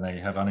fail and they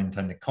have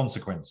unintended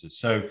consequences.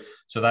 So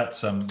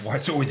that's why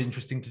it's always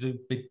interesting to do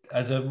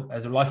as a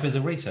life as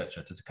a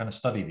researcher to kind of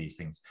study these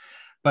things.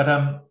 But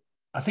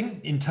I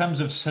think in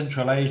terms of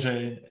Central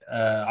Asia,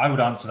 I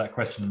would answer that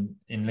question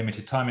in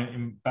limited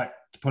time.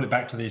 To put it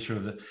back to the issue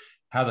of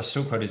how the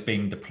Silk Road is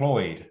being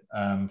deployed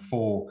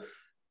for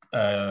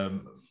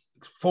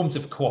forms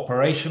of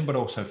cooperation, but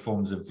also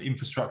forms of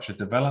infrastructure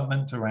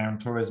development around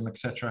tourism,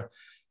 etc.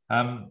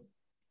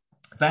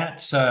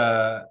 That's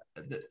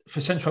for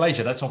Central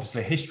Asia, that's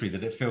obviously a history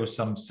that it feels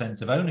some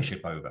sense of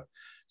ownership over.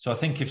 So I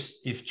think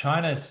if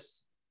China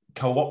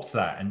co-opts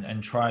that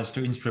and tries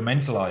to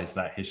instrumentalize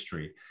that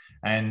history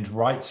and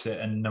writes it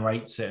and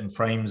narrates it and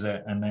frames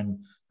it and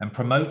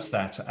promotes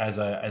that as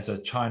a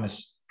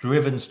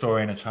China-driven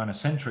story and a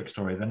China-centric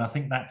story, then I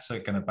think that's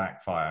going to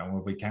backfire and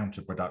will be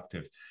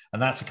counterproductive.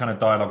 And that's the kind of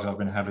dialogues I've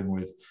been having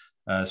with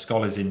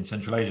scholars in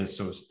Central Asia,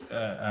 sort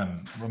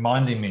of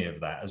reminding me of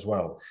that as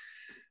well.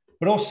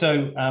 But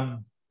also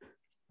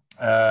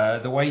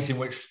the ways in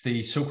which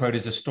the Silk Road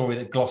is a story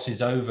that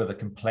glosses over the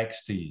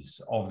complexities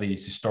of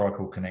these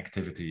historical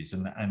connectivities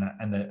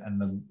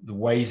and the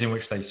ways in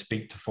which they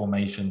speak to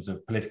formations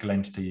of political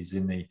entities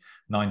in the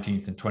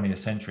 19th and 20th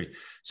century.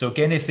 So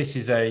again, if this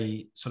is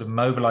a sort of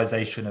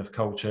mobilization of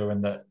culture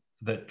and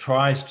that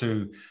tries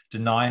to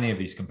deny any of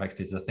these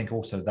complexities, I think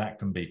also that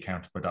can be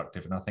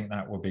counterproductive. And I think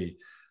that will be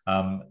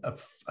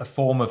a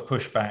form of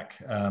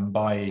pushback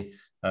by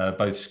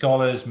both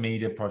scholars,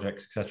 media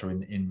projects, etc.,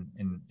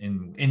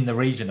 in the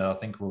region that I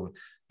think will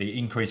be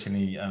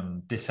increasingly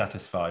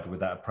dissatisfied with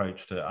that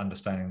approach to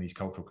understanding these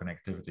cultural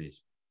connectivities.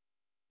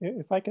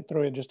 If I could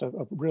throw in just a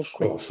real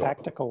quick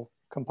tactical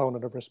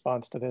component of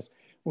response to this,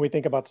 when we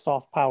think about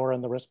soft power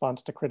and the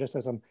response to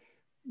criticism,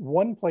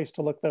 one place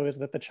to look though is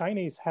that the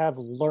Chinese have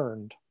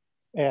learned,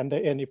 and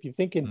if you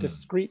think in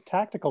discrete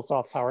tactical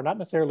soft power, not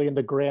necessarily in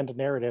the grand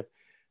narrative.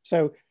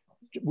 So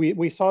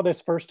we saw this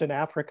first in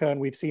Africa,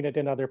 and we've seen it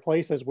in other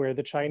places where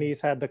the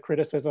Chinese had the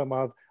criticism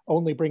of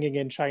only bringing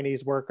in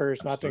Chinese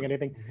workers, not doing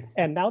anything.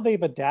 And now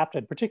they've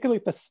adapted, particularly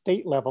at the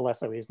state level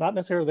SOEs, not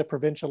necessarily the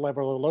provincial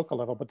level or local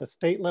level, but the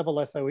state level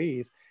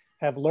SOEs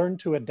have learned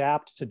to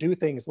adapt to do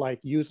things like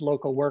use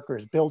local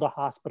workers, build a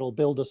hospital,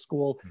 build a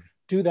school,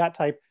 do that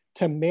type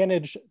to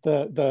manage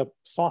the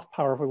soft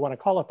power, if we want to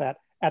call it that,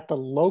 at the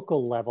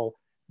local level.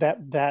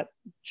 That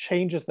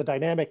changes the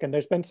dynamic. And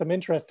there's been some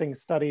interesting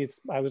studies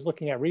I was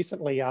looking at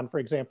recently on, for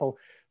example,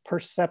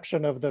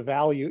 perception of the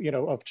value,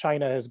 of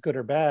China as good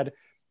or bad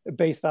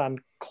based on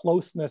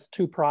closeness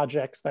to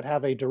projects that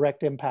have a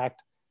direct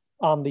impact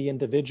on the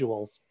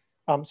individuals.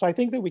 So I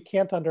think that we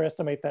can't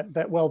underestimate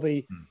that while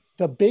the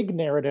big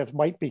narrative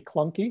might be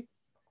clunky,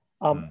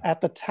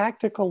 at the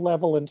tactical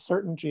level in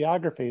certain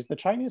geographies, the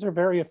Chinese are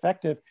very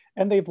effective,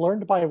 and they've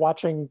learned by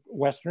watching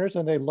Westerners,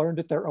 and they've learned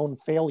at their own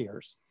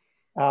failures.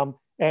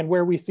 And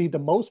where we see the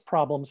most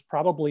problems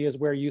probably is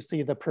where you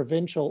see the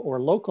provincial or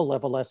local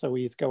level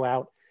SOEs go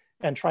out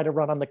and try to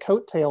run on the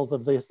coattails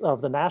of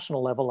the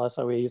national level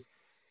SOEs,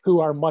 who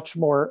are much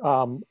more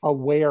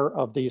aware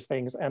of these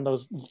things, and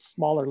those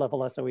smaller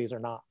level SOEs are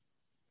not.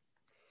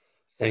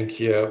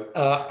 Thank you.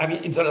 I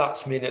mean, in the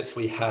last minutes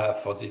we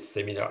have for this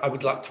seminar, I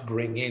would like to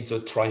bring in the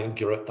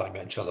triangular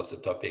dimension of the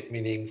topic,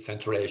 meaning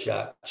Central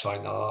Asia,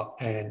 China,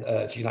 and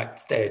the United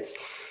States.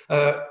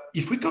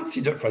 If we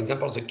consider, for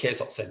example, the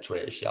case of Central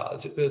Asia,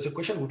 the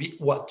question would be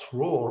what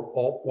role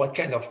or what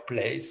kind of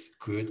place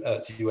could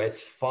the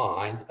US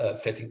find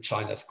facing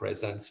China's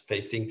presence,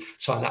 facing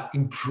China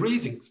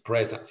increasing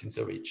presence in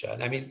the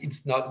region? I mean,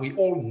 it's not, we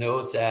all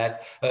know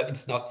that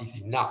it's not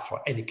easy enough for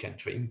any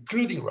country,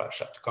 including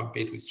Russia, to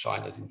compete with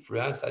China's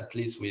influence, at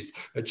least with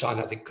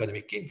China's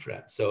economic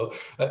influence. So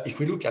if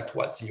we look at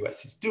what the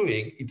US is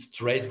doing, it's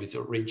trade with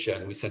the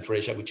region, with Central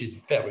Asia, which is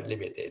very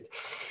limited.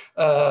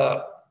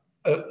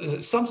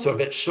 Some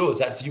surveys show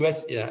that the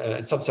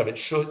US, some surveys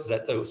shows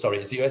that, the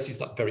US is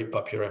not very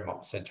popular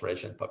among Central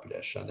Asian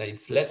population, and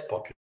it's less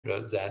popular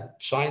than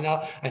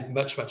China and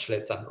much, much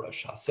less than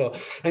Russia. So,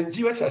 and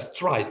the US has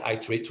tried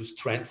actually to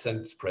strengthen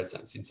its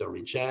presence in the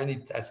region.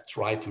 It has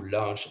tried to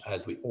launch,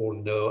 as we all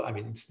know, I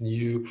mean, its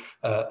new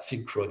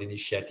Silk Road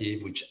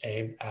initiative, which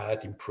aimed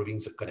at improving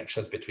the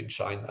connections between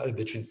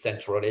between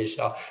Central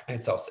Asia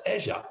and South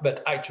Asia.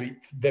 But actually,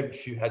 very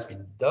few has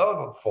been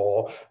done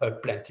for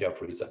plenty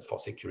of reasons, for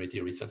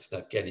security reasons in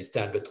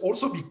Afghanistan, but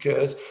also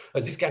because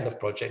this kind of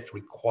project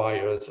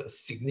requires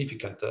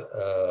significant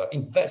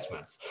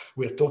investments.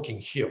 We're talking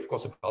here, of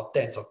course, about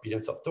tens of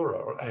billions of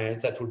dollars, and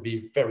that would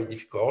be very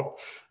difficult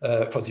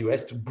for the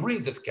US to bring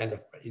this kind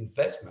of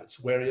investments,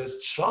 whereas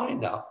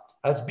China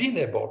has been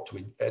able to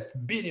invest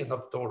billions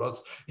of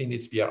dollars in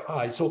its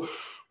BRI. So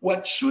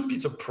what should be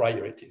the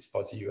priorities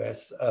for the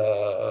US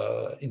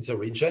in the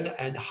region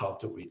and how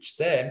to reach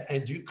them?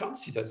 And do you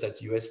consider that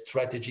the US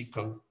strategy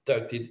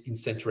conducted in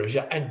Central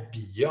Asia and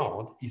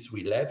beyond is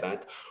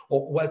relevant?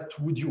 Or what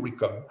would you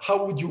recommend?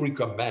 How would you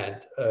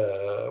recommend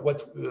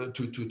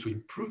to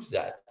improve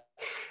that?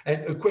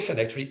 And a question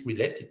actually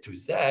related to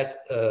that,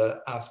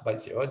 asked by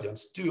the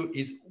audience too,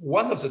 is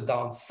one of the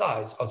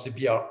downsides of the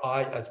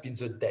BRI has been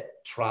the debt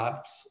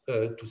traps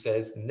to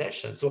these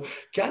nations. So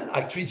can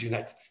actually the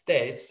United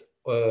States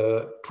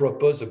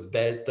propose a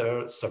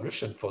better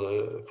solution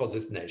for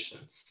these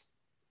nations?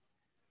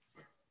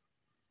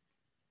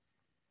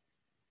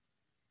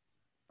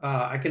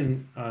 I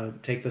can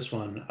take this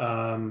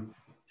one.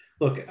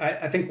 Look,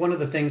 I think one of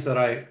the things that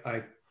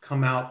I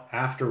come out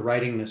after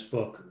writing this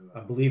book,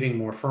 believing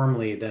more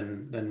firmly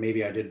than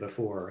maybe I did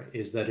before,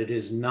 is that it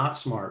is not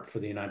smart for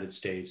the United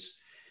States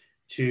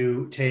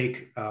to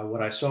take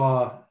what I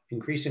saw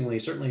increasingly,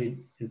 certainly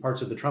in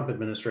parts of the Trump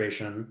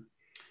administration,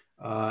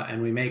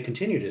 and we may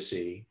continue to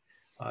see,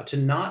 to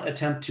not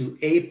attempt to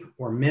ape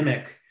or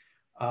mimic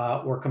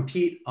or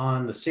compete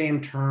on the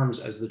same terms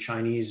as the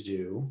Chinese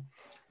do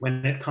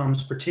when it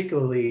comes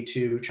particularly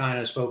to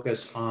China's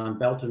focus on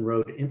Belt and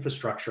Road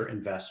infrastructure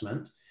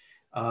investment.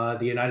 The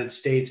United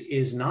States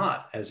is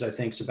not, as I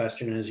think,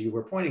 Sebastian, as you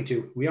were pointing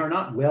to, we are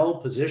not well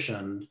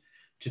positioned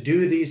to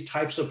do these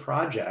types of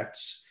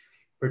projects,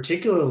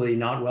 particularly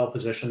not well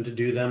positioned to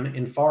do them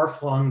in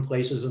far-flung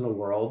places in the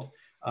world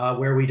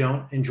where we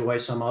don't enjoy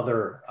some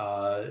other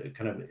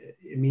kind of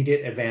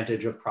immediate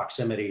advantage of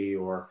proximity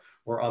or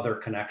other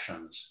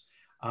connections.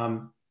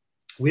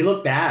 We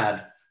look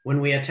bad when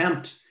we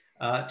attempt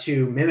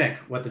to mimic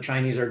what the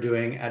Chinese are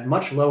doing at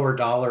much lower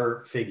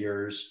dollar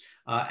figures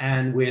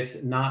and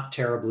with not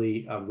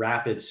terribly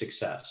rapid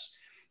success.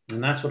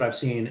 And that's what I've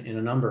seen in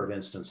a number of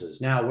instances.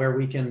 Now, where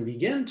we can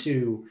begin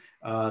to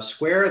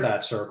square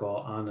that circle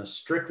on a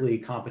strictly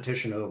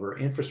competition over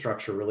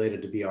infrastructure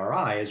related to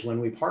BRI is when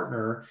we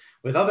partner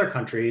with other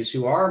countries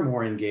who are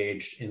more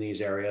engaged in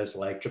these areas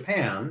like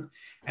Japan,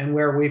 and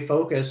where we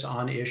focus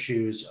on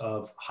issues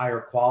of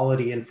higher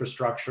quality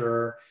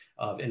infrastructure,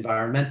 of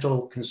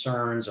environmental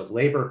concerns, of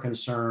labor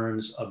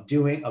concerns, of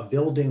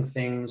building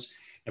things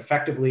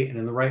effectively and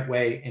in the right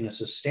way, in a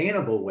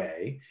sustainable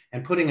way,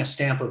 and putting a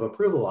stamp of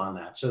approval on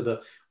that. So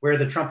where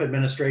the Trump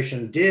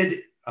administration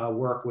did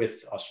work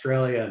with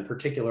Australia in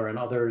particular and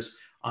others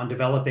on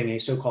developing a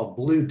so-called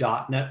blue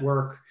dot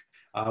network,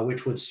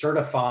 which would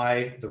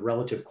certify the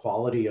relative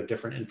quality of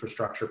different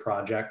infrastructure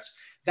projects.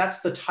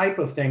 That's the type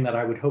of thing that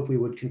I would hope we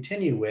would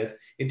continue with.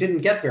 It didn't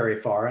get very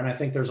far, and I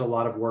think there's a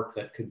lot of work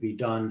that could be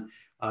done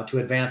to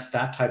advance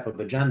that type of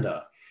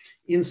agenda.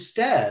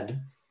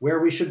 Instead,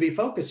 where we should be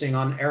focusing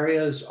on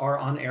areas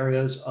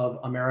of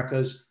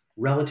America's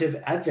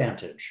relative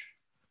advantage.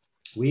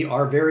 We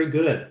are very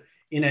good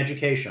in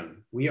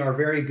education. We are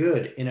very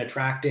good in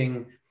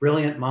attracting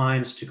brilliant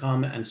minds to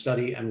come and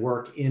study and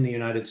work in the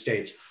United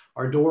States.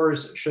 Our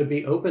doors should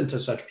be open to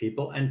such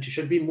people and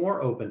should be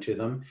more open to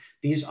them.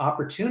 These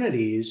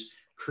opportunities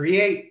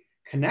create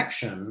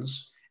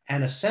connections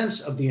and a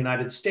sense of the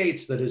United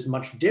States that is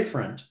much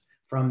different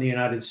from the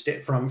United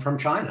States, from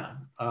China,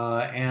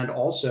 and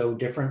also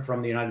different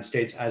from the United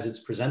States as it's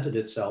presented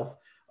itself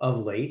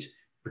of late,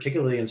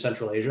 particularly in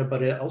Central Asia,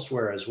 but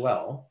elsewhere as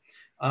well.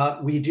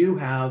 We do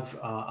have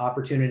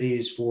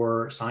opportunities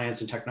for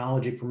science and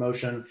technology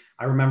promotion.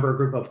 I remember a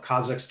group of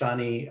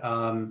Kazakhstani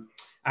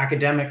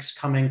academics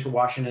coming to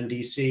Washington,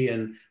 D.C.,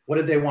 and what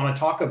did they want to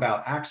talk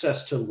about?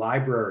 Access to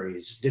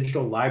libraries,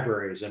 digital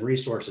libraries and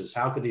resources.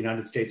 How could the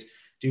United States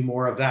do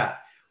more of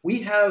that? We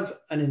have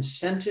an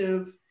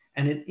incentive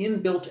and an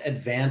inbuilt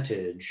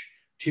advantage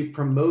to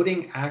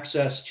promoting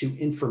access to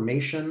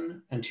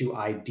information and to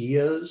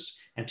ideas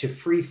and to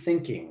free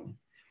thinking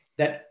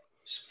that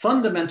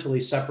fundamentally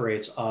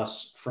separates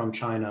us from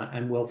China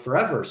and will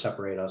forever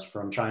separate us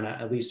from China,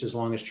 at least as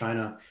long as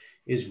China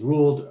is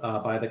ruled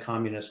by the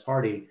Communist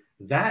Party.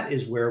 That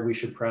is where we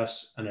should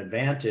press an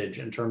advantage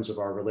in terms of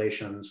our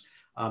relations.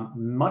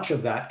 Much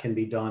of that can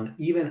be done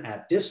even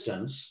at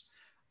distance.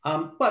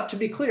 But to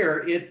be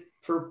clear,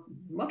 for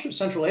much of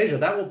Central Asia,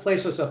 that will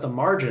place us at the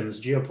margins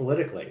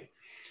geopolitically,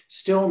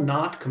 still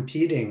not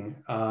competing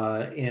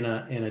in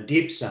a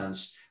deep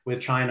sense with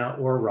China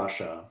or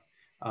Russia.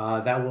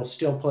 That will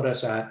still put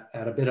us at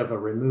a bit of a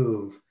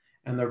remove.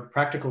 And the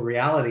practical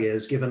reality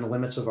is, given the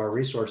limits of our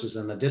resources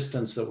and the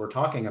distance that we're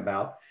talking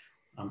about,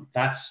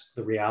 that's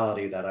the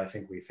reality that I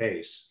think we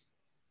face.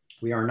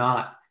 We are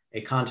not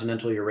a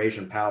continental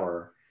Eurasian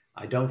power.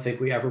 I don't think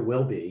we ever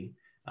will be.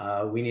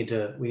 We need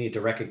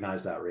to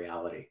recognize that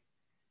reality.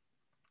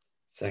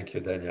 Thank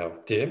you, Daniel.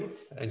 Tim,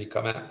 any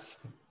comments?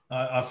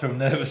 I feel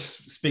nervous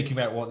speaking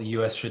about what the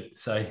US should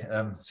say,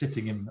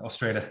 sitting in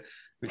Australia,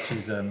 which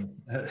is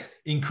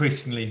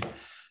increasingly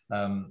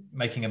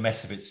making a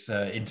mess of its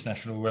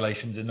international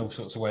relations in all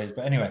sorts of ways.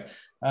 But anyway,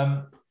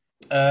 I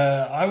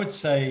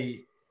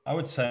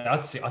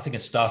think a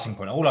starting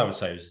point, all I would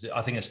say is,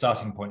 I think a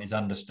starting point is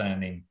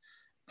understanding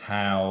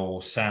how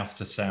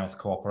South-to-South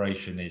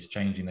cooperation is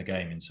changing the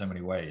game in so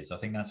many ways. I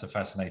think that's a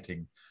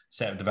fascinating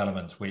set of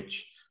developments,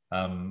 which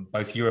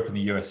both Europe and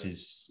the US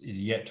is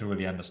yet to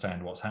really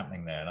understand what's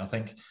happening there. And I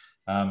think,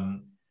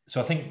 so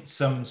I think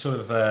some sort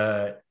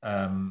of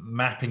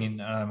mapping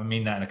in, I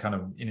mean that in a kind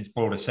of, in its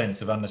broader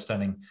sense of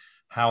understanding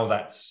how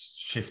that's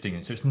shifting.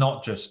 And so it's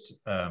not just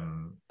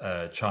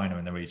China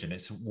in the region,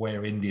 it's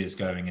where India is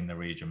going in the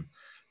region.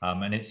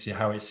 And it's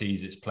how it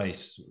sees its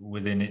place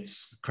within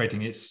its,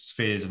 creating its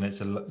spheres and its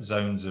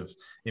zones of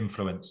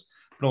influence,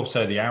 but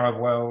also the Arab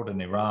world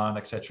and Iran,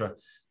 etc.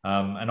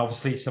 And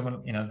obviously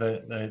someone, you know,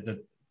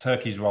 the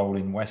Turkey's role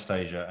in West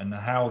Asia, and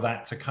how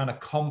that's a kind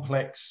of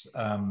complex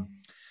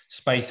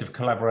space of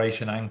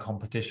collaboration and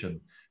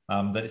competition.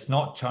 That it's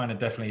not, China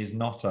definitely is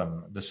not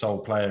the sole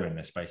player in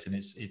this space, and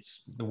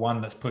it's the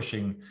one that's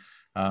pushing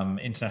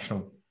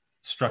international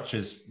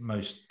structures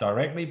most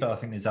directly, but I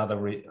think there's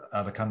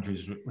other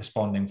countries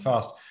responding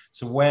fast.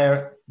 So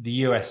where the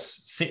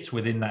US sits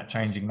within that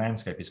changing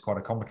landscape is quite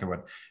a complicated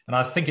one. And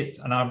I think it's,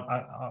 and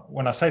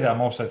when I say that,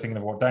 I'm also thinking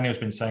of what Daniel's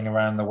been saying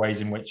around the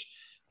ways in which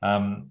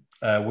Belt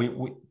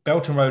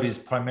and Road has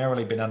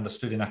primarily been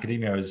understood in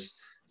academia as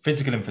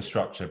physical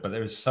infrastructure, but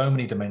there is so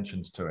many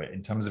dimensions to it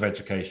in terms of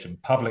education,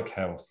 public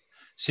health,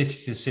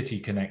 city-to-city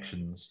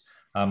connections,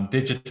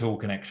 digital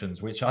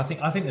connections, which I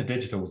think the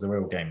digital is the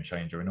real game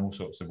changer in all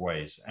sorts of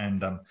ways,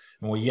 and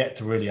we're yet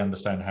to really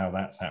understand how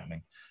that's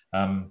happening.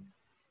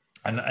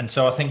 And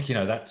so I think, you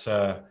know, that's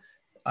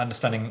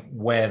understanding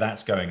where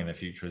that's going in the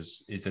future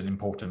is an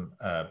important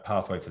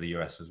pathway for the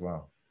US as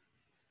well.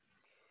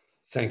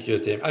 Thank you,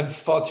 Tim.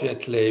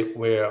 Unfortunately,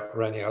 we're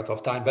running out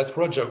of time, but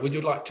Roger, would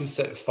you like to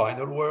say a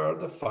final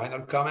word,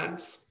 final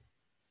comments?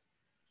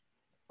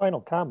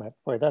 Final comment?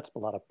 Boy, that's a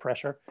lot of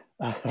pressure.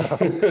 I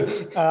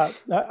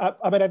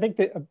mean, I think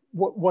that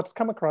what's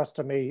come across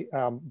to me,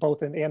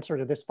 both in answer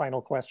to this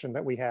final question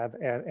that we have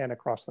and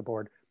across the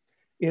board,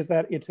 is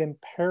that it's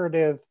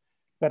imperative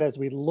that as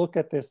we look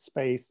at this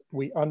space,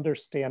 we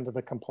understand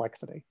the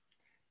complexity.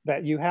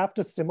 That you have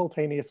to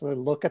simultaneously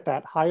look at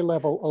that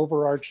high-level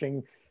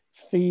overarching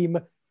theme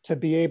to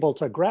be able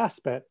to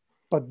grasp it,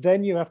 but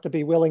then you have to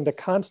be willing to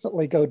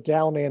constantly go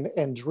down in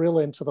and drill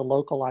into the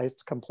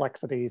localized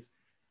complexities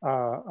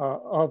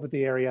of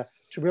the area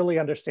to really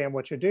understand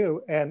what you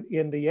do. And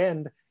in the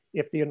end,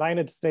 if the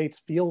United States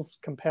feels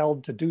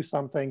compelled to do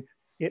something,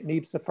 it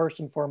needs to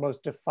first and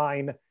foremost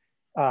define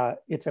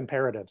its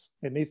imperatives.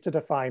 It needs to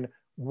define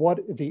what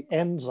the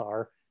ends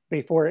are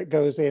before it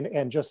goes in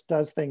and just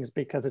does things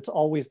because it's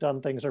always done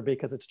things or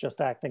because it's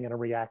just acting in a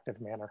reactive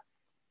manner.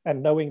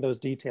 And knowing those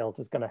details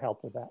is going to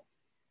help with that.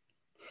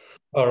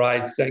 All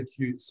right, thank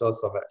you so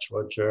much,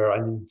 Roger. I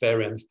mean,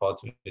 very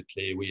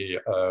unfortunately, we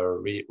are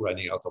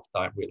running out of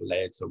time. We're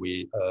late, so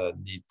we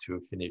need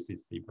to finish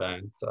this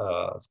event.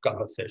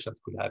 Conversations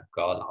could have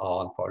gone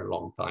on for a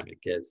long time. I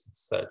guess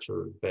it's such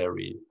a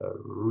very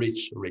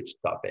rich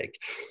topic.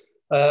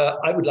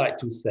 I would like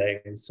to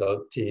thank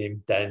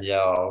Tim,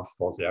 Daniel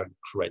for their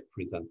great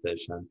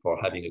presentation, for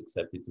having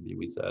accepted to be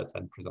with us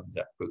and present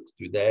their books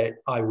today.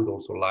 I would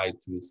also like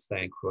to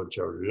thank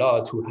Roger a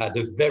lot, who had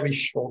a very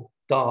short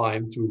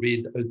time to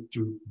read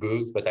 2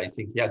 books, but I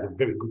think he had a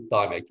very good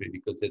time actually,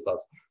 because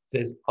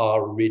these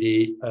are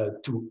really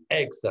 2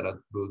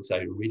 excellent books.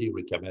 I really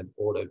recommend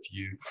all of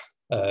you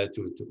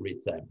to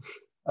read them.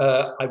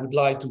 I would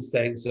like to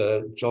thank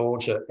the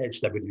George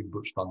H.W.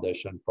 Bush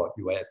Foundation for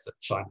U.S.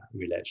 China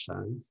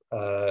Relations,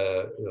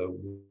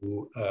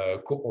 who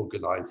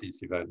co-organized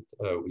this event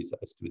with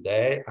us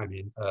today. I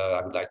mean,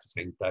 I would like to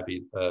thank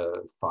David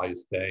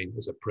Firestein,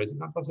 the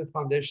president of the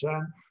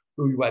foundation,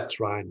 who you had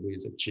trained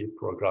with the Chief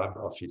Program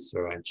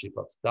Officer and Chief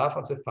of Staff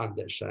of the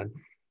foundation.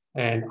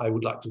 And I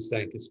would like to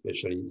thank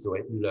especially Zoe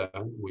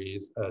Leung, who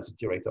is the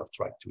Director of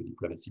Track 2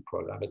 Diplomacy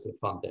Program at the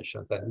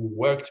foundation, and who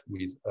worked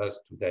with us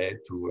today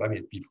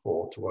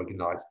before to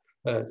organize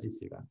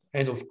this event.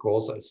 And of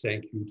course,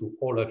 thank you to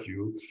all of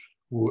you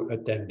who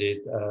attended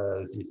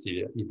this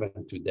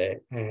event today,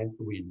 and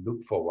we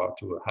look forward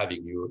to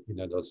having you in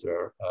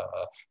another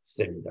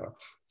seminar.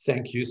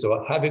 Thank you.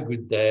 So have a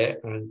good day.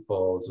 And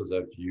for those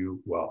of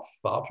you who are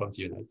far from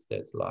the United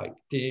States, like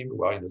Tim,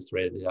 who are in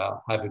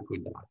Australia, have a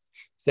good night.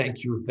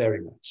 Thank you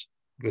very much.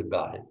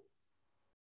 Goodbye.